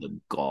Yeah. has the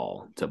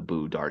gall to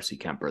boo Darcy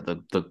Kemper, the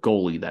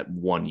goalie that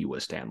won you a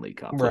Stanley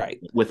Cup Right.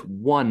 with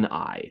one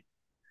eye.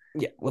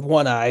 Yeah, with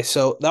one eye.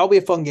 So that'll be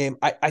a fun game.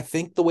 I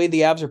think the way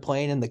the Avs are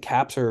playing and the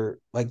Caps are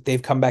like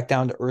they've come back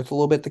down to earth a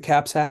little bit. The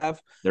Caps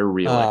have. They're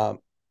reeling. Um,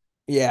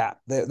 yeah,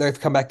 they've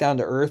come back down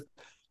to earth.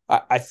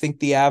 I think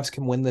the Avs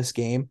can win this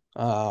game.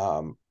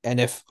 And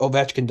if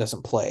Ovechkin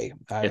doesn't play,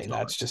 I It's mean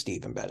over. that's just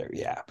even better.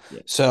 Yeah.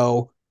 Yeah.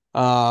 So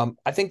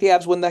I think the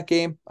Avs win that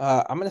game.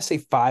 I'm gonna say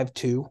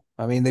 5-2.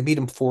 I mean, they beat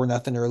them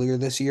 4-0 earlier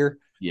this year.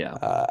 Yeah.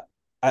 Uh,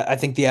 I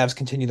think the Avs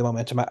continue the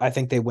momentum. I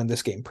think they win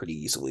this game pretty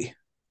easily.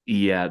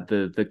 Yeah,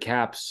 the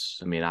Caps,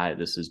 I mean, I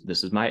this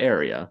is my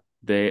area.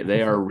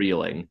 They are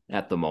reeling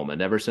at the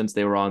moment. Ever since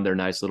they were on their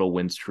nice little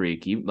win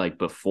streak, even like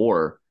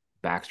before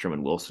Backstrom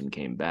and Wilson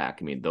came back.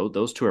 I mean,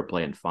 those two are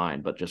playing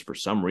fine, but just for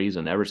some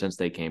reason, ever since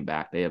they came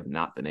back, they have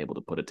not been able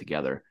to put it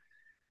together.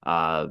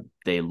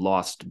 They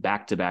lost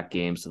back-to-back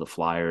games to the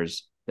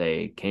Flyers.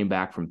 They came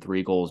back from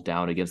 3 goals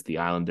down against the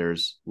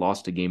Islanders,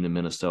 lost a game to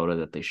Minnesota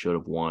that they should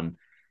have won,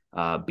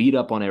 beat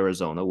up on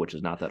Arizona, which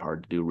is not that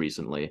hard to do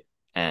recently,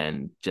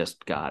 and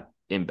just got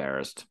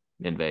embarrassed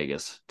in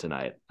Vegas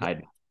tonight. I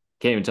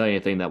can't even tell you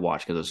anything that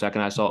watched because the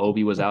second I saw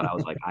Obi was out, I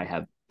was like, I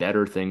have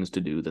better things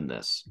to do than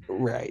this.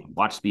 Right.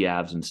 Watch the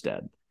Avs instead.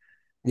 And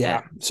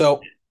Yeah.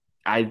 So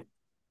I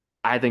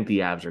I think the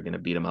Avs are going to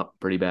beat them up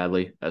pretty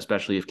badly,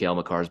 especially if Cale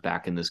Makar's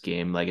back in this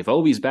game. Like if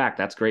Obi's back,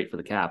 that's great for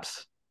the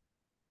Caps.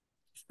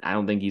 I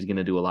don't think he's going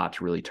to do a lot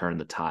to really turn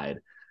the tide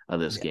of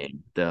this yeah.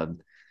 game.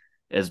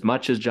 As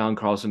much as John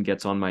Carlson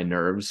gets on my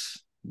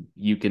nerves,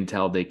 you can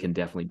tell they can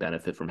definitely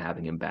benefit from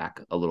having him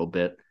back a little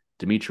bit.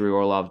 Dmitry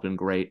Orlov's been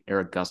great.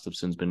 Eric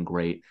Gustafson's been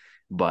great,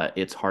 but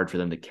it's hard for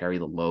them to carry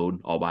the load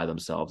all by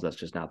themselves. That's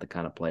just not the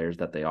kind of players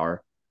that they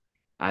are.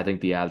 I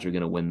think the Avs are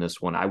going to win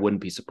this one. I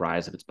wouldn't be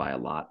surprised if it's by a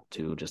lot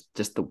too.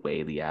 Just the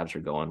way the Avs are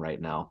going right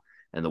now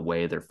and the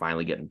way they're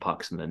finally getting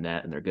pucks in the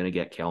net, and they're going to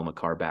get Cale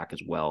Makar back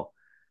as well.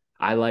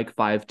 I like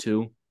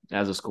 5-2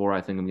 as a score.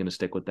 I think I'm going to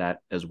stick with that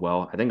as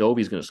well. I think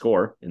Ovi's going to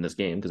score in this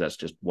game because that's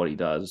just what he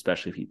does,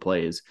 especially if he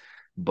plays.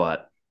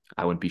 But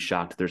I wouldn't be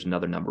shocked if there's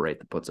another number 8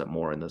 that puts up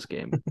more in this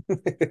game.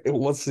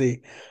 We'll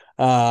see.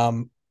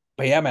 Um,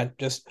 But yeah, man,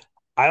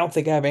 I don't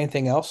think I have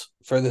anything else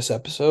for this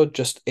episode.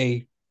 Just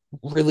a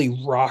really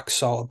rock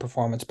solid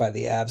performance by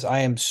the Avs.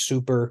 I am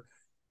super,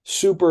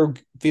 super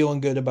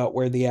feeling good about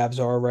where the Avs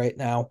are right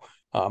now.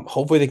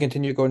 Hopefully they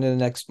continue going into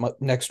the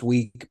next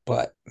week.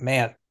 But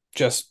man,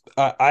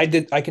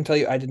 I can tell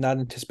you I did not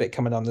anticipate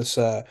coming on this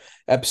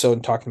episode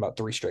and talking about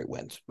 3 straight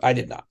wins. I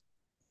did not.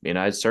 I mean,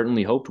 I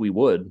certainly hoped we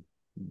would,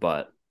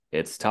 but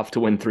it's tough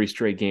to win 3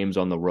 straight games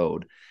on the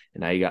road.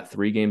 And now you got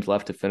 3 games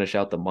left to finish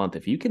out the month.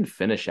 If you can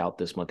finish out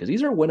this month, because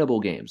these are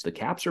winnable games. The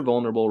Caps are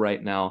vulnerable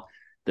right now.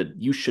 That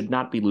you should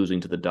not be losing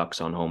to the Ducks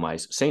on home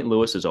ice. St.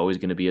 Louis is always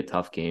going to be a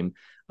tough game.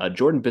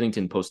 Jordan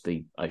Binnington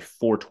posted a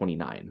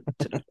 429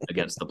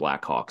 against the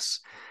Blackhawks.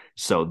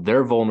 So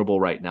they're vulnerable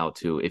right now,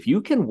 too. If you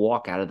can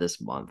walk out of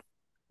this month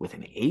with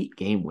an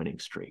 8-game winning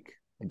streak,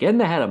 I'm getting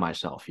ahead of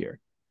myself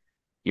here.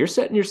 You're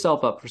setting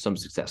yourself up for some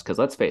success because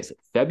let's face it,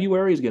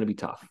 February is going to be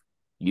tough.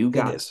 You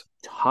got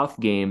tough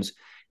games.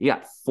 You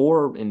got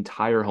 4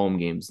 entire home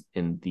games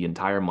in the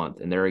entire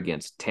month, and they're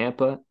against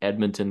Tampa,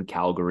 Edmonton,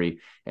 Calgary,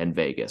 and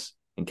Vegas.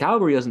 And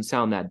Calgary doesn't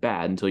sound that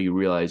bad until you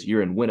realize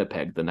you're in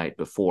Winnipeg the night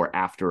before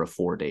after a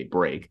 4-day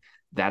break.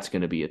 That's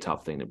going to be a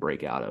tough thing to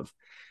break out of.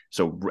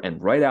 So,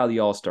 and right out of the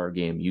All-Star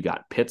game, you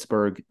got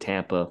Pittsburgh,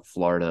 Tampa,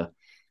 Florida,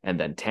 and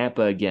then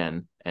Tampa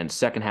again, and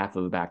second half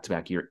of the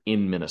back-to-back, you're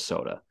in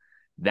Minnesota.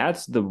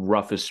 That's the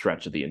roughest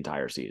stretch of the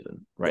entire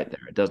season right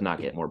there. It does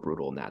not get more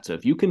brutal than that. So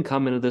if you can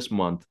come into this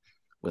month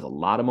with a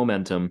lot of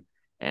momentum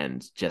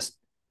and just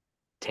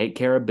take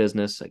care of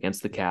business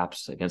against the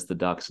Caps, against the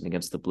Ducks, and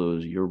against the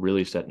Blues, you're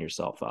really setting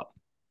yourself up.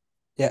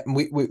 Yeah, and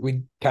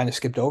we kind of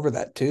skipped over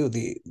that too.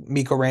 The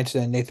Mikko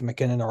Rantanen and Nathan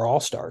MacKinnon are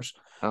all-stars.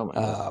 Oh my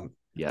God.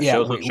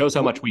 Shows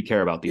how much we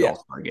care about the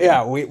All-Star game.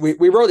 Yeah,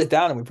 we wrote it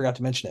down and we forgot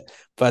to mention it.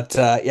 But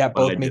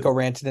both Mikko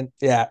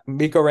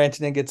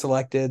Rantanen gets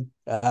elected.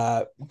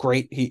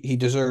 Great. He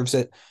deserves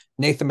it.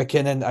 Nathan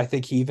MacKinnon, I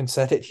think he even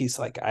said it. He's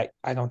like,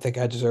 I don't think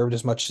I deserved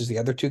as much as the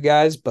other 2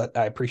 guys, but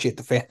I appreciate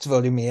the fans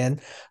voting me in.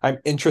 I'm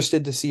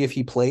interested to see if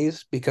he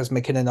plays because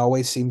MacKinnon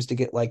always seems to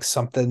get like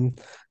something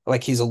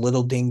like he's a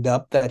little dinged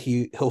up that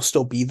he'll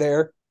still be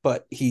there,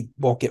 but he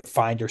won't get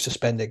fined or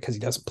suspended because he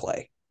doesn't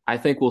play. I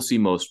think we'll see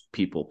most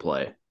people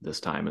play this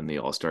time in the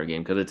All-Star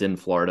game because it's in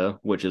Florida,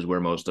 which is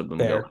where most of them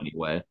go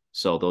anyway.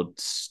 So they'll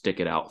stick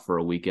it out for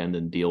a weekend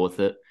and deal with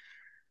it.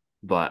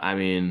 But I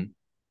mean,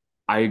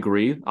 I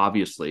agree,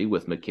 obviously,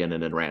 with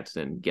MacKinnon and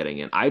Rantanen getting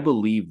in. I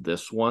believe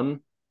this one.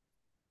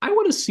 I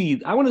want to see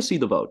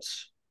the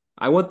votes.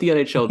 I want the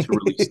NHL to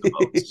release the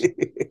votes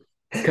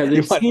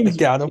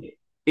because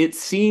it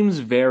seems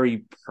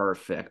very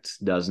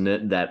perfect, doesn't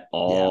it? That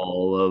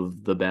all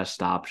of the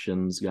best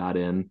options got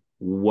in.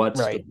 What's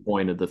the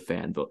point of the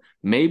fan vote?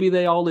 Maybe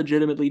they all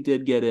legitimately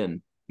did get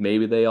in.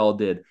 Maybe they all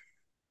did.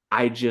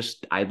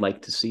 I'd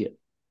like to see it.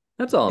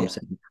 That's all I'm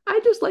saying. I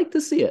just like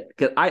to see it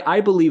because I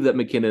believe that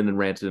MacKinnon and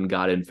Rantanen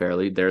got in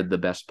fairly. They're the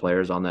best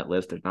players on that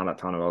list. There's not a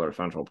ton of other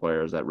central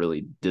players that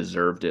really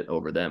deserved it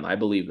over them. I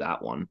believe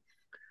that one.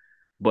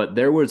 But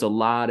there was a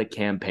lot of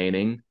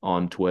campaigning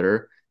on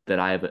Twitter that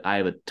I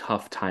have a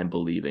tough time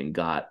believing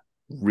got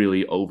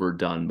really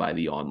overdone by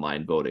the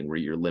online voting where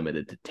you're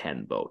limited to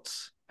 10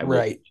 votes. I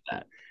will do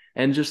that.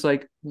 And just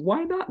like,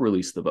 why not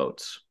release the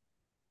votes?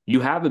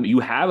 You have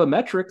a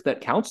metric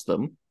that counts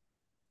them.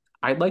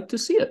 I'd like to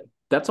see it.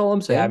 That's all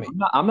I'm saying. Yeah, I mean,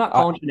 I'm not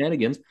calling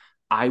shenanigans.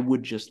 I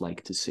would just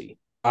like to see.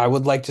 I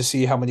would like to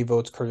see how many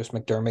votes Curtis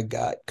McDermott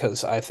got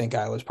because I think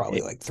I was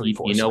probably like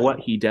 3/4. You know what?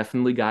 He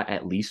definitely got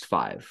at least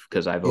 5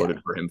 because I voted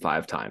for him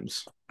 5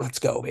 times. Let's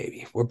go,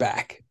 baby. We're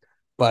back.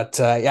 But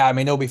I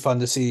mean, it'll be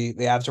fun to see.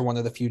 The Avs are one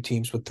of the few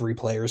teams with 3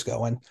 players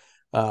going.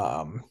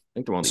 I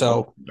think they're one of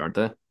the aren't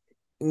they?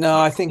 No,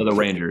 I think the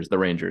Rangers. The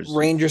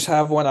Rangers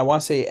have one. I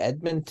want to say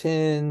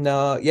Edmonton.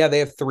 They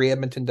have 3.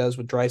 Edmonton does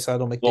with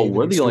Draisaitl, McDavid. Well,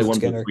 we're the only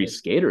ones with 3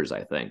 skaters,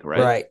 I think,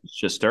 right? Right.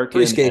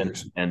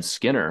 Shesterkin and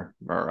Skinner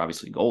are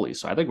obviously goalies,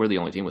 so I think we're the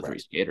only team with 3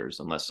 skaters,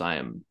 unless I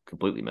am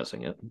completely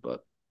missing it.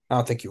 But I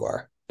don't think you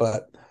are.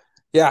 But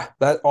yeah,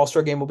 that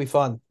All-Star game will be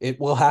fun. It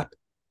will happen.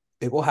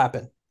 It will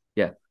happen.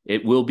 Yeah.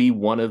 It will be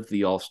one of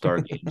the All-Star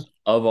games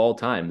of all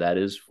time. That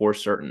is for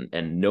certain.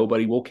 And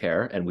nobody will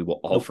care. And we will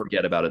all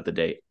forget about it the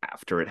day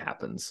after it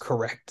happens.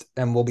 Correct.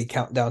 And we'll be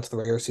counting down to the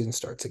regular season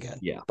starts again.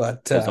 Yeah.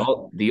 But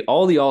all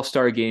the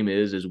All-Star game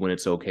is when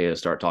it's okay to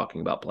start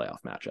talking about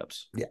playoff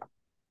matchups. Yeah.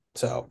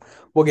 So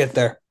we'll get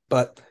there.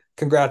 But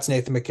congrats,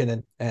 Nathan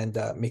MacKinnon and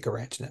Mikko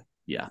Rantanen.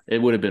 Yeah.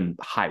 It would have been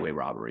highway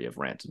robbery if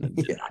Rantanen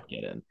did not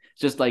get in.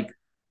 It's just like,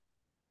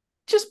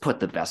 just put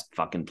the best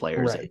fucking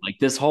players in. Like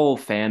this whole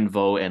fan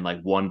vote and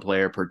like 1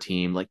 player per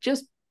team, like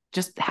just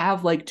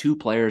have like 2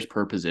 players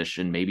per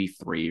position, maybe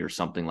 3 or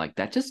something like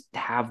that. Just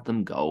have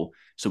them go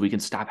so we can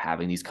stop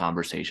having these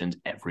conversations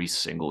every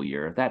single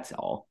year. That's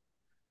all.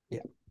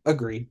 Yeah,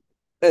 agreed.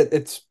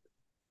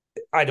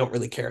 I don't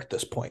really care at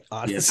this point,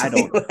 honestly.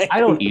 Yeah, I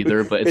don't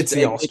either, but it's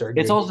the All-Star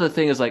game. It's also the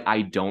thing is like,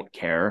 I don't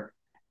care.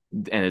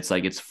 And it's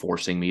like, it's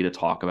forcing me to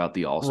talk about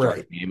the All-Star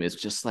game. It's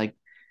just like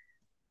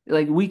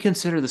we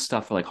consider the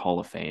stuff for like Hall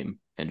of Fame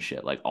and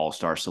shit, like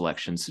all-star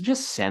selections. So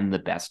just send the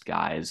best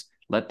guys.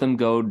 Let them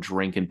go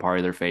drink and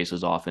party their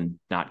faces off and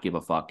not give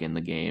a fuck in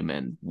the game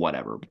and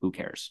whatever. Who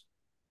cares?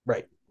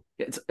 Right.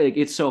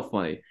 It's so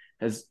funny.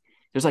 There's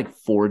like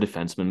 4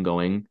 defensemen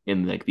going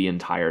in like the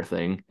entire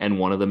thing, and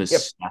one of them is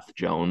Seth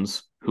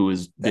Jones, who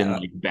has been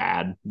like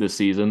bad this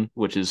season,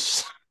 which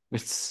is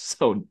it's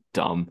so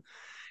dumb.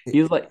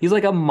 He's like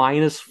a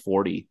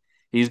 -40.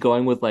 He's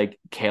going with like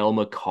Cale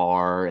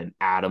Makar and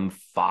Adam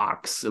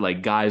Fox,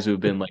 like guys who have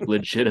been like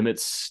legitimate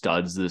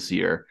studs this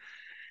year.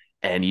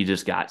 And you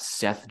just got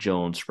Seth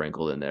Jones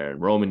sprinkled in there,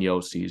 and Roman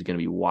Josi is going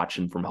to be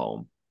watching from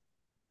home.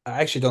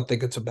 I actually don't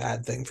think it's a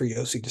bad thing for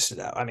Josi to sit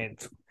out. I mean,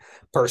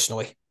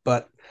 personally,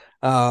 but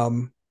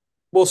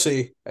we'll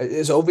see.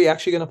 Is Ovi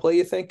actually going to play,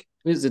 you think?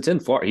 It's in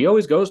Florida. He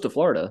always goes to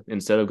Florida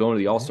instead of going to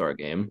the All-Star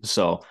game.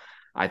 So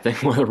I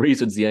think one of the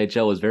reasons the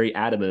NHL is very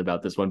adamant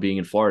about this one being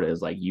in Florida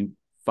is like, you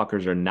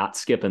fuckers are not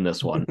skipping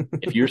this one.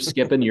 If you're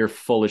skipping, you're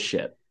full of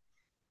shit.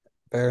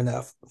 Fair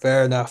enough.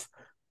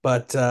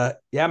 But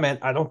yeah, man,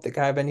 I don't think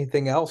I have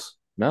anything else.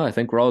 No, I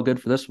think we're all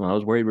good for this one. I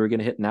was worried we were going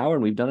to hit an hour,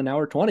 and we've done an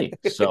hour 20.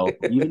 So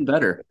even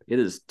better. It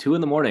is 2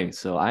 a.m.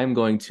 So I'm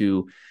going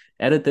to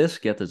edit this,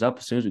 get this up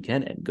as soon as we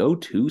can, and go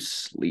to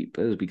sleep.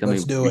 It is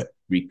becoming a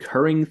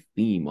recurring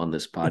theme on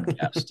this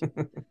podcast.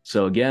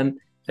 So again,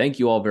 thank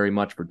you all very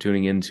much for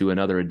tuning in to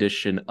another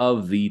edition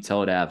of the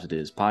Tell It Avs It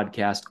Is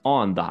podcast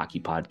on the Hockey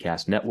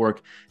Podcast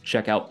Network.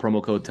 Check out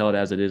promo code Tell It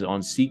As It Is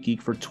on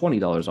SeatGeek for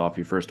 $20 off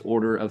your first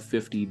order of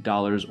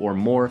 $50 or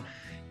more.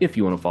 If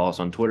you want to follow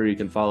us on Twitter, you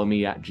can follow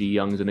me at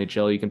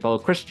GYoungsNHL. You can follow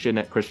Christian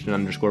at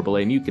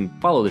Christian_Belay, and you can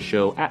follow the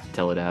show at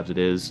Tell It Avs It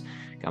Is.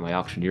 Got my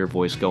auctioneer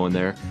voice going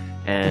there.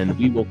 And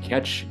we will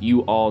catch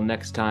you all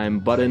next time.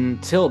 But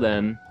until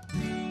then,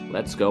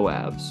 let's go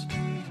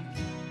Avs.